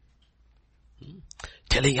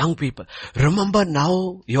 Telling young people, remember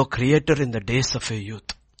now your Creator in the days of your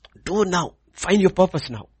youth. Do now. Find your purpose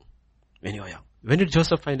now. When you are young. When did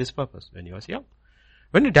Joseph find his purpose? When he was young.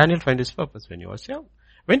 When did Daniel find his purpose? When he was young.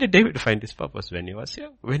 When did David find his purpose? When he was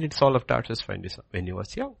young. When did Saul of Tarsus find his? When he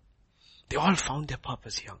was young. They all found their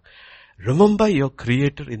purpose young. Remember your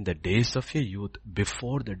Creator in the days of your youth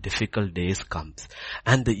before the difficult days comes.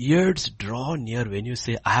 And the years draw near when you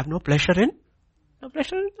say, I have no pleasure in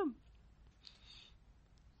them.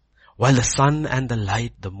 While the sun and the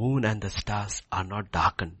light, the moon and the stars are not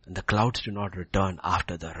darkened and the clouds do not return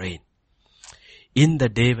after the rain. In the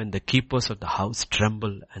day when the keepers of the house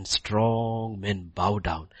tremble and strong men bow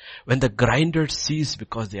down, when the grinders cease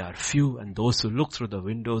because they are few and those who look through the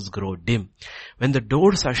windows grow dim, when the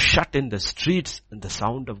doors are shut in the streets and the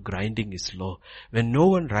sound of grinding is low, when no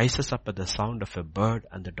one rises up at the sound of a bird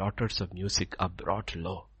and the daughters of music are brought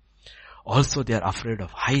low. Also they are afraid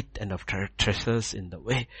of height and of treasures in the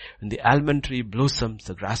way. When the almond tree blossoms,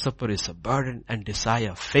 the grasshopper is a burden and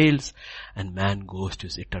desire fails and man goes to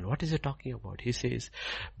his eternal. What is he talking about? He says,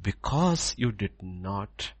 because you did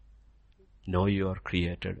not know your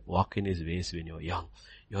Creator, walk in his ways when you're young,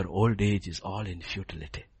 your old age is all in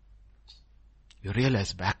futility. You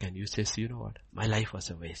realize back and you say, you know what? My life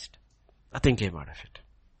was a waste. Nothing came out of it.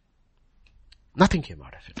 Nothing came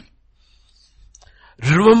out of it.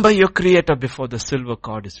 Remember your Creator before the silver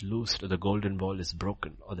cord is loosed or the golden bowl is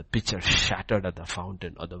broken or the pitcher shattered at the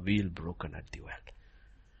fountain or the wheel broken at the well.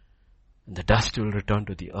 And the dust will return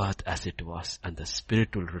to the earth as it was and the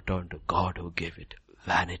spirit will return to God who gave it.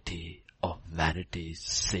 Vanity of vanities,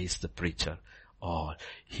 says the preacher. Or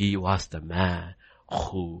he was the man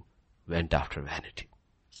who went after vanity.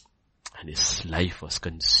 And his life was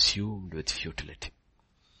consumed with futility.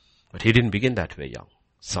 But he didn't begin that way young.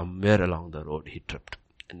 Somewhere along the road he tripped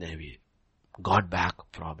and then he got back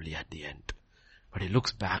probably at the end. But he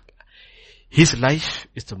looks back. His life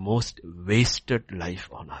is the most wasted life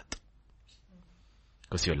on earth.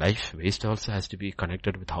 Because your life waste also has to be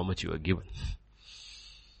connected with how much you are given.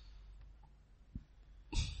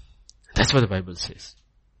 That's what the Bible says.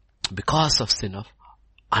 Because of sin of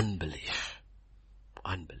unbelief.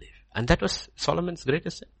 Unbelief. And that was Solomon's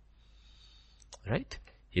greatest sin. Right?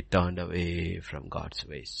 He turned away from God's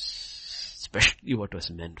ways, especially what was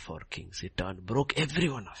meant for kings. He broke every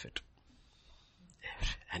one of it.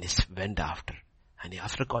 And he went after. And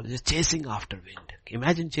after college, he's chasing after wind.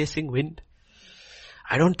 Imagine chasing wind.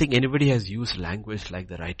 I don't think anybody has used language like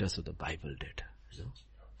the writers of the Bible did. You know?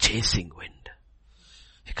 Chasing wind.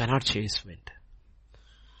 You cannot chase wind.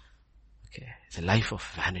 Okay. It's a life of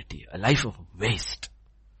vanity, a life of waste.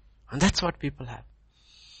 And that's what people have.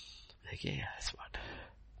 Okay, that's what.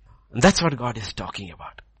 And that's what God is talking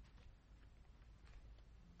about.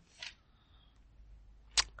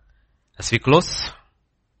 As we close,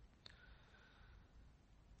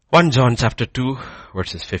 1 John chapter 2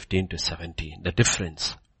 verses 15 to 17, the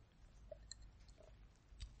difference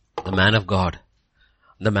the man of God,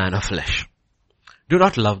 the man of flesh. Do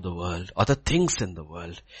not love the world or the things in the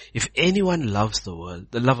world. If anyone loves the world,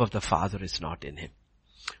 the love of the Father is not in him.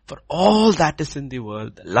 For all that is in the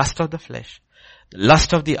world, the lust of the flesh, the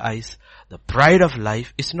lust of the eyes, the pride of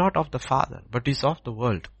life is not of the Father, but is of the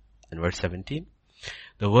world. In verse 17,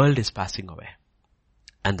 the world is passing away,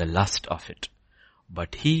 and the lust of it.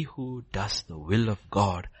 But he who does the will of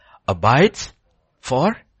God abides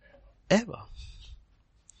forever.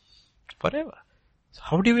 Forever. So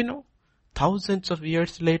how do we know? Thousands of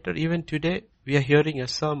years later, even today, we are hearing a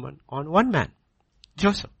sermon on one man,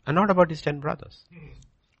 Joseph, and not about his 10 brothers.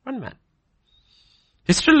 One man.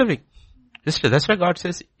 He's still living. That's why God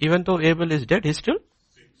says, even though Abel is dead, he still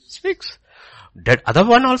speaks. That other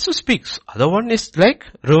one also speaks. Other one is like,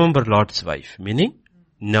 remember Lot's wife, meaning,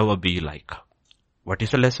 never be like her. What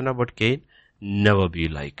is the lesson about Cain? Never be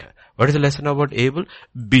like her. What is the lesson about Abel?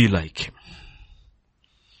 Be like him.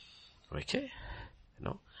 Okay?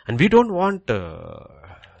 And we don't want the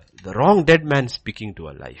wrong dead man speaking to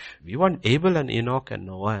our life. We want Abel and Enoch and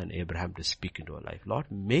Noah and Abraham to speak into our life. Lord,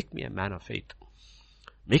 make me a man of faith.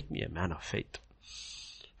 Make me a man of faith.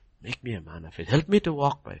 Make me a man of faith. Help me to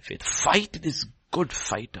walk by faith. Fight this good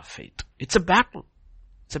fight of faith. It's a battle.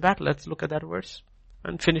 It's a battle. Let's look at that verse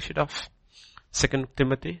and finish it off. 2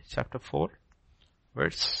 Timothy chapter 4,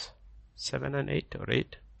 verse 7 and 8 or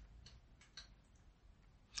 8.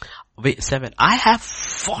 Wait, 7. I have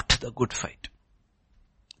fought the good fight.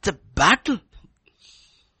 It's a battle.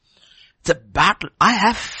 It's a battle. I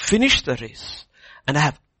have finished the race and I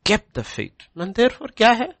have kept the faith. And therefore, क्या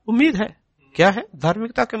है? उम्मीद है. क्या है?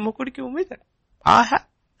 धार्मिकता के मुकुट की उम्मीद है. I have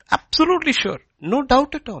absolutely sure. No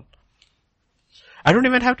doubt at all. I don't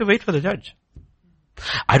even have to wait for the judge.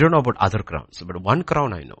 I don't know about other crowns, but one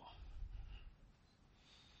crown I know.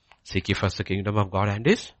 Seek ye first the kingdom of God and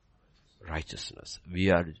His righteousness.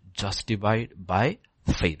 We are justified by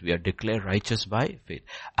faith. We are declared righteous by faith.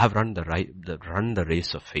 I have run the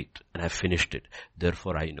race of faith and I have finished it.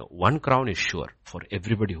 Therefore I know one crown is sure for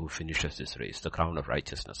everybody who finishes this race, the crown of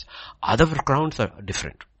righteousness. Other crowns are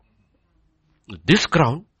different. This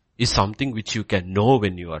crown is something which you can know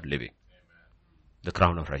when you are living. The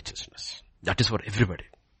crown of righteousness. That is for everybody.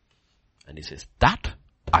 And he says, that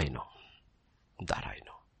I know. That I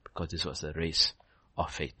know. Because this was a race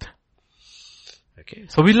of faith. Okay.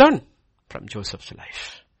 So we learn from Joseph's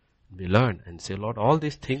life. We learn and say, Lord, all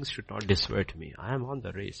these things should not dissuade me. I am on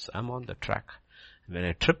the race. I am on the track. When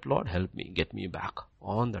I trip, Lord, help me. Get me back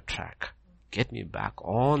on the track. Get me back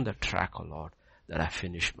on the track, O Lord, that I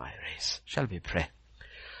finish my race. Shall we pray?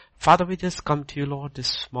 Father, we just come to you, Lord,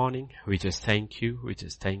 this morning. We just thank you. We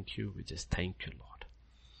just thank you. We just thank you, Lord.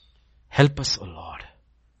 Help us, O Lord,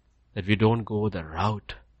 that we don't go the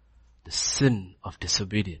route, the sin of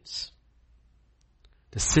disobedience,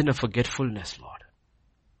 the sin of forgetfulness, Lord.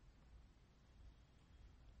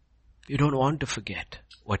 We don't want to forget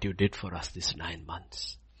what you did for us these 9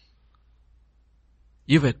 months.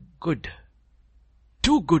 You were good.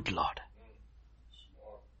 Too good, Lord.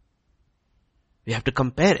 We have to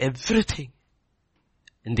compare everything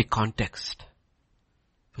in the context.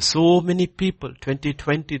 For so many people,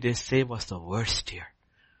 2020 they say was the worst year.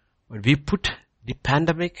 When we put the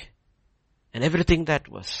pandemic and everything that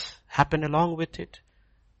was happened along with it,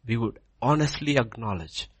 we would honestly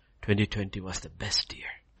acknowledge 2020 was the best year.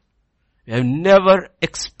 We have never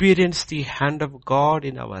experienced the hand of God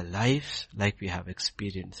in our lives like we have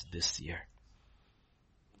experienced this year.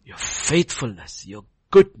 Your faithfulness, your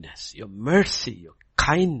goodness, your mercy, your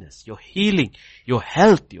kindness, your healing, your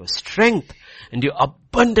health, your strength, and your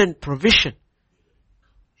abundant provision.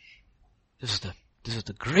 This is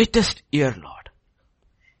the greatest year, Lord.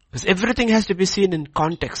 Because everything has to be seen in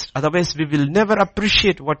context. Otherwise, we will never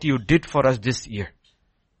appreciate what you did for us this year.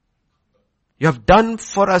 You have done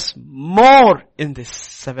for us more in these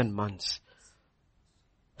 7 months.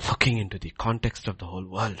 Looking into the context of the whole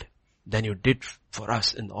world than you did for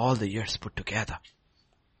us in all the years put together.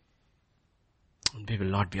 And we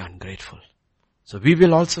will not be ungrateful. So we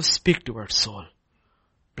will also speak to our soul.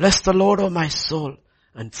 Bless the Lord, O my soul,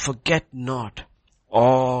 and forget not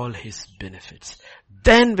all His benefits.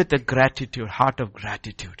 Then with a gratitude, heart of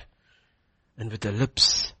gratitude, and with the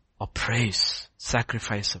lips of praise,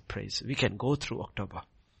 sacrifice of praise, we can go through October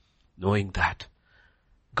knowing that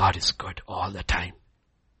God is good all the time.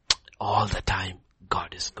 All the time,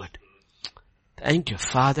 God is good. Thank you,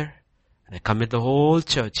 Father. And I commit the whole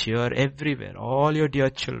church here, everywhere, all your dear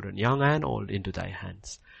children, young and old, into thy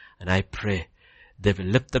hands. And I pray they will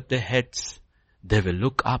lift up their heads. They will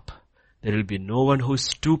look up. There will be no one who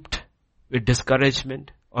stooped with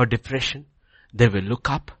discouragement or depression. They will look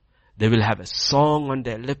up. They will have a song on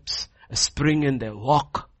their lips, a spring in their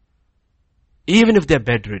walk. Even if they're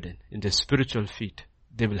bedridden, in their spiritual feet,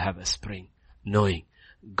 they will have a spring, knowing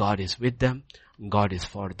God is with them, God is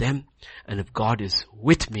for them, and if God is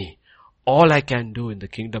with me, all I can do in the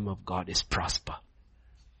kingdom of God is prosper.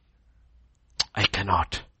 I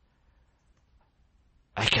cannot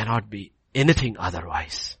be anything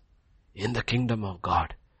otherwise. In the kingdom of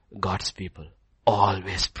God, God's people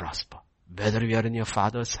always prosper. Whether you are in your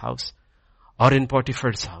father's house, or in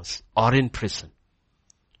Potiphar's house, or in prison,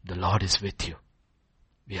 the Lord is with you.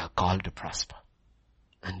 We are called to prosper.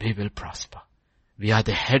 And we will prosper. We are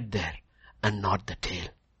the head there and not the tail.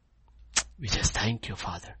 We just thank you,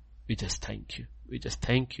 Father. We just thank you. We just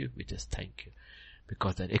thank you. We just thank you.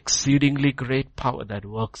 Because that exceedingly great power that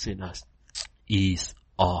works in us is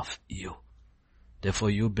of you.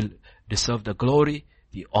 Therefore you deserve the glory,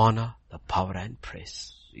 the honor, the power and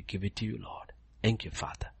praise. We give it to you, Lord. Thank you,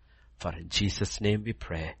 Father. For in Jesus' name we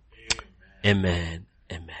pray. Amen.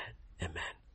 Amen. Amen.